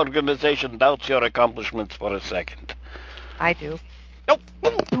whole organization doubts your accomplishments for a second. I do. Nope.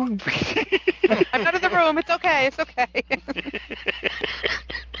 I'm out of the room. It's okay. It's okay.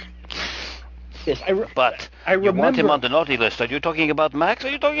 Yes, But I you want him remember- on the naughty list. Are you talking about Max? Or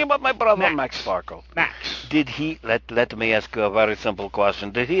are you talking about my brother, Max Sparkle? Max. Did he, let me ask you a very simple question.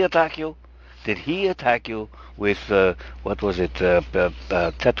 Did he attack you? Did he attack you with, what was it,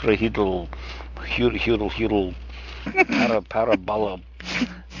 tetrahedral, parabola,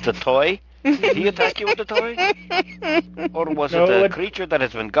 the toy? Did he attack you with the toy? Or was it a creature that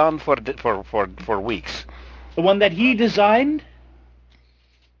has been gone for weeks? The one that he designed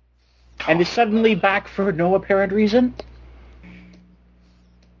and is suddenly back for no apparent reason?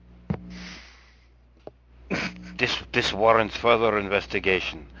 This warrants further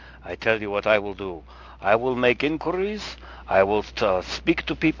investigation. I tell you what I will do. I will make inquiries. I will speak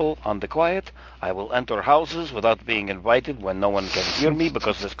to people on the quiet. I will enter houses without being invited when no one can hear me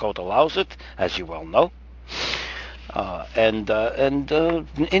because this code allows it, as you well know. And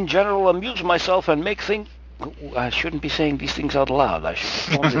in general, amuse myself and make things. I shouldn't be saying these things out loud. I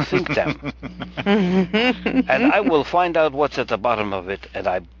should only think them. And I will find out what's at the bottom of it.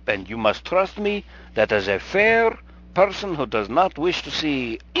 And you must trust me that as a fair person who does not wish to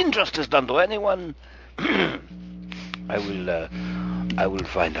see injustice done to anyone, I will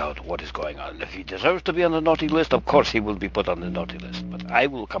find out what is going on. If he deserves to be on the naughty list, of course he will be put on the naughty list. But I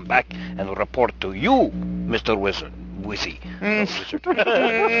will come back and report to you, Mr. Wizard. Wizzy. Wizard.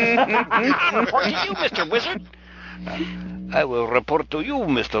 Report to you, Mr. Wizard. I will report to you,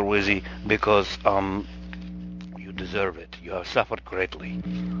 Mr. Wizzy, because you deserve it. You have suffered greatly.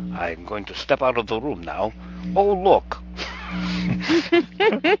 I'm going to step out of the room now. Oh, look.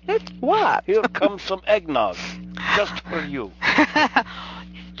 What? Here comes some eggnog. Just for you.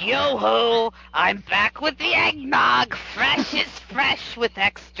 Yo-ho! I'm back with the eggnog. Fresh is fresh with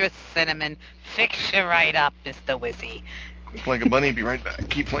extra cinnamon. Fix you right up, Mr. Wizzy. Like a bunny, be right back.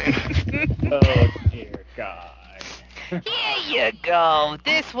 Keep playing. Oh, dear God. Here you go.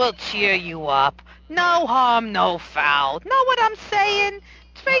 This will cheer you up. No harm, no foul. Know what I'm saying?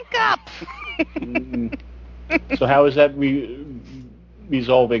 Drink up. So how is that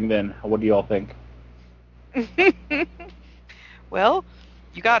resolving then? What do you all think? Well,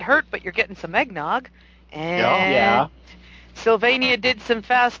 you got hurt, but you're getting some eggnog. And Yeah. Sylvania did some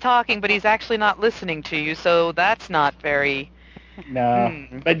fast talking, but he's actually not listening to you, so that's not very... No.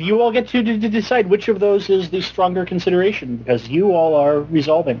 But you all get to decide which of those is the stronger consideration, because you all are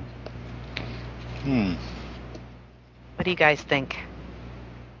resolving. What do you guys think?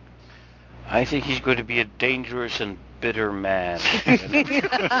 I think he's going to be a dangerous and bitter man.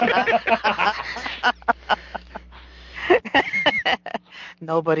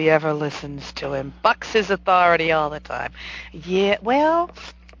 Nobody ever listens to him. Bucks his authority all the time. Yeah, well,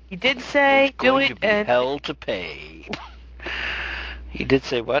 he did say do going it to be and... hell to pay. He did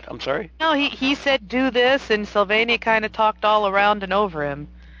say what? I'm sorry? No, he said do this, and Sylvania kind of talked all around and over him.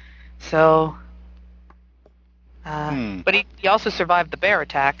 So... But he also survived the bear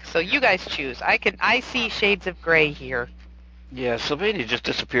attack, so you guys choose. I see shades of gray here. Yeah, Sylvania just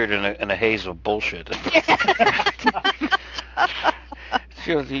disappeared in a haze of bullshit.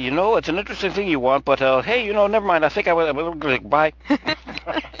 You know, it's an interesting thing you want, but hey, you know, never mind. I think I will bye.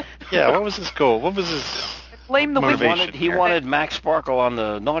 Yeah, what was his goal? What was his Blame the motivation? He wanted Max Sparkle on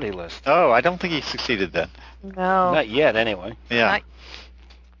the naughty list. Oh, I don't think he succeeded then. No. Not yet, anyway. Yeah.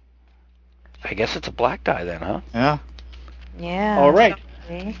 I guess it's a black die then, huh? Yeah. Yeah. All right.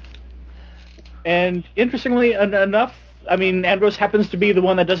 Okay. And interestingly enough, I mean, Andros happens to be the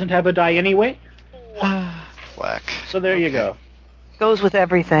one that doesn't have a die anyway. Black. So there you go. Goes with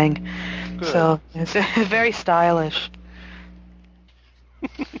everything. Good. So it's very stylish.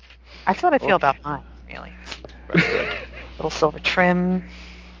 That's what I feel about mine, really. Little silver trim.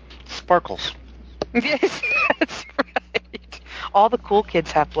 Sparkles. Yes, that's right. All the cool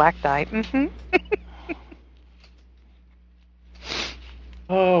kids have black dye. Mm-hmm.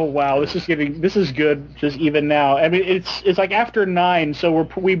 Oh wow, this is good. Just even now, I mean, it's like after 9, so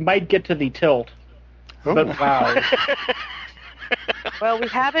we might get to the tilt. Ooh. But wow. Well,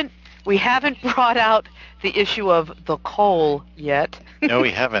 we haven't brought out the issue of the coal yet. No,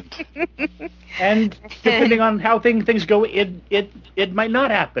 we haven't. And depending on how things go, it might not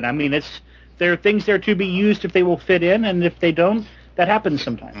happen. I mean, there are things there to be used if they will fit in, and if they don't, that happens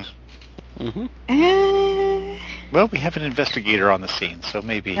sometimes. Mm-hmm. Well, we have an investigator on the scene, so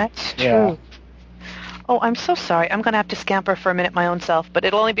maybe. That's true. Yeah. Oh, I'm so sorry. I'm going to have to scamper for a minute my own self, but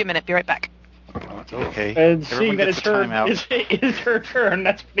it'll only be a minute. Be right back. Okay. And Everyone seeing that gets it's a her, timeout. it's her turn,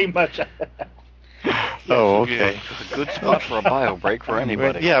 that's pretty much Oh, okay. It's a good spot for a bio break for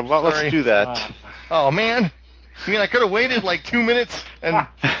anybody. Yeah, well, Sorry. let's do that. Oh, man. I mean, I could have waited like 2 minutes and...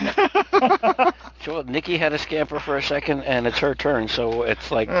 Sure, Nikki had a scamper for a second, and it's her turn, so it's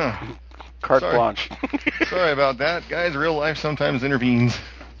like carte Sorry. blanche. Sorry about that. Guys, real life sometimes intervenes.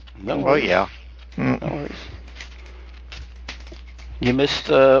 No Oh, worries. yeah. No worries. You missed,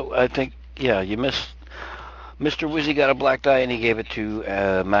 I think, you missed. Mr. Wizzy got a black die, and he gave it to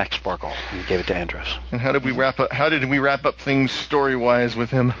Max Sparkle. He gave it to Andros. And how did we wrap up things story-wise with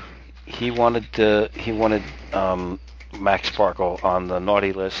him? He wanted Max Sparkle on the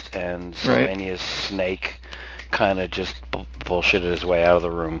naughty list, and Sylvania's snake kind of just bullshitted his way out of the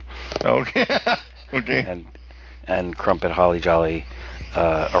room. Okay. Okay. And Crumpet Holly Jolly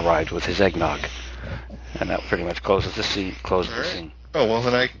arrived with his eggnog, and that pretty much closes the scene. Oh, well,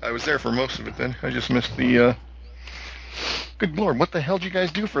 then I was there for most of it then. I just missed the... Good Lord, what the hell did you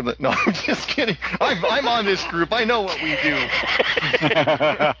guys do for the... No, I'm just kidding. I'm on this group. I know what we do.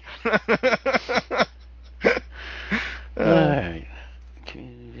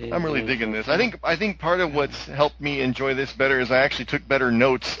 I'm really digging this. I think part of what's helped me enjoy this better is I actually took better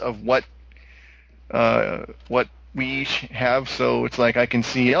notes of what we each have, so it's like I can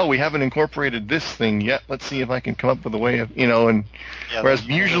see, we haven't incorporated this thing yet. Let's see if I can come up with a way of, and whereas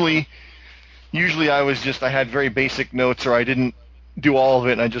usually I had very basic notes, or I didn't do all of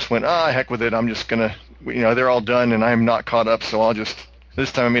it, and I just went, heck with it, I'm just gonna, they're all done, and I'm not caught up, so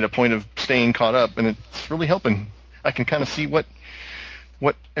this time I made a point of staying caught up, and it's really helping. I can kind of see what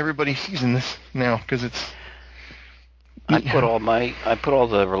everybody sees in this now, because it's... I put all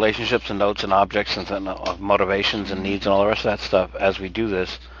the relationships and notes and objects and motivations and needs and all the rest of that stuff as we do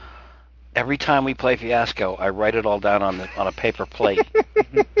this. Every time we play Fiasco, I write it all down on a paper plate.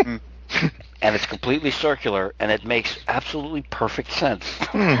 And it's completely circular, and it makes absolutely perfect sense.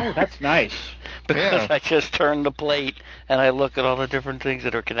 Oh, that's nice. Because I just turn the plate, and I look at all the different things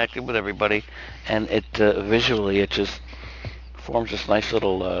that are connected with everybody, and it visually, it just forms this nice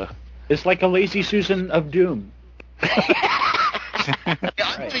little... It's like a lazy Susan of Doom. I'm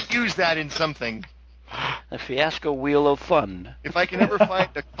going to use that in something. A Fiasco Wheel of Fun. If I can ever find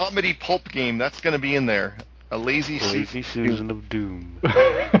a comedy pulp game, that's going to be in there. A lazy Susan of Doom.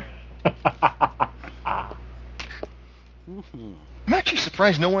 Mm-hmm. I'm actually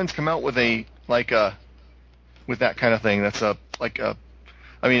surprised no one's come out with with that kind of thing. That's I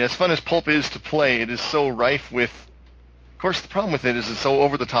mean, as fun as pulp is to play, it is so rife with. Of course, the problem with it is it's so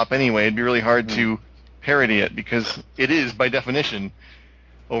over the top anyway. It'd be really hard to parody it because it is, by definition,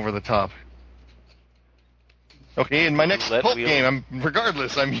 over the top. Okay, in my next pulp game, I'm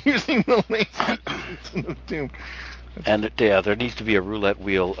using the laser in the tomb. And there needs to be a roulette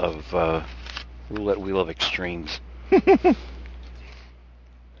wheel of extremes.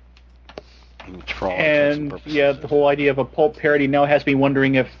 And the whole idea of a pulp parody now has me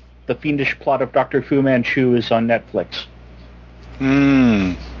wondering if the fiendish plot of Dr. Fu Manchu is on Netflix.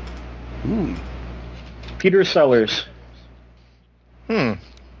 Peter Sellers.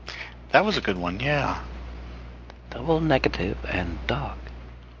 That was a good one, yeah. Double negative and dog.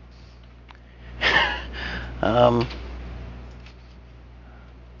 What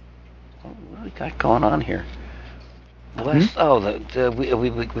do we got going on here? We've got.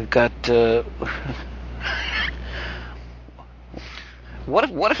 What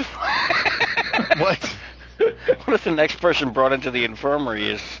if what? What if the next person brought into the infirmary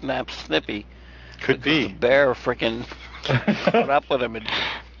is Snap Snippy? Could be. The bear freaking put up with him and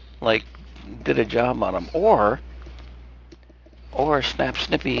did a job on him, or Snap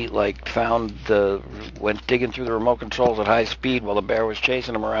Snippy went digging through the remote controls at high speed while the bear was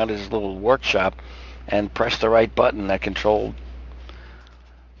chasing him around his little workshop and pressed the right button that controlled.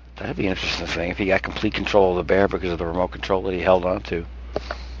 That'd be an interesting thing if he got complete control of the bear because of the remote control that he held on to,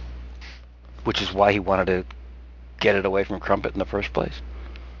 which is why he wanted to get it away from Crumpet in the first place.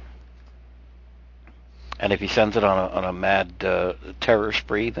 And if he sends it on a mad terror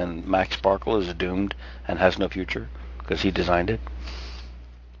spree, then Max Sparkle is doomed and has no future because he designed it.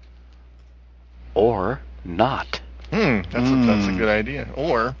 Or not. That's a good idea.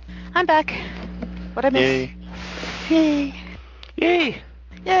 Or I'm back. What I miss? Yay! Yay!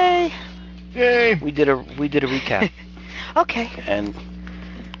 Yay! Yay! We did a recap. Okay. And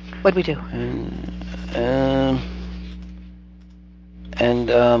what'd we do?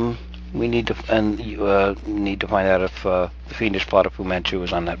 We need to you need to find out if the fiendish plot of Fu Manchu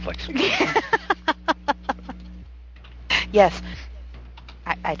is on Netflix. Yes.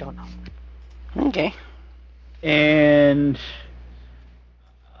 I don't know. Okay. And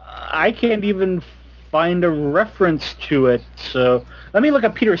I can't even find a reference to it, so let me look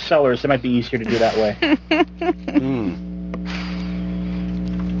up Peter Sellers. It might be easier to do that way.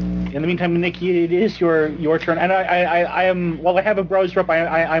 In the meantime, Nikki, it is your turn, and I am, while I have a browser up,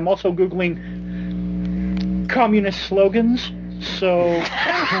 I'm also Googling communist slogans, so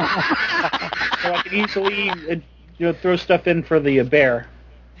I can easily throw stuff in for the bear.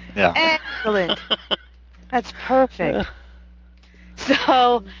 Yeah. Excellent. That's perfect.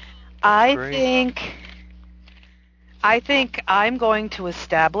 So, I think I'm going to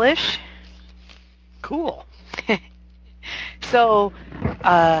establish. Cool. So,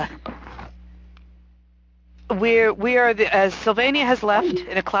 we are as Sylvania has left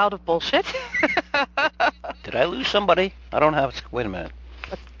in a cloud of bullshit. Did I lose somebody? I don't have. Wait a minute.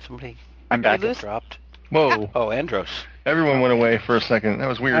 Somebody. I'm back. Dropped. Whoa. Oh, Andros. Everyone went away for a second. That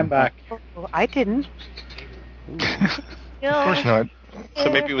was weird. I'm back. Oh, I didn't. Of course not. So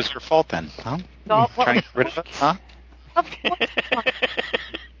maybe it was your fault then, huh? No, Trying to get rid of it, huh? Of course not.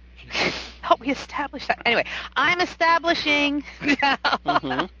 Help me establish that. Anyway, I'm establishing.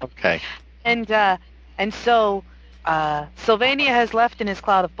 Okay. And so Sylvania has left in his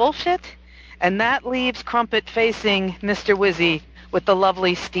cloud of bullshit, and that leaves Crumpet facing Mr. Wizzy with the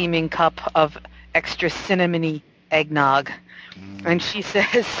lovely steaming cup of extra cinnamony eggnog. And she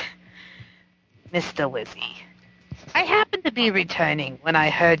says, Mr. Wizzy, I happened to be returning when I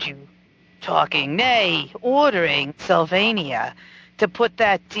heard you talking, nay, ordering Sylvania to put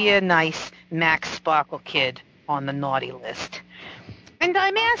that dear, nice Max Sparkle kid on the naughty list. And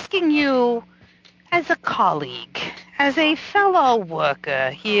I'm asking you, as a colleague, as a fellow worker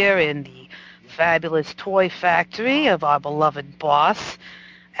here in the fabulous toy factory of our beloved boss,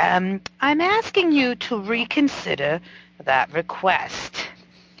 I'm asking you to reconsider that request.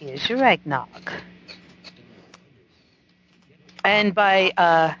 Here's your eggnog. And by,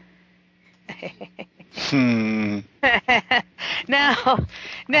 Now,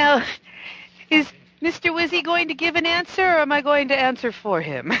 is Mr. Wizzy going to give an answer, or am I going to answer for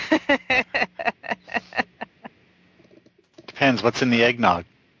him? Depends. What's in the eggnog?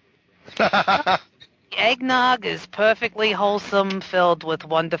 Eggnog is perfectly wholesome, filled with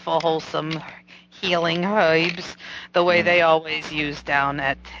wonderful, wholesome healing herbs the way they always use down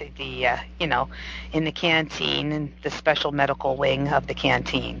at the, in the canteen, in the special medical wing of the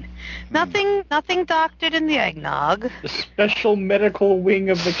canteen. Nothing doctored in the eggnog. The special medical wing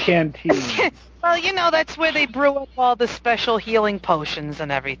of the canteen. Well, that's where they brew up all the special healing potions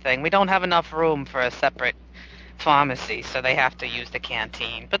and everything. We don't have enough room for a separate pharmacy, so they have to use the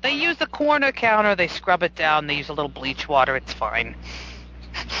canteen. But they use the corner counter, they scrub it down, they use a little bleach water, it's fine.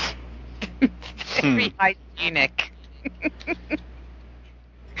 Very hygienic.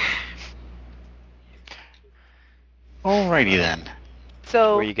 Alrighty then.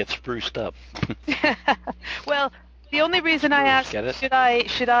 So, Where you get spruced up. well, the only reason I asked, do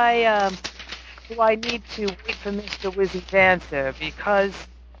I need to wait for Mr. Wizzy's answer? Because,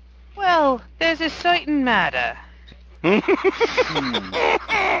 well, there's a certain matter. There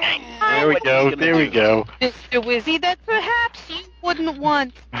we go. Mr. Wizzy, that perhaps you wouldn't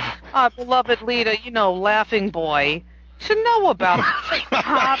want our beloved leader, Laughing Boy, to know about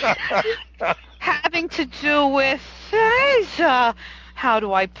having to do with, how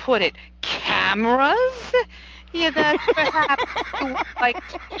do I put it, cameras? Yeah, that's perhaps you would like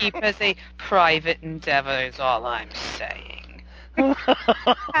to keep as a private endeavor is all I'm saying.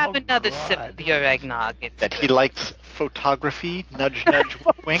 Have another sip of your eggnog. That he likes photography, nudge, nudge,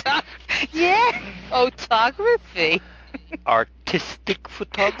 wink. Yeah, photography. Artistic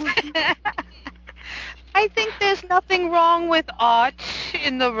photography? I think there's nothing wrong with art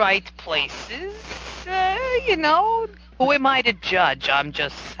in the right places. Who am I to judge? I'm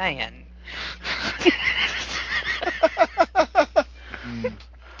just saying.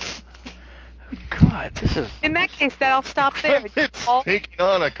 God, this is... In that case, then I'll stop there. It's taking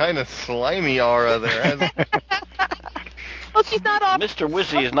on a kind of slimy aura there, hasn't it? Well, she's not off. Mr.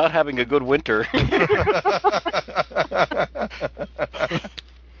 Wizzy is not having a good winter.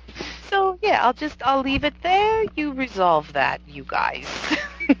 So, yeah, I'll leave it there. You resolve that, you guys.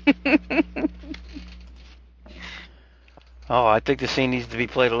 Oh, I think the scene needs to be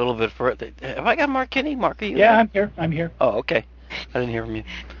played a little bit further. Have I got Mark Kinney? Mark, are you Yeah, there? I'm here. Oh, okay. I didn't hear from you.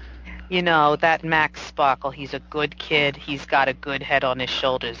 That Max Sparkle, he's a good kid. He's got a good head on his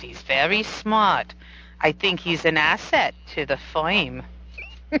shoulders. He's very smart. I think he's an asset to the flame.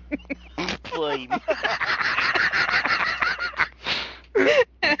 Flame.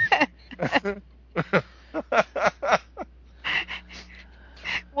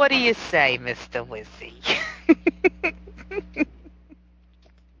 What do you say, Mr. Wizzy?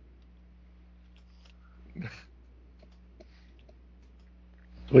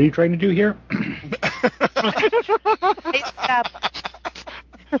 What are you trying to do here?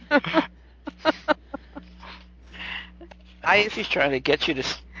 She's trying to get you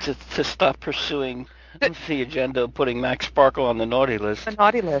to stop pursuing the agenda of putting Max Sparkle on the naughty list. The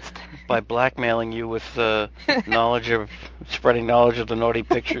naughty list. By blackmailing you with spreading knowledge of the naughty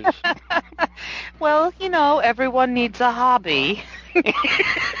pictures. Well, everyone needs a hobby.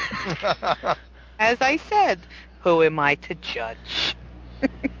 As I said, who am I to judge?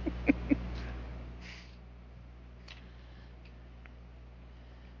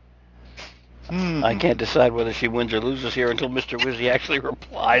 I can't decide whether she wins or loses here until Mr. Wizzy actually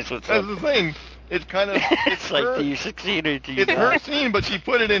replies with That's something. the thing. It's kind of... It's like, do you succeed or do you It's not? her scene, but she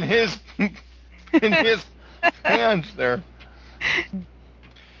put it in his hands there.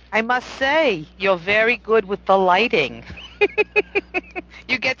 I must say, you're very good with the lighting.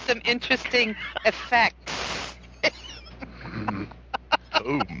 You get some interesting effects.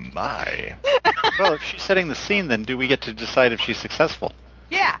 Oh, my. Well, if she's setting the scene, then do we get to decide if she's successful?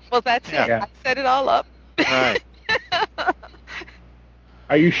 Yeah, well, that's it. Yeah. I set it all up. Right.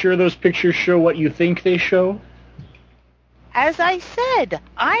 Are you sure those pictures show what you think they show? As I said,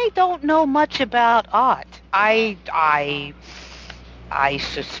 I don't know much about art. I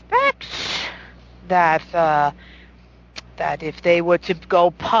suspect that that if they were to go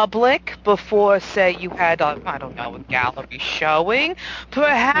public before, say, you had a gallery showing,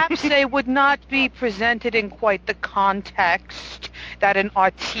 perhaps they would not be presented in quite the context that an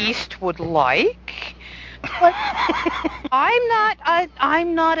artiste would like. But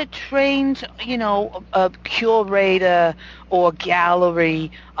I'm not a trained, a curator or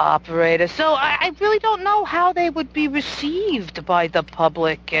gallery operator, so I really don't know how they would be received by the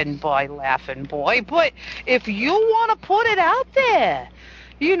public and by Laughing Boy. But if you want to put it out there,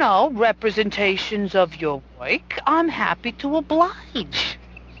 representations of your work, I'm happy to oblige.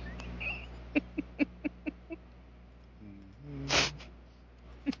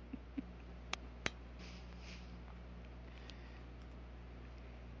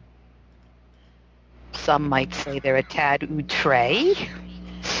 Some might say they're a tad outre.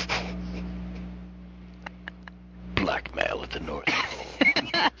 the North Pole.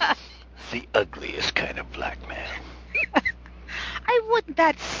 The ugliest kind of black man. I wouldn't.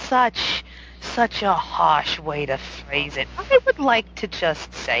 That's such a harsh way to phrase it. I would like to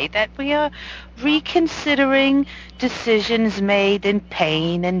just say that we are reconsidering decisions made in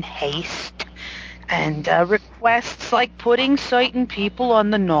pain and haste, and requests like putting certain people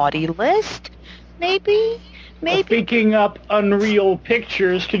on the naughty list. Maybe. Picking up unreal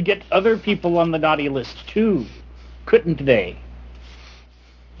pictures could get other people on the naughty list too, couldn't they?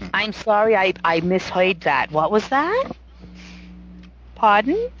 I'm sorry, I misheard that. What was that?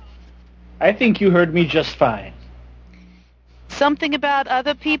 Pardon? I think you heard me just fine. Something about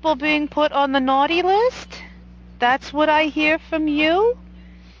other people being put on the naughty list? That's what I hear from you?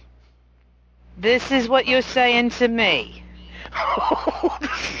 This is what you're saying to me.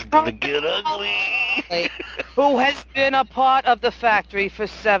 This is gonna get ugly. Who has been a part of the factory for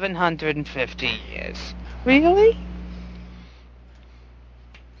 750 years. Really?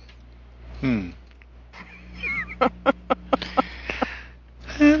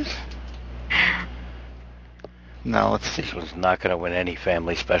 No, let's see. This one's not going to win any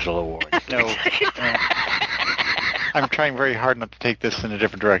family special awards. No. I'm trying very hard not to take this in a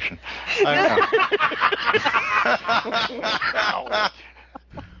different direction.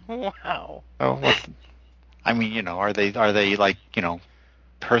 Wow. Oh, I mean, are they like,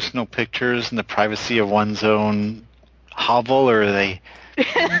 personal pictures in the privacy of one's own hovel, or are they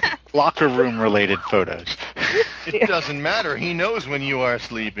locker room related photos? It doesn't matter. He knows when you are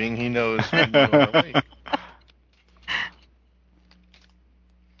sleeping. He knows when you are awake.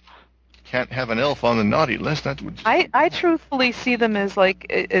 Can't have an elf on the naughty list. That would. I truthfully see them as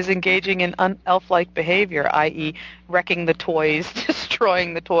engaging in elf-like behavior, i.e., wrecking the toys,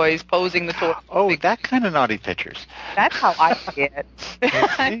 destroying the toys, posing the toys. Oh, that kind of naughty pictures. That's how I see it.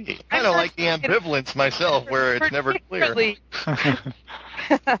 I kind of like the ambivalence myself, where it's never clear.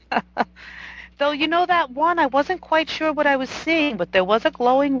 Though, that one, I wasn't quite sure what I was seeing, but there was a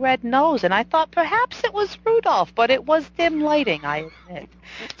glowing red nose, and I thought perhaps it was Rudolph, but it was dim lighting, I admit.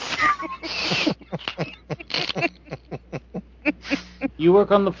 You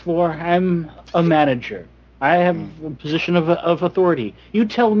work on the floor. I'm a manager. I have a position of authority. You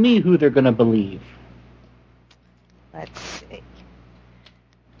tell me who they're going to believe. Let's see.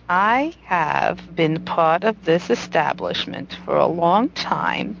 I have been part of this establishment for a long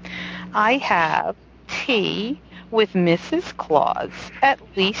time. I have tea with Mrs. Claus at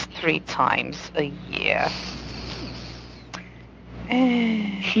least 3 times a year.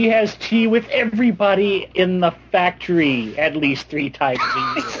 She has tea with everybody in the factory at least 3 times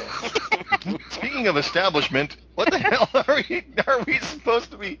a year. Speaking of establishment, what the hell are we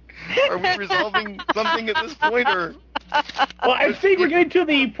supposed to be? Are we resolving something at this point, or? Well, I think we're getting to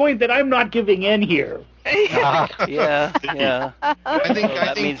the point that I'm not giving in here. Yeah.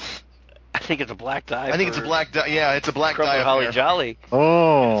 I think it's a black die. I think it's a black die. Yeah, it's a black die. Holly Jolly.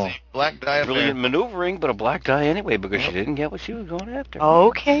 Oh. Black die. Brilliant maneuvering, but a black die anyway because she didn't get what she was going after.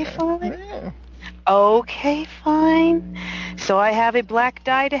 Okay, fine. Yeah. Okay, fine. So I have a black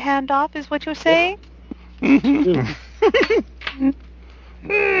die to hand off, is what you're saying? And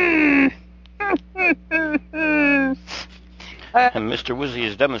Mr. Wizzy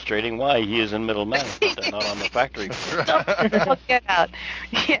is demonstrating why he is in middle management and not on the factory. Oh, get out.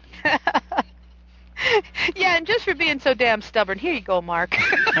 Yeah. Yeah, and just for being so damn stubborn, here you go, Mark.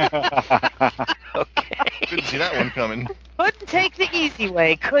 Okay. Couldn't see that one coming. Couldn't take the easy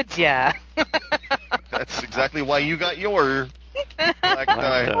way, could ya? That's exactly why you got your black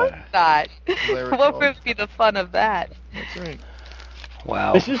die. Not. Larry What Cole. would be the fun of that? That's right.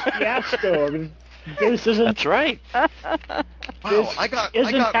 Wow. This is fiasco. I mean, this isn't. That's right. Wow, This I got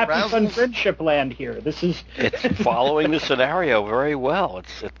isn't Happy Fun razzles. Friendship Land here. This is. It's following the scenario very well.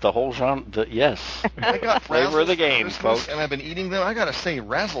 It's the whole genre. Yes. I got Flavor of the razzles game, for Christmas, folks. and I've been eating them. I gotta say,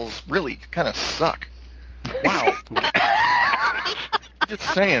 razzles really kind of suck. Wow. Just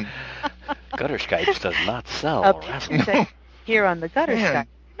saying. Gutter Skypes does not sell People say here on the Gutter Man, Skypes,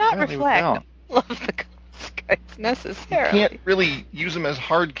 not apparently we reflect don't. love the Gutter Skypes necessarily. Can't really use them as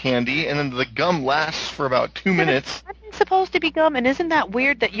hard candy, and then the gum lasts for about 2 minutes. Aren't they supposed to be gum? And isn't that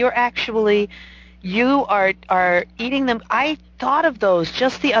weird that you are eating them? I thought of those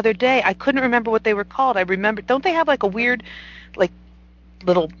just the other day. I couldn't remember what they were called. I remember, don't they have like a weird, like,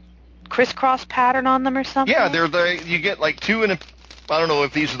 little crisscross pattern on them or something? Yeah, you get like 2 in a. I don't know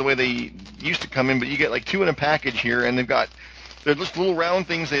if these are the way they used to come in, but you get like 2 in a package here, and they're just little round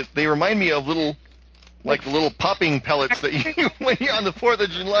things. They remind me of little popping pellets that you when you're on the 4th of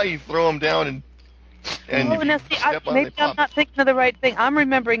July, you throw them down and Oh, if now you see, step on, maybe they I'm pop. not thinking of the right thing. I'm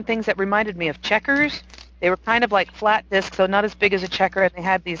remembering things that reminded me of checkers. They were kind of like flat discs, so not as big as a checker, and they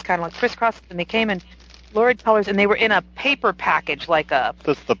had these kind of like crisscrosses, and they came in lurid colors, and they were in a paper package, like a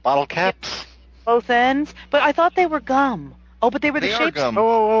That's the bottle caps. both ends. But I thought they were gum. Oh, but they were the They are shapes. gum.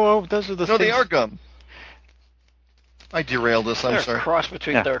 Oh, those are the No, things. they are gum. I derailed us. I'm They're sorry. a cross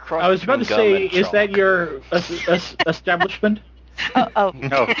between. Yeah. They're a cross I was about to between gum say, and is chalk. that your establishment? Oh,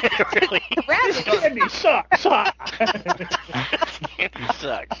 No. Really? Candy sucks. Candy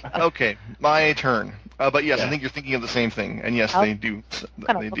sucks. Okay, my turn. But yes, Yeah. I think you're thinking of the same thing. And yes, Oh. they do.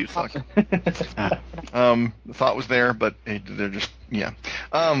 They do suck. suck. The thought was there, but they're just yeah.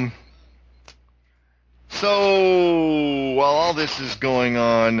 So while all this is going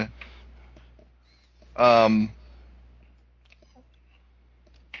on,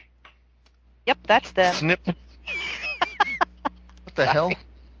 yep, that's them. Snip. What the hell?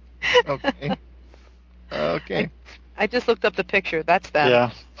 Okay. Okay. I just looked up the picture. That's them.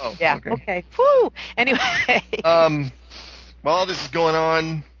 Yeah. Oh. Yeah. Okay. Okay. Whew. Anyway. While all this is going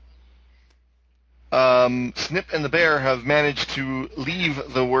on, Snip and the bear have managed to leave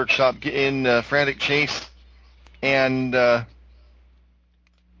the workshop, get in frantic chase, and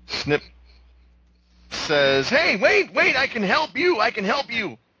Snip says, "Hey, wait, I can help you,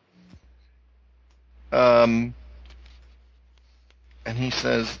 and he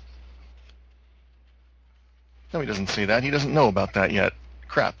says, no, he doesn't say that. He doesn't know about that yet.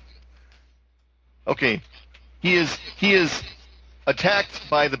 Crap. Okay. He is attacked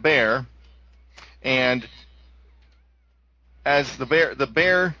by the bear, and as the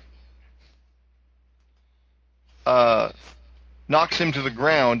bear knocks him to the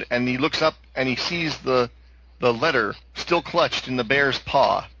ground, and he looks up and he sees the letter still clutched in the bear's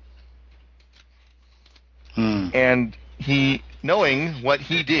paw. And he, knowing what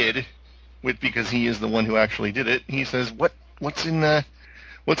he did, because he is the one who actually did it, he says, "What's in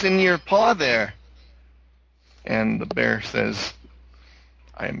your paw there?" And the bear says,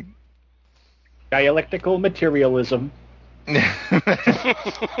 "I'm." Dialectical materialism.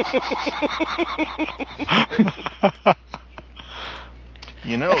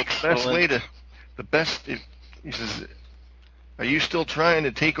 You know, he says, "Are you still trying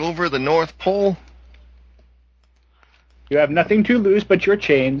to take over the North Pole?" You have nothing to lose but your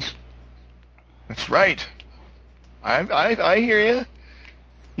chains. That's right. I hear you.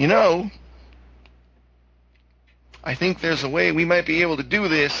 You know, I think there's a way we might be able to do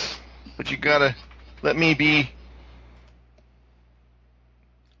this, but you gotta let me be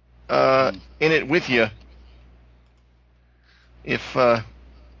in it with you. If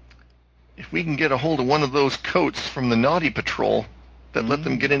we can get a hold of one of those coats from the Naughty Patrol that let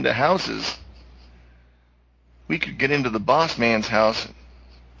them get into houses, we could get into the boss man's house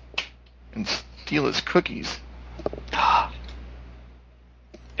and steal his cookies.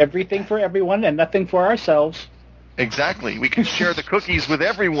 Everything for everyone and nothing for ourselves. Exactly. We can share the cookies with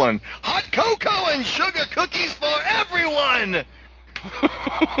everyone. Hot cocoa and sugar cookies for everyone!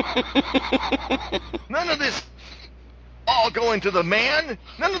 None of this all going to the man.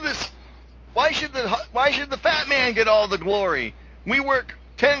 None of this. Why should the fat man get all the glory? We work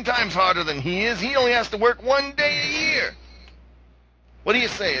 10 times harder than he is. He only has to work 1 day a year. What do you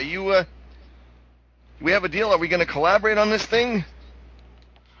say? Are you, do we have a deal? Are we going to collaborate on this thing?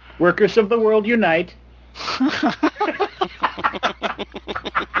 Workers of the world unite.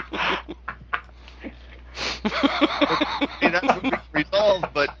 Hey, that's what we resolved,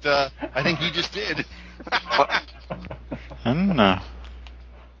 but I think he just did. I don't know.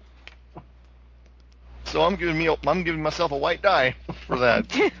 So I'm giving myself a white die for that.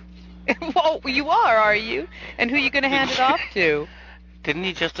 Well, you are you? And who are you going to hand it off to? Didn't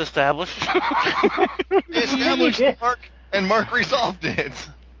he just establish? They established Mark, and Mark resolved it.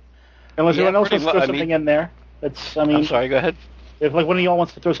 Unless Yeah, anyone else pretty wants to throw mu- I something mean- in there. That's, I mean, I'm sorry. Go ahead. if like one of y'all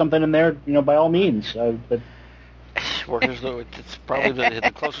wants to throw something in there, by all means. But Workers, though, it's probably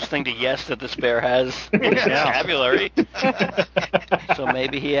the closest thing to yes that this bear has in his vocabulary. So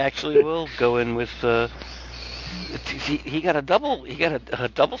maybe he actually will go in with. He got a double. He got a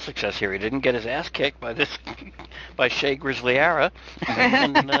double success here. He didn't get his ass kicked by Shea Grizzlyara,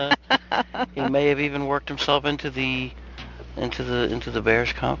 and he may have even worked himself into the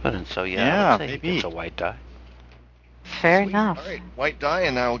bear's confidence. So Yeah, I'd say maybe. he gets a white die. Fair Sweet. enough. All right, white die,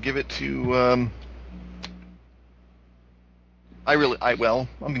 and I'll give it to. I'm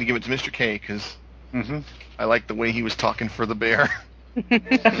going to give it to Mr. K because I like the way he was talking for the bear.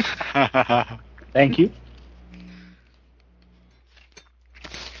 thank you.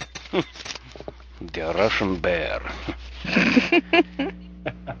 The Russian bear.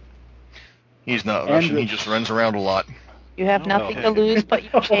 He's not And Russian. He rich. just runs around a lot. You have No. nothing to lose but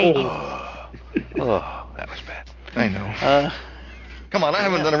your chains. Oh, that was bad. I know. Come on, I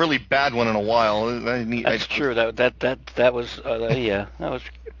haven't done a really bad one in a while. That's true. That was yeah. That was.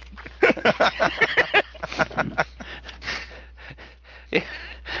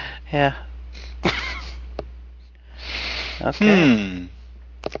 Yeah. Okay.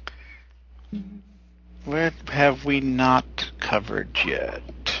 What have we not covered yet?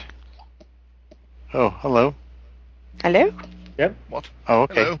 Oh, hello. Hello? Yep. What? Oh,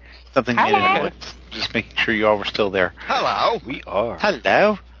 okay. Hello. Something made Hello. it. Just making sure you all were still there. Hello. We are.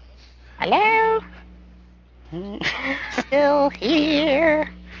 Hello. Hello? Still here.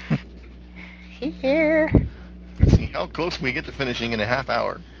 Here. Let's see how close we get to finishing in a half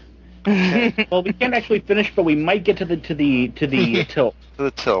hour. Well, we can't actually finish, but we might get to the tilt. To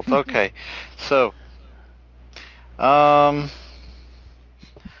the tilt. Okay. So,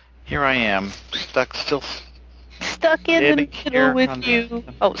 here I am, stuck in the middle with you.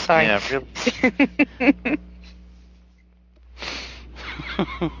 Oh, sorry. Yeah, really.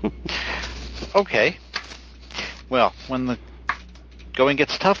 Okay. Well, when the going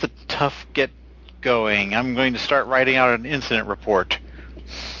gets tough, the tough get going. I'm going to start writing out an incident report.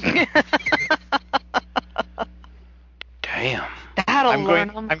 Damn. That'll I'm learn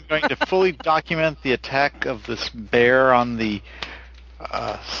going. 'em. I'm going to fully document the attack of this bear on the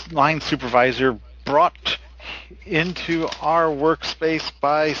line supervisor brought into our workspace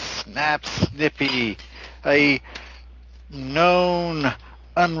by Snap Snippy, a known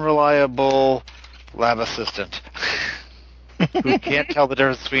unreliable lab assistant who can't tell the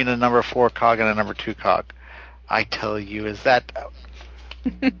difference between a number 4 cog and a number 2 cog. I tell you, is that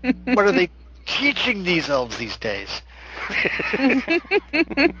what are they teaching these elves these days?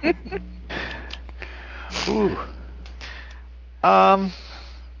 Ooh.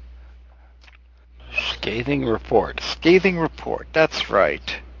 Scathing report. Scathing report. That's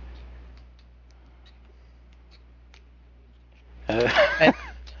right. All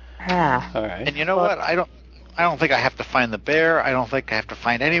right. And you know what? I don't think I have to find the bear. I don't think I have to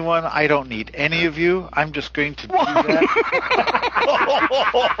find anyone. I don't need any of you. I'm just going to do that.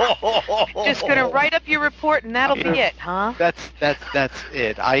 Just gonna write up your report and that'll be it, huh? That's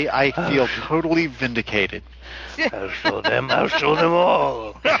it. I feel totally vindicated. I'll show them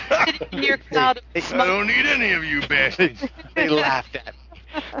all. Sitting in your cloud of I smoke. don't need any of you bastards. They laughed at me,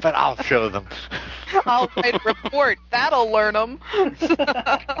 but I'll show them. I'll write a report. That'll learn them.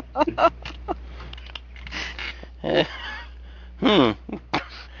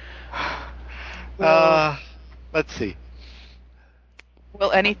 Let's see.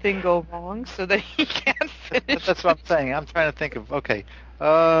 Will anything go wrong so that he can't finish? That's what I'm saying. I'm trying to think of. Okay.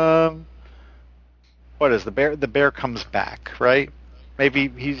 What is the bear? The bear comes back, right? Maybe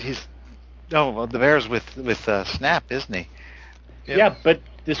he's. No, well, the bear's with Snap, isn't he? Yep. Yeah, but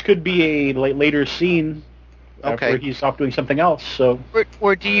this could be a later scene Okay. where he's off doing something else. So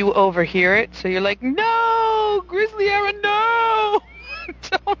Or do you overhear it? So you're like, no, Grizzly Aaron, no,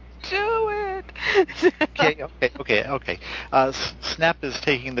 don't do it. Okay. Snap is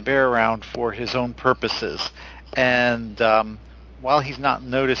taking the bear around for his own purposes, and while he's not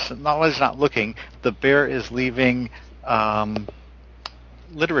looking, the bear is leaving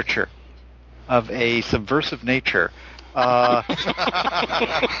literature of a subversive nature.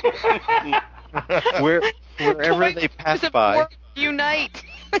 Wherever they pass by. Unite.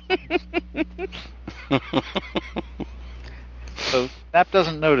 So Snap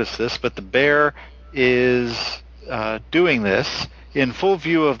doesn't notice this, but the bear is doing this in full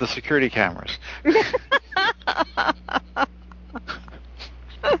view of the security cameras.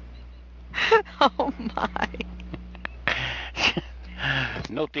 Oh my.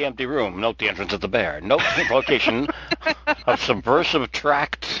 Note the empty room. Note the entrance of the bear. Note the location of subversive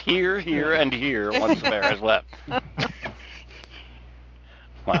tracts here, and here once the bear has left.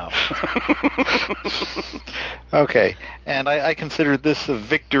 Wow. Okay, and I consider this a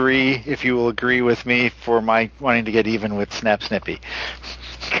victory, if you will agree with me, for my wanting to get even with Snap Snippy.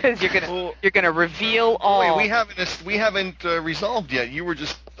 Because you're gonna reveal all. Wait, we haven't resolved yet. You were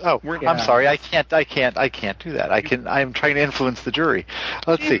just. Oh, I'm sorry. I can't do that. I'm trying to influence the jury.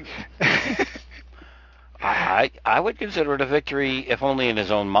 Let's see. I would consider it a victory, if only in his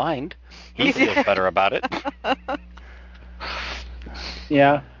own mind. He feels better about it.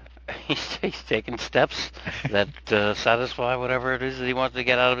 yeah, He's taken steps that satisfy whatever it is that he wants to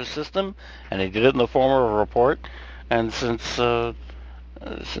get out of his system, and he did it in the form of a report. And since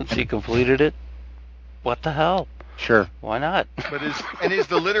he completed it, what the hell? Sure. Why not? But is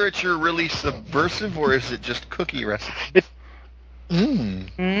the literature really subversive, or is it just cookie recipe? Well,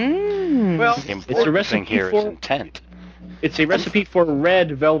 The important recipe thing here is for- intent. It's a recipe for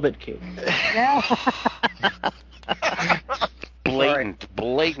red velvet cake.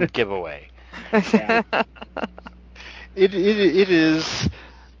 Blatant giveaway. Yeah. It is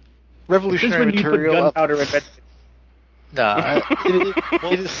revolutionary This is when you put material. gunpowder in red. No,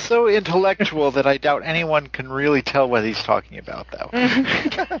 it is so intellectual that I doubt anyone can really tell what he's talking about, though.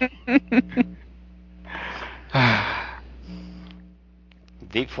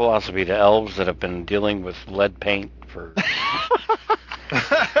 Deep philosophy to elves that have been dealing with lead paint for...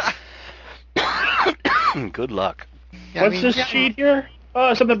 Good luck. Yeah, What's this sheet here?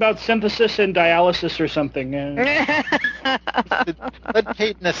 Oh, something about synthesis and dialysis or something. Lead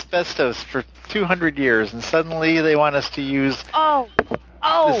paint and asbestos for 200 years, and suddenly they want us to use All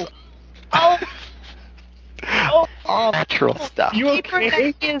natural stuff. You paper okay?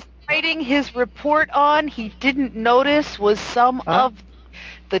 that he is writing his report on, he didn't notice was some of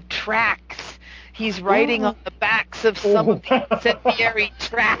the tracks. He's writing on the backs of some of the incendiary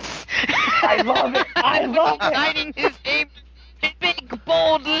tracks. I love it. I love it. Writing his name in big,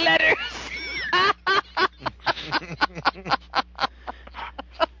 bold letters.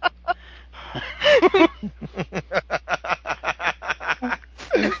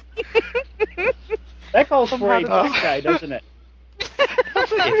 That calls for a black guy, doesn't it?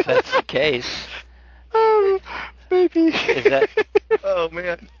 If that's the case. Maybe. Is that... Oh,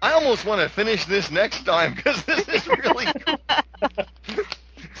 man. I almost want to finish this next time, because this is really cool.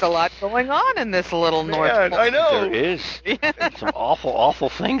 There's a lot going on in this little North Man, Pole. I know. There is some awful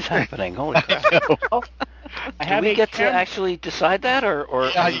things happening. Holy crap. I Do have we a get to camera- actually decide that, or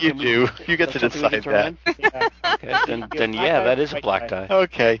Yeah, you do. You get to that's something we decide determine? Yeah. Okay, then yeah, that is a black tie.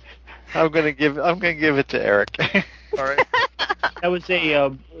 Okay, I'm gonna give it to Eric. All right. That was a.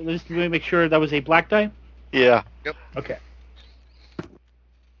 Let me make sure that was a black die. Yeah. Okay.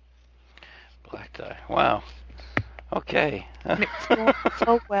 Black tie. Wow. Okay. It's going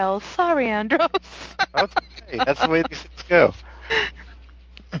so well. Sorry, Andros. That's okay. That's the way these things go.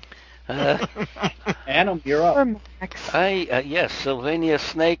 Adam, you're up. Or Max. Yes, Sylvania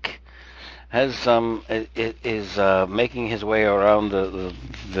Snake has is making his way around the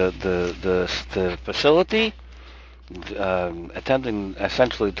facility, attempting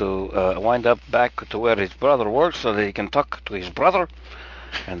essentially to wind up back to where his brother works, so that he can talk to his brother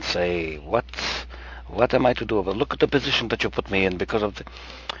and say, what am I to do about it? Look at the position that you put me in because of the...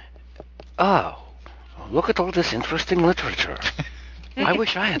 Oh, look at all this interesting literature. I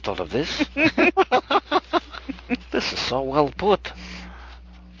wish I had thought of this. This is so well put.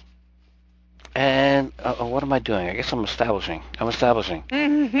 And what am I doing? I guess I'm establishing.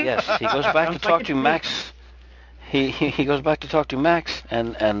 Yes, he goes back to talk to Max. He goes back to talk to Max,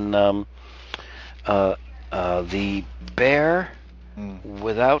 and the bear,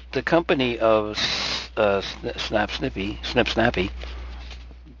 without the company of Snip Snappy,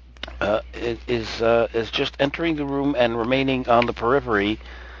 is just entering the room and remaining on the periphery,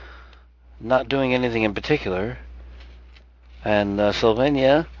 not doing anything in particular. And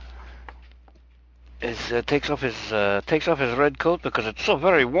Sylvania takes off his red coat because it's so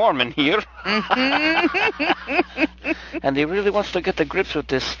very warm in here. And he really wants to get to grips with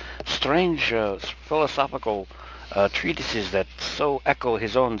this strange philosophical treatises that so echo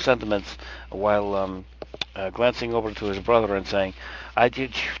his own sentiments, while glancing over to his brother and saying, that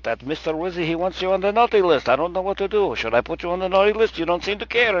Mr. Wizzy, he wants you on the naughty list. I don't know what to do. Should I put you on the naughty list? You don't seem to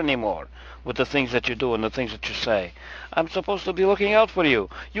care anymore with the things that you do and the things that you say. I'm supposed to be looking out for you.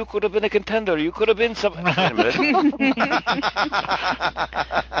 You could have been a contender. You could have been some... Wait a minute.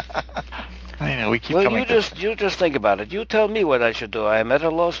 I know, we keep Well, coming you just think about it. You tell me what I should do. I am at a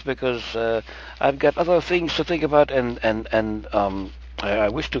loss because I've got other things to think about, and I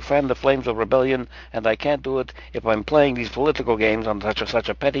wish to fan the flames of rebellion, and I can't do it if I'm playing these political games on such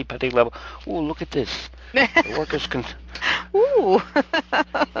a petty level. Ooh, look at this. The workers can... Ooh,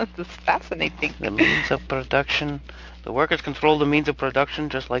 that's fascinating. The means of production. The workers control the means of production,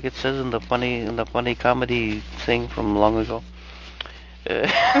 just like it says in the funny comedy thing from long ago.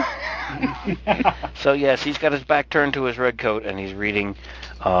 So yes, he's got his back turned to his red coat, and he's reading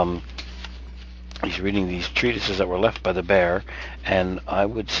these treatises that were left by the bear, and I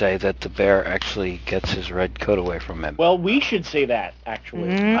would say that the bear actually gets his red coat away from him. Well, we should say that,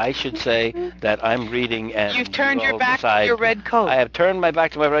 actually. I should say that I'm reading, and You've turned you your all back decide. to your red coat. I have turned my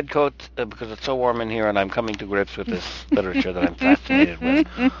back to my red coat because it's so warm in here, and I'm coming to grips with this literature that I'm fascinated with.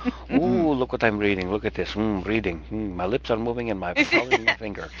 Ooh, look what I'm reading. Look at this. Reading. My lips are moving, and my following my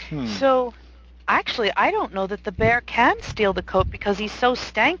finger. So, actually, I don't know that the bear can steal the coat because he's so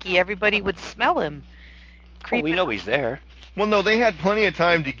stanky, everybody would smell him. Well, we know he's there. Well, no, they had plenty of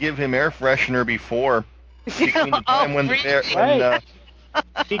time to give him air freshener before. between the time when the bear... Right.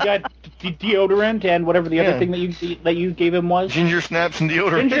 He got deodorant and whatever the other thing that you gave him was. Ginger snaps and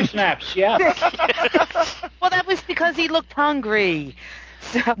deodorant. Ginger snaps, yeah. Well, that was because he looked hungry.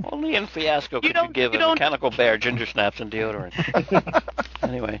 So, only in Fiasco could you give a mechanical bear ginger snaps and deodorant.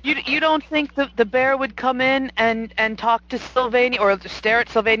 Anyway. You don't think the bear would come in and talk to Sylvania or stare at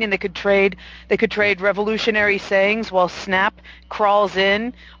Sylvania and they could trade revolutionary sayings while Snap crawls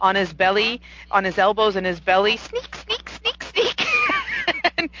in on his belly, on his elbows and his belly, sneak, sneak, sneak, sneak,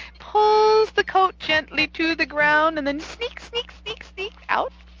 and pulls the coat gently to the ground and then sneak, sneak, sneak, sneak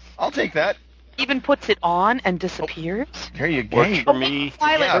out? I'll take that. Even puts it on and disappears. There you go. Works for me.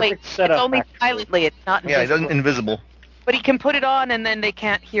 Silently. Yeah. It's only silently. It's not invisible. Yeah, he doesn't invisible. But he can put it on and then they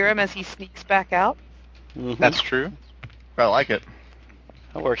can't hear him as he sneaks back out. Mm-hmm. That's true. I like it.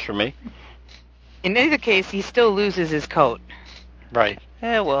 That works for me. In either case, he still loses his coat. Right.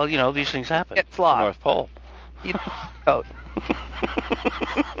 Yeah, well, these things happen. Gets lost. North Pole. Coat.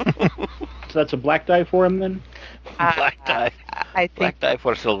 So that's a black die for him then? Black die. I think. Black die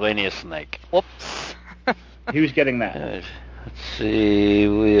for Sylvania Snake. Whoops. He was getting that. Let's see.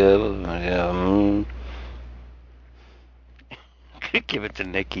 We have... give it to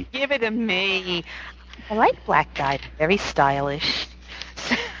Nikki. Give it to me. I like black dye. Very stylish.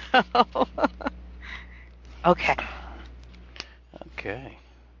 So, okay. Okay.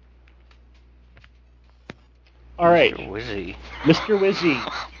 All right. Mr. Wizzy. Mr.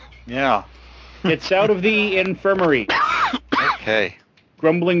 Wizzy Yeah. gets out of the infirmary, Okay.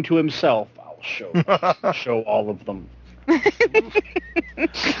 grumbling to himself. I'll show all of them.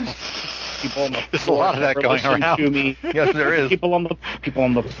 People on the There's a floor lot of that never going listen around. to me. Yes, there is. People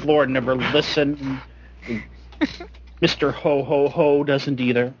on the floor never listen. Mr. Ho Ho Ho doesn't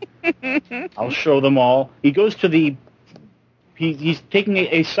either. I'll show them all. He goes to the. He's taking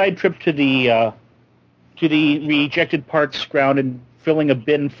a side trip to the rejected parts ground and filling a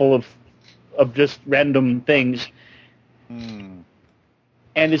bin full of just random things. And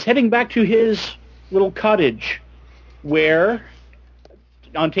is heading back to his little cottage, where,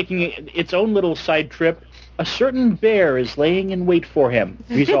 on taking its own little side trip, a certain bear is laying in wait for him.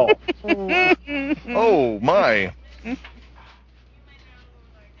 Resolve. Oh, my.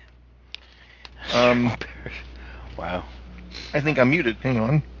 Wow. I think I'm muted. Hang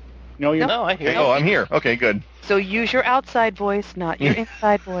on. No, you're No, I hear Okay. you. Oh, I'm here. Okay, good. So use your outside voice, not your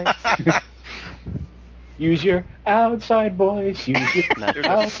inside voice. Use your outside voice. Use your There's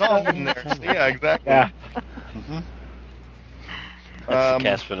a song in there. Yeah, exactly. Yeah. That's the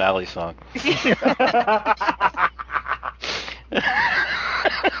cast finale song.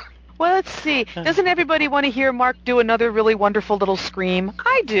 Well, let's see. Doesn't everybody want to hear Mark do another really wonderful little scream?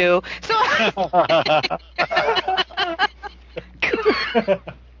 I do.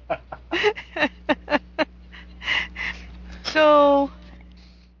 So,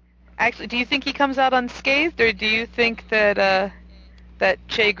 actually, do you think he comes out unscathed, or do you think that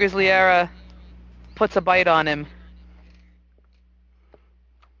Che Grizzliera puts a bite on him?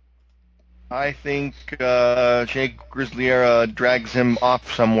 I think Che Grizzliera drags him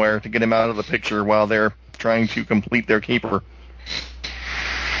off somewhere to get him out of the picture while they're trying to complete their caper.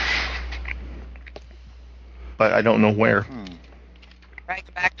 But I don't know where. Right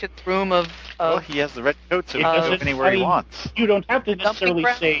back to the room of Well, he has the red coat, so he Because can go it's- anywhere I he mean, wants. You don't have to necessarily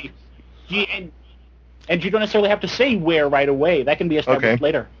ground. say, and you don't necessarily have to say where right away. That can be established Okay.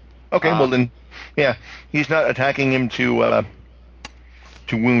 later. Okay, well then, yeah, he's not attacking him to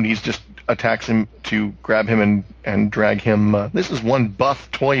wound. He's just attacks him to grab him and drag him. This is one buff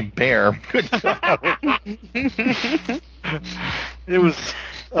toy bear. Good God. It was.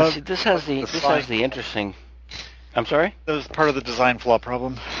 This has the interesting. I'm sorry? That was part of the design flaw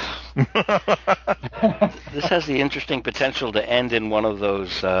problem. This has the interesting potential to end in one of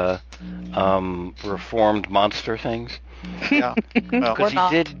those reformed monster things. Yeah. Well, Because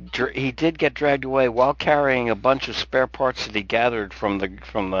he did get dragged away while carrying a bunch of spare parts that he gathered from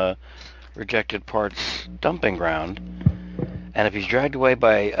the rejected parts dumping ground. And if he's dragged away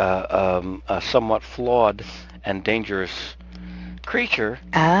by a somewhat flawed and dangerous creature,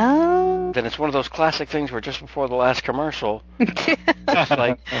 then it's one of those classic things where just before the last commercial, it's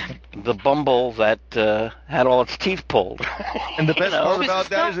like the Bumble that had all its teeth pulled. And the best part about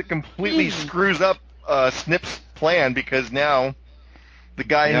that is it completely screws up Snip's plan, because now the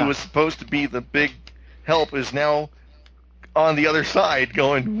guy who was supposed to be the big help is now on the other side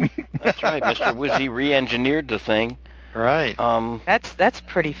going... That's right, Mr. Wizzy re-engineered the thing. right. That's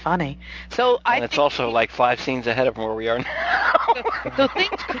pretty funny. So And it's also like 5 scenes ahead of where we are now. so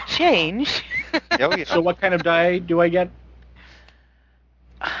things could change. Oh, yeah. So what kind of die do I get?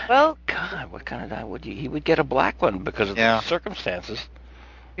 Well, God, what kind of die would you? He would get a black one because of the circumstances.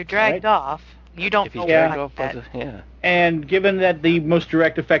 you're dragged off. You don't If he's know dragged what off by that. the And given that the most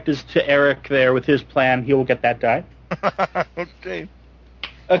direct effect is to Eric there with his plan, he will get that die. Okay.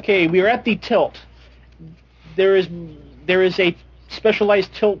 Okay, we are at the tilt. There is a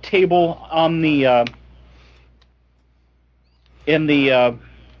specialized tilt table on the in the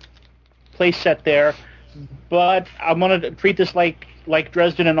place set there, but I'm going to treat this like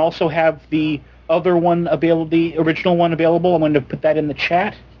Dresden and also have the other one available, the original one available. I'm going to put that in the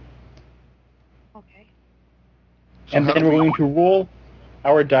chat. Okay. And then we're going to roll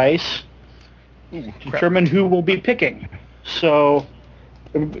our dice to determine who will be picking. So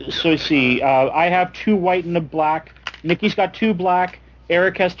you see, I have 2 white and a black. Nikki's got 2 black.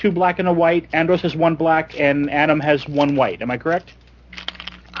 Eric has 2 black and a white. Andros has 1 black, and Adam has 1 white. Am I correct?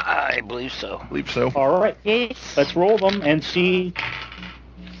 I believe so. All right. Yes. Let's roll them and see.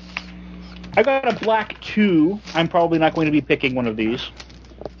 I got a black 2. I'm probably not going to be picking one of these.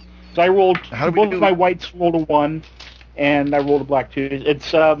 So I rolled. Both of my whites rolled a 1, and I rolled a black 2.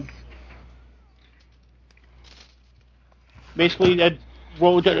 It's basically a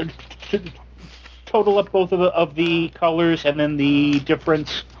roll. Total up both of the colors, and then the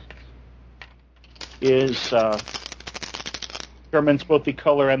difference is determines both the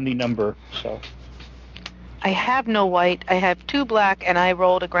color and the number. So I have no white. I have 2 black, and I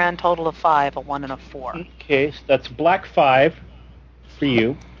rolled a grand total of 5, a 1 and a 4. Okay, so that's black 5 for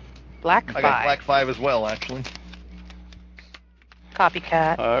you. Black 5. I got black 5 as well, actually.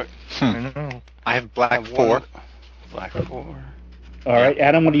 Copycat. I know. I have black 4. Black 4. All right,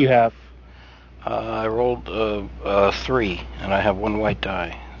 Adam, what do you have? I rolled 3, and I have 1 white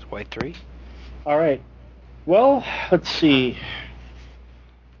die. Is white 3? All right. Well, let's see.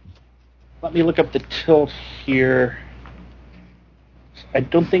 Let me look up the tilt here. I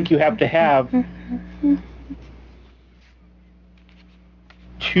don't think you have to have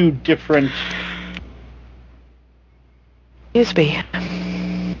 2 different... Excuse me.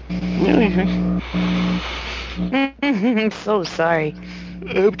 I'm so sorry.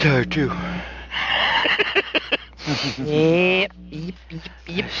 I'm tired too. Yep.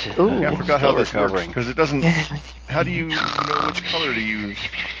 Ooh. Yeah, I forgot how this works, recovering. because it doesn't... How do you know which color to use?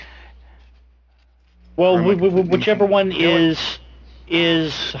 Well, whichever one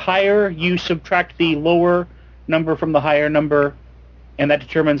is higher, you subtract the lower number from the higher number, and that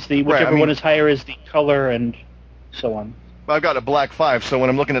determines whichever one is higher is the color, and so on. I've got a black 5, so when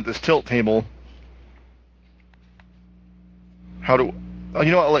I'm looking at this tilt table, how do... Oh,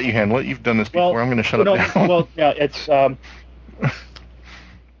 you know what? I'll let you handle it. You've done this before. I'm going to shut up now. Well, yeah, it's...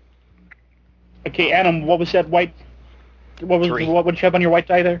 Okay, Adam, what was that white... What 3. What would you have on your white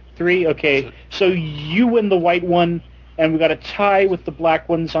die there? 3? Okay. So you win the white one, and we got a tie with the black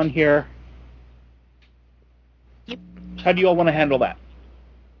ones on here. Yep. How do you all want to handle that?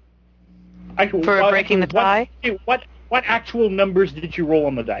 For breaking the tie? What actual numbers did you roll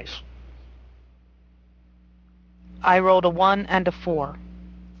on the dice? I rolled a 1 and a 4.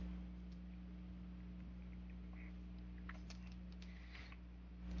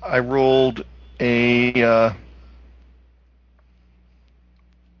 I rolled a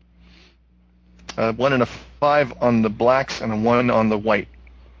 1 and a 5 on the blacks and a 1 on the white.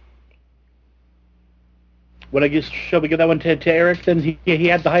 What I guess, shall we give that one to Eric? Then he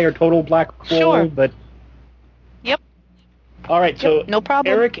had the higher total black roll, Sure. but... Yep. All right, so no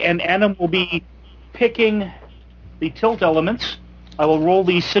problem. Eric and Adam will be picking the tilt elements. I will roll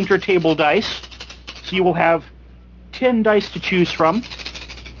the center table dice, so you will have 10 dice to choose from.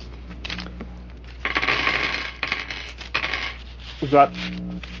 We've got...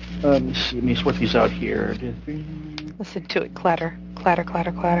 let me sort these out here. Listen to it clatter, clatter,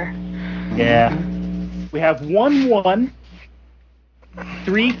 clatter, clatter. Yeah. We have 1 1,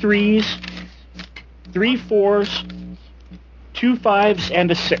 3 3s, 3 4s, 2 5s, and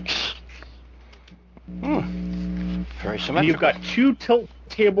a 6. Very And symmetrical. you've got 2 tilt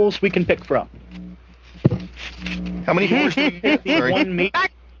tables we can pick from. How many fours do you get? Sorry. One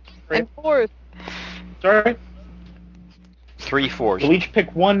Back and forth. Sorry? 3 4s. We'll each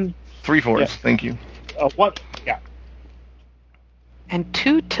pick 1. 3 fours, Yeah. thank you. One. Yeah. And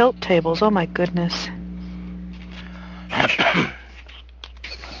 2 tilt tables. Oh my goodness.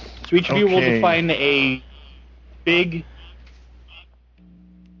 So each of you will Okay. define a big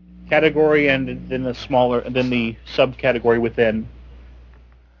category and then a smaller, and then the subcategory within.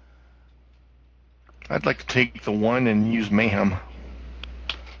 I'd like to take the 1 and use Mayhem.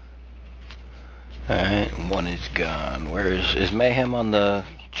 Alright, 1 is gone. Where is Mayhem on the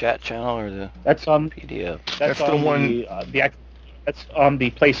chat channel or the That's on. PDF? That's the on one- the That's on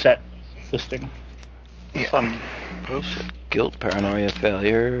the playset listing. Some guilt, paranoia,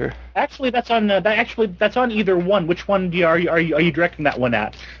 failure. Actually, that's on either one. Which one are you directing that one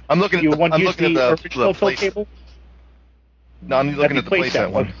at? I'm looking at You the, want to I'm use looking the at the original fill place. table? No, I'm looking at the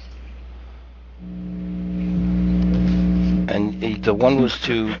playset one. And the one was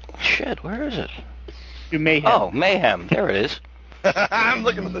to... Shit, where is it? To Mayhem. Oh, Mayhem. There it is. I'm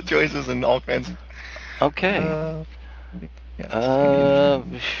looking at the choices and all kinds. Okay.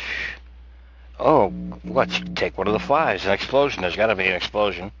 What? You take one of the 5s. An explosion. There's got to be an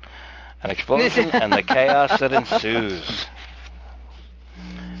explosion. An explosion and the chaos that ensues.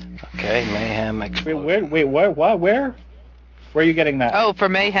 Okay, Mayhem, explosion. Wait, what? Where? Where are you getting that? Oh, for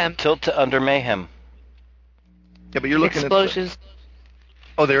Mayhem. Tilt to under Mayhem. Yeah, but you're looking Explosions. at...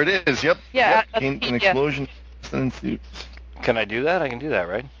 Oh, there it is. Yep. Yeah, Yep. An explosion that ensues. Can I do that? I can do that,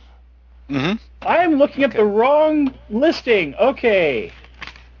 right? Mm-hmm. I'm looking at the wrong listing. Okay.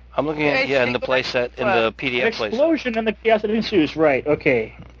 I'm looking at, in the playset, in the PDF playset. Explosion and the chaos that ensues. Right,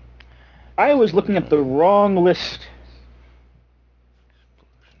 okay. I was looking at the wrong list.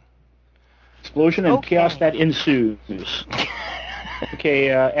 Explosion and chaos that ensues. Okay,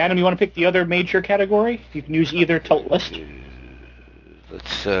 Adam, you want to pick the other major category? You can use either tilt list.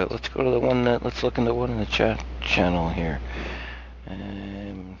 Let's go to the one that, let's look in the one in the chat channel here.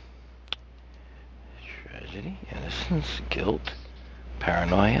 Tragedy, innocence, guilt,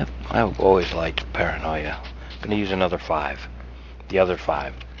 paranoia. I've always liked paranoia. I'm going to use another 5. The other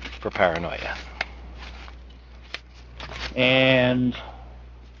 5 for paranoia. And...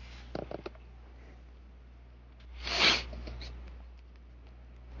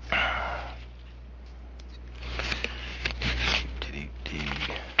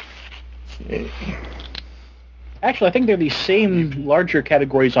 Actually, I think they're the same larger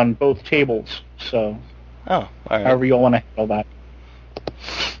categories on both tables, so... Oh, all right. However you all want to handle that.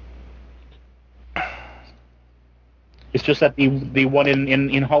 It's just that the one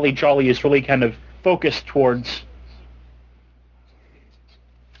in Holly Jolly is really kind of focused towards...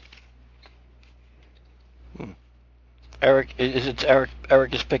 Eric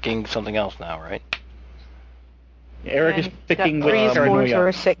is picking something else now, right? Eric is picking which 3, 4, paranoia.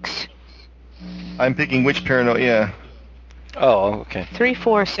 or 6. I'm picking which paranoia. Oh, okay. 3,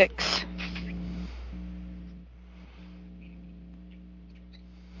 4, 6.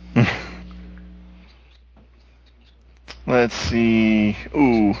 Let's see.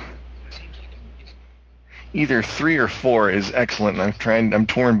 Ooh. Either 3 or 4 is excellent. I'm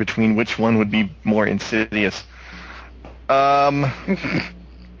torn between which one would be more insidious. So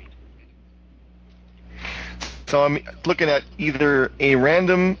I'm looking at either a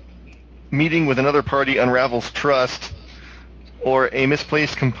random meeting with another party unravels trust, or a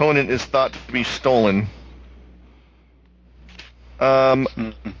misplaced component is thought to be stolen.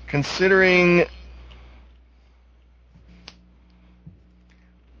 Considering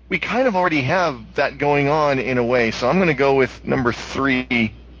we kind of already have that going on in a way, so I'm going to go with number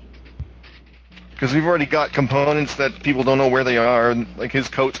 3. Because we've already got components that people don't know where they are, like his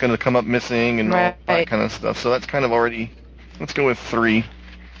coat's going to come up missing and all that kind of stuff. So that's kind of already... Let's go with 3.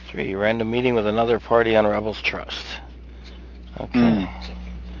 3, random meeting with another party unravels trust. Okay.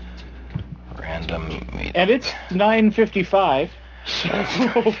 Random meeting. And it's 9:55.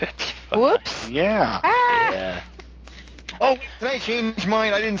 Whoops. Yeah. Yeah. Oh, did I change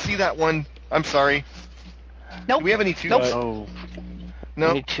mine? I didn't see that one. I'm sorry. Nope. Do we have any 2s? Nope. Oh.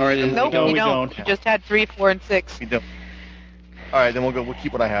 No. Me too. All right, then Nope, No, we we don't. don't. We just had 3, 4, and 6. we don't. All right, then we'll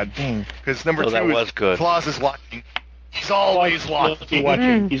keep what I had. Dang. Because number 2 that is was good. Claus is watching. He's always watching.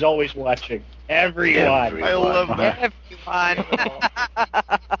 watching. He's always watching. Everyone. I love that. Everyone.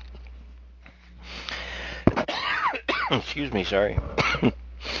 Excuse me, sorry.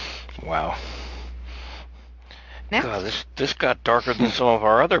 Wow. Next. God, this got darker than some of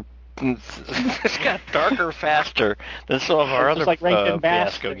our other... This got darker faster than some of our Just other like Rankin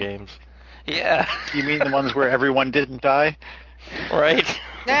Bass. Fiasco games. Yeah. You mean the ones where everyone didn't die? Right?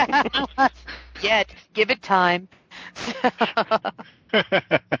 Yeah, give it time.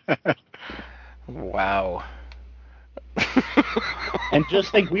 Wow. And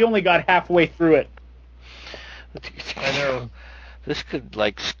just think, we only got halfway through it. I know. This could,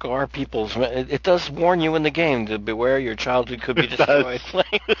 scar people's... It does warn you in the game to beware your childhood could be It destroyed does.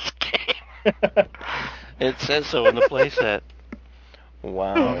 playing this game. It says so in the playset.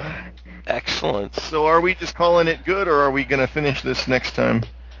 Wow. Excellent. So are we just calling it good, or are we going to finish this next time?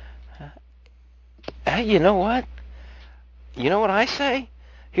 Hey, you know what? You know what I say?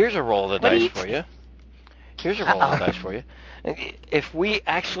 Here's a roll of the What do dice you for you. Here's a roll of the dice for you. If we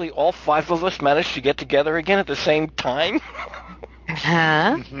actually, all 5 of us, manage to get together again at the same time,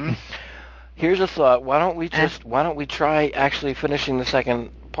 Huh? Mm-hmm. Here's a thought. Why don't we try actually finishing the second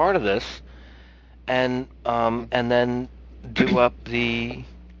part of this, and then do up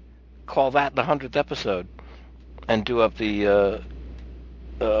call that the 100th episode, and do up the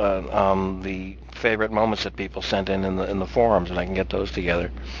favorite moments that people sent in the forums, and I can get those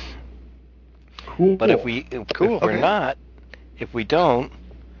together. Cool. But if we don't,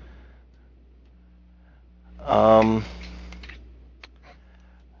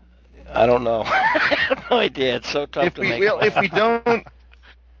 I don't know. I have no idea. It's so tough to make.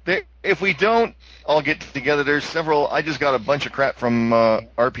 If we don't all get together, there's several. I just got a bunch of crap from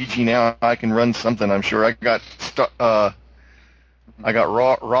RPG Now. I can run something. I'm sure. I got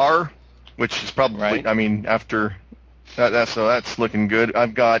RAR, which is probably. Right. I mean, after that, so that's looking good.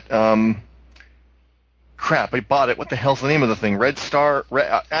 I've got crap. I bought it. What the hell's the name of the thing?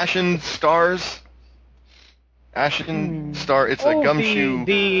 Ashen Stars. Ashen Star. It's a gumshoe.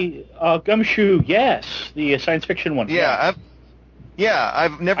 The gumshoe. Yes, the science fiction one. Yeah.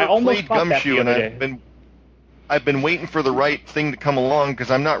 I've never played Gumshoe, and I've been waiting for the right thing to come along because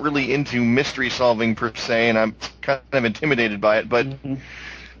I'm not really into mystery solving per se, and I'm kind of intimidated by it. But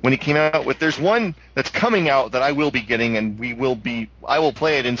when he came out with, there's one that's coming out that I will be getting, and I will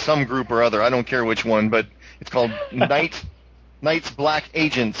play it in some group or other. I don't care which one, but it's called Knight's Black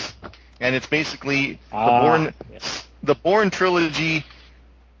Agents, and it's basically the Bourne trilogy,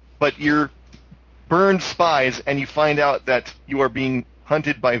 but you're burned spies, and you find out that you are being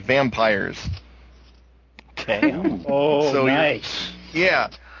hunted by vampires. Damn. Oh, so nice. Yeah.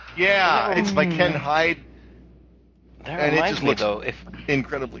 It's by Ken Hyde, That and it reminds just me, looks though,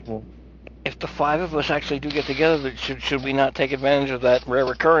 incredibly cool. if the five of us actually do get together, should we not take advantage of that rare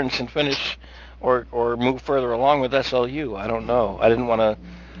occurrence and finish or move further along with SLU? I don't know. I didn't want to.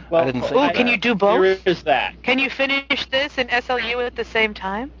 Well, I didn't think. Can you do both? There is that. Can you finish this and SLU at the same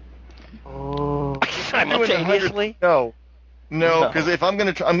time? Oh. Simultaneously? No, because if I'm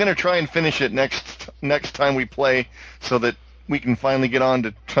gonna try and finish it next time we play, so that we can finally get on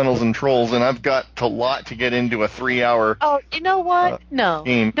to Tunnels and Trolls, and I've got a lot to get into a 3-hour. Oh, you know what? No,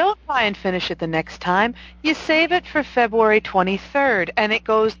 game. Don't try and finish it the next time. You save it for February 23rd, and it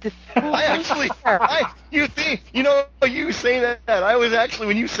goes to. You say that. I was actually,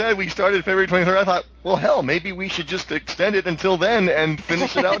 when you said we started February 23rd, I thought, well, hell, maybe we should just extend it until then and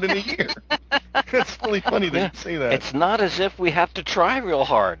finish it out in a year. It's really funny that you say that. It's not as if we have to try real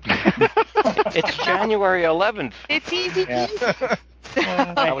hard. It's January 11th. It's easy. Yeah.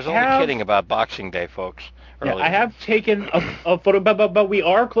 I was only kidding about Boxing Day, folks. Yeah, I have taken a photo, but we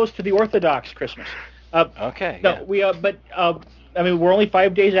are close to the Orthodox Christmas. Okay. No, yeah. we are, but I mean, we're only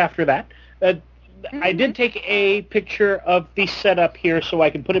 5 days after that. I did take a picture of the setup here, so I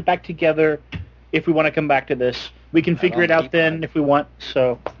can put it back together. If we want to come back to this, we can figure it out then if we want.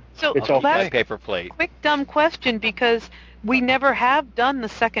 So it's all last paper plate. quick dumb question, because we never have done the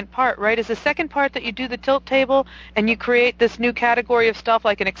second part, right? Is the second part that you do the tilt table and you create this new category of stuff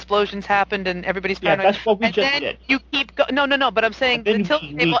like an explosion's happened and everybody's paranoid? Yeah, that's what we and just then did. You keep no, but I'm saying the tilt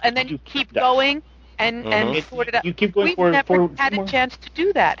table, and then you keep going and sort it out. You keep going We've never had a chance to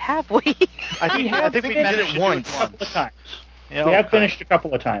do that, have we? I think we did it once. A couple of times. Yeah, We have okay. finished a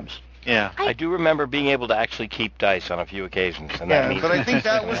couple of times. Yeah. I do remember being able to actually keep dice on a few occasions. And that means but I think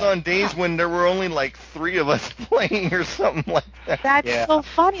that was on days when there were only like 3 of us playing or something like that. That's so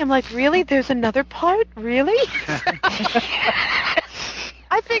funny. I'm like, really? There's another part? Really?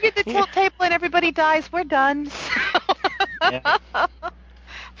 I figured the tilt table and everybody dies. We're done. Yeah.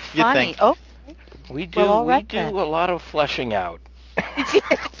 You'd Funny. think. Oh, we do a lot of fleshing out.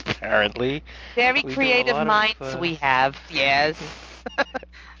 Apparently. very We do a creative lot of, minds we have. Yes.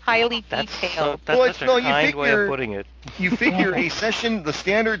 Highly detailed. That's such a you kind way figure- of putting it. You figure the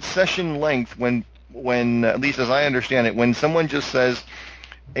standard session length when at least as I understand it, when someone just says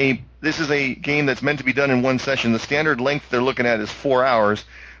this is a game that's meant to be done in one session, the standard length they're looking at is 4 hours.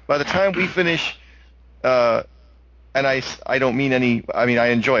 By the time we finish, and I don't mean any, I mean I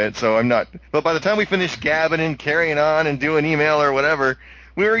enjoy it, so I'm not. But by the time we finish gabbing and carrying on and doing email or whatever,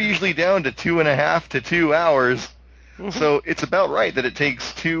 we're usually down to 2.5 to 2 hours. So it's about right that it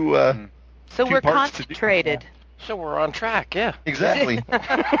takes two. So two we're parts to do. concentrated. So we're on track, yeah. Exactly.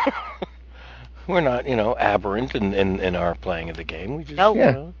 We're not, aberrant in our playing of the game. We just,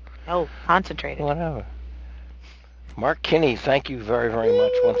 No, concentrated. whatever. Mark Kinney, thank you very, very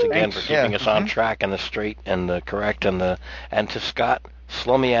much once again for keeping us on track and the straight and the correct and to Scott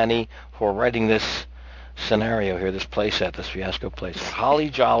Slomeany for writing this scenario here, this playset, this Fiasco playset.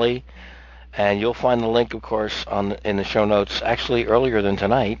 Holly Jolly, and you'll find the link, of course, in the show notes. Actually, earlier than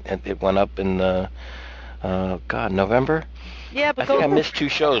tonight, it went up in God, November? Yeah, but I think I missed 2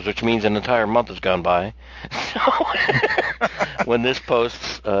 shows, which means an entire month has gone by. So when this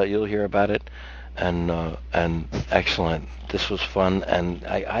posts, you'll hear about it. And excellent. This was fun, and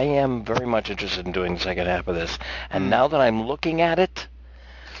I am very much interested in doing the second half of this. And now that I'm looking at it,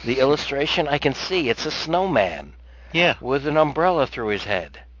 the illustration, I can see it's a snowman. Yeah. With an umbrella through his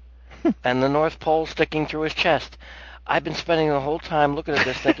head. And the North Pole sticking through his chest. I've been spending the whole time looking at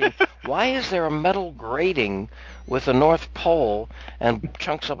this thinking, why is there a metal grating with the North Pole and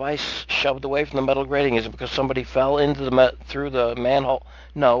chunks of ice shoved away from the metal grating? Is it because somebody fell into through the manhole?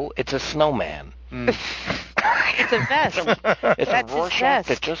 No, it's a snowman. It's a vest. It's That's a his Rorschach vest.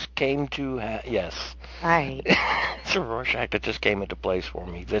 that just came to... yes. Right. It's a Rorschach that just came into place for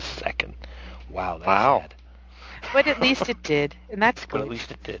me this second. Wow, that's sad. But at least it did, and that's good. But at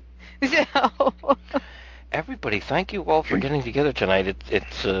least it did. So... Everybody, thank you all for getting together tonight.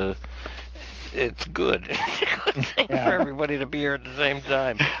 It's good. For everybody to be here at the same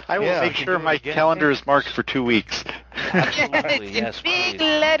time. I will make sure my calendar is marked for 2 weeks. Absolutely, yes. In big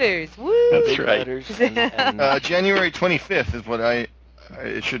please. letters. Woo! That's Big right. letters and January 25th is what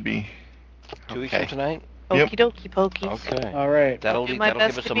it should be. 2 weeks from tonight? Okie dokie pokies. Okay. All right. That'll do my give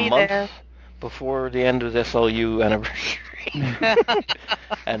best us to a be month there. before the end of the SLU anniversary.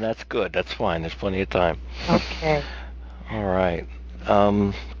 And that's good. That's fine. There's plenty of time. Okay. All right.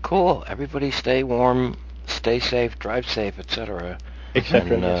 Cool. Everybody stay warm, stay safe, drive safe, etc.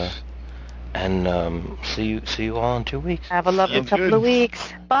 Etc. And, Yes. and see you all in 2 weeks. Have a lovely Sounds couple good. of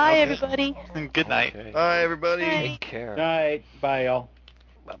weeks. Bye, Okay. everybody. Good night. Okay. Bye, everybody. Bye. Take care. All right. Bye, y'all.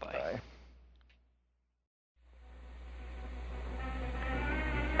 Bye-bye.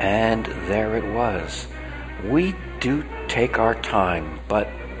 And there it was. We do take our time, but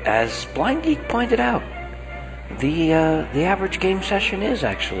as Blind Geek pointed out, the average game session is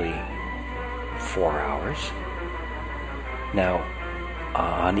actually 4 hours. Now,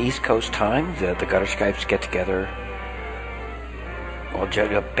 on East Coast time, the Gutter Skypes get together. Well,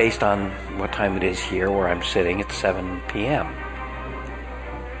 based on what time it is here, where I'm sitting, it's 7 p.m.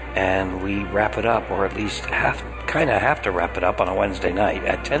 And we wrap it up, or at least kind of have to wrap it up on a Wednesday night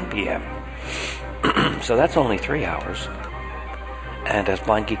at 10 p.m. So that's only 3 hours. And as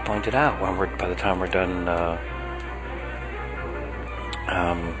Blind Geek pointed out, by the time we're done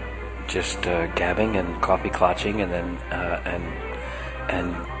just gabbing and coffee clutching and then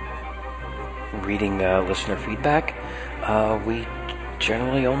and reading listener feedback, we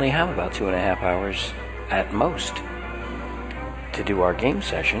generally only have about 2.5 hours at most to do our game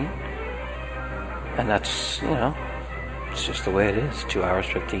session. And that's, it's just the way it is. 2 hours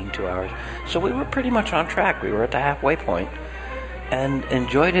 15, 2 hours. So we were pretty much on track. We were at the halfway point and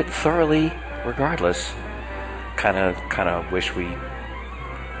enjoyed it thoroughly regardless. Kind of wish we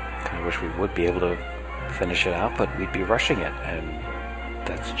would be able to finish it out, but we'd be rushing it, and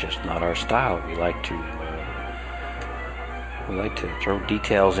that's just not our style. We like to throw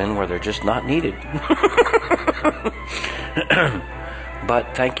details in where they're just not needed.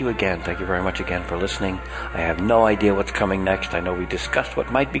 But thank you again. Thank you very much again for listening. I have no idea what's coming next. I know we discussed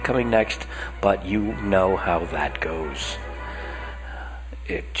what might be coming next, but you know how that goes.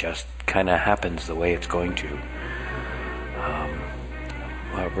 It just kind of happens the way it's going to.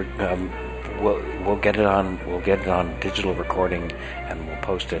 We'll get it on. We'll get it on digital recording, and we'll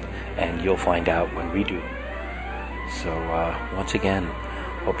post it, and you'll find out when we do. So once again,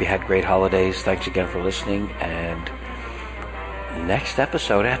 hope you had great holidays. Thanks again for listening, and next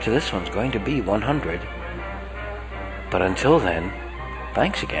episode after this one's going to be 100. But until then,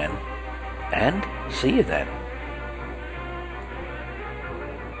 thanks again, and see you then.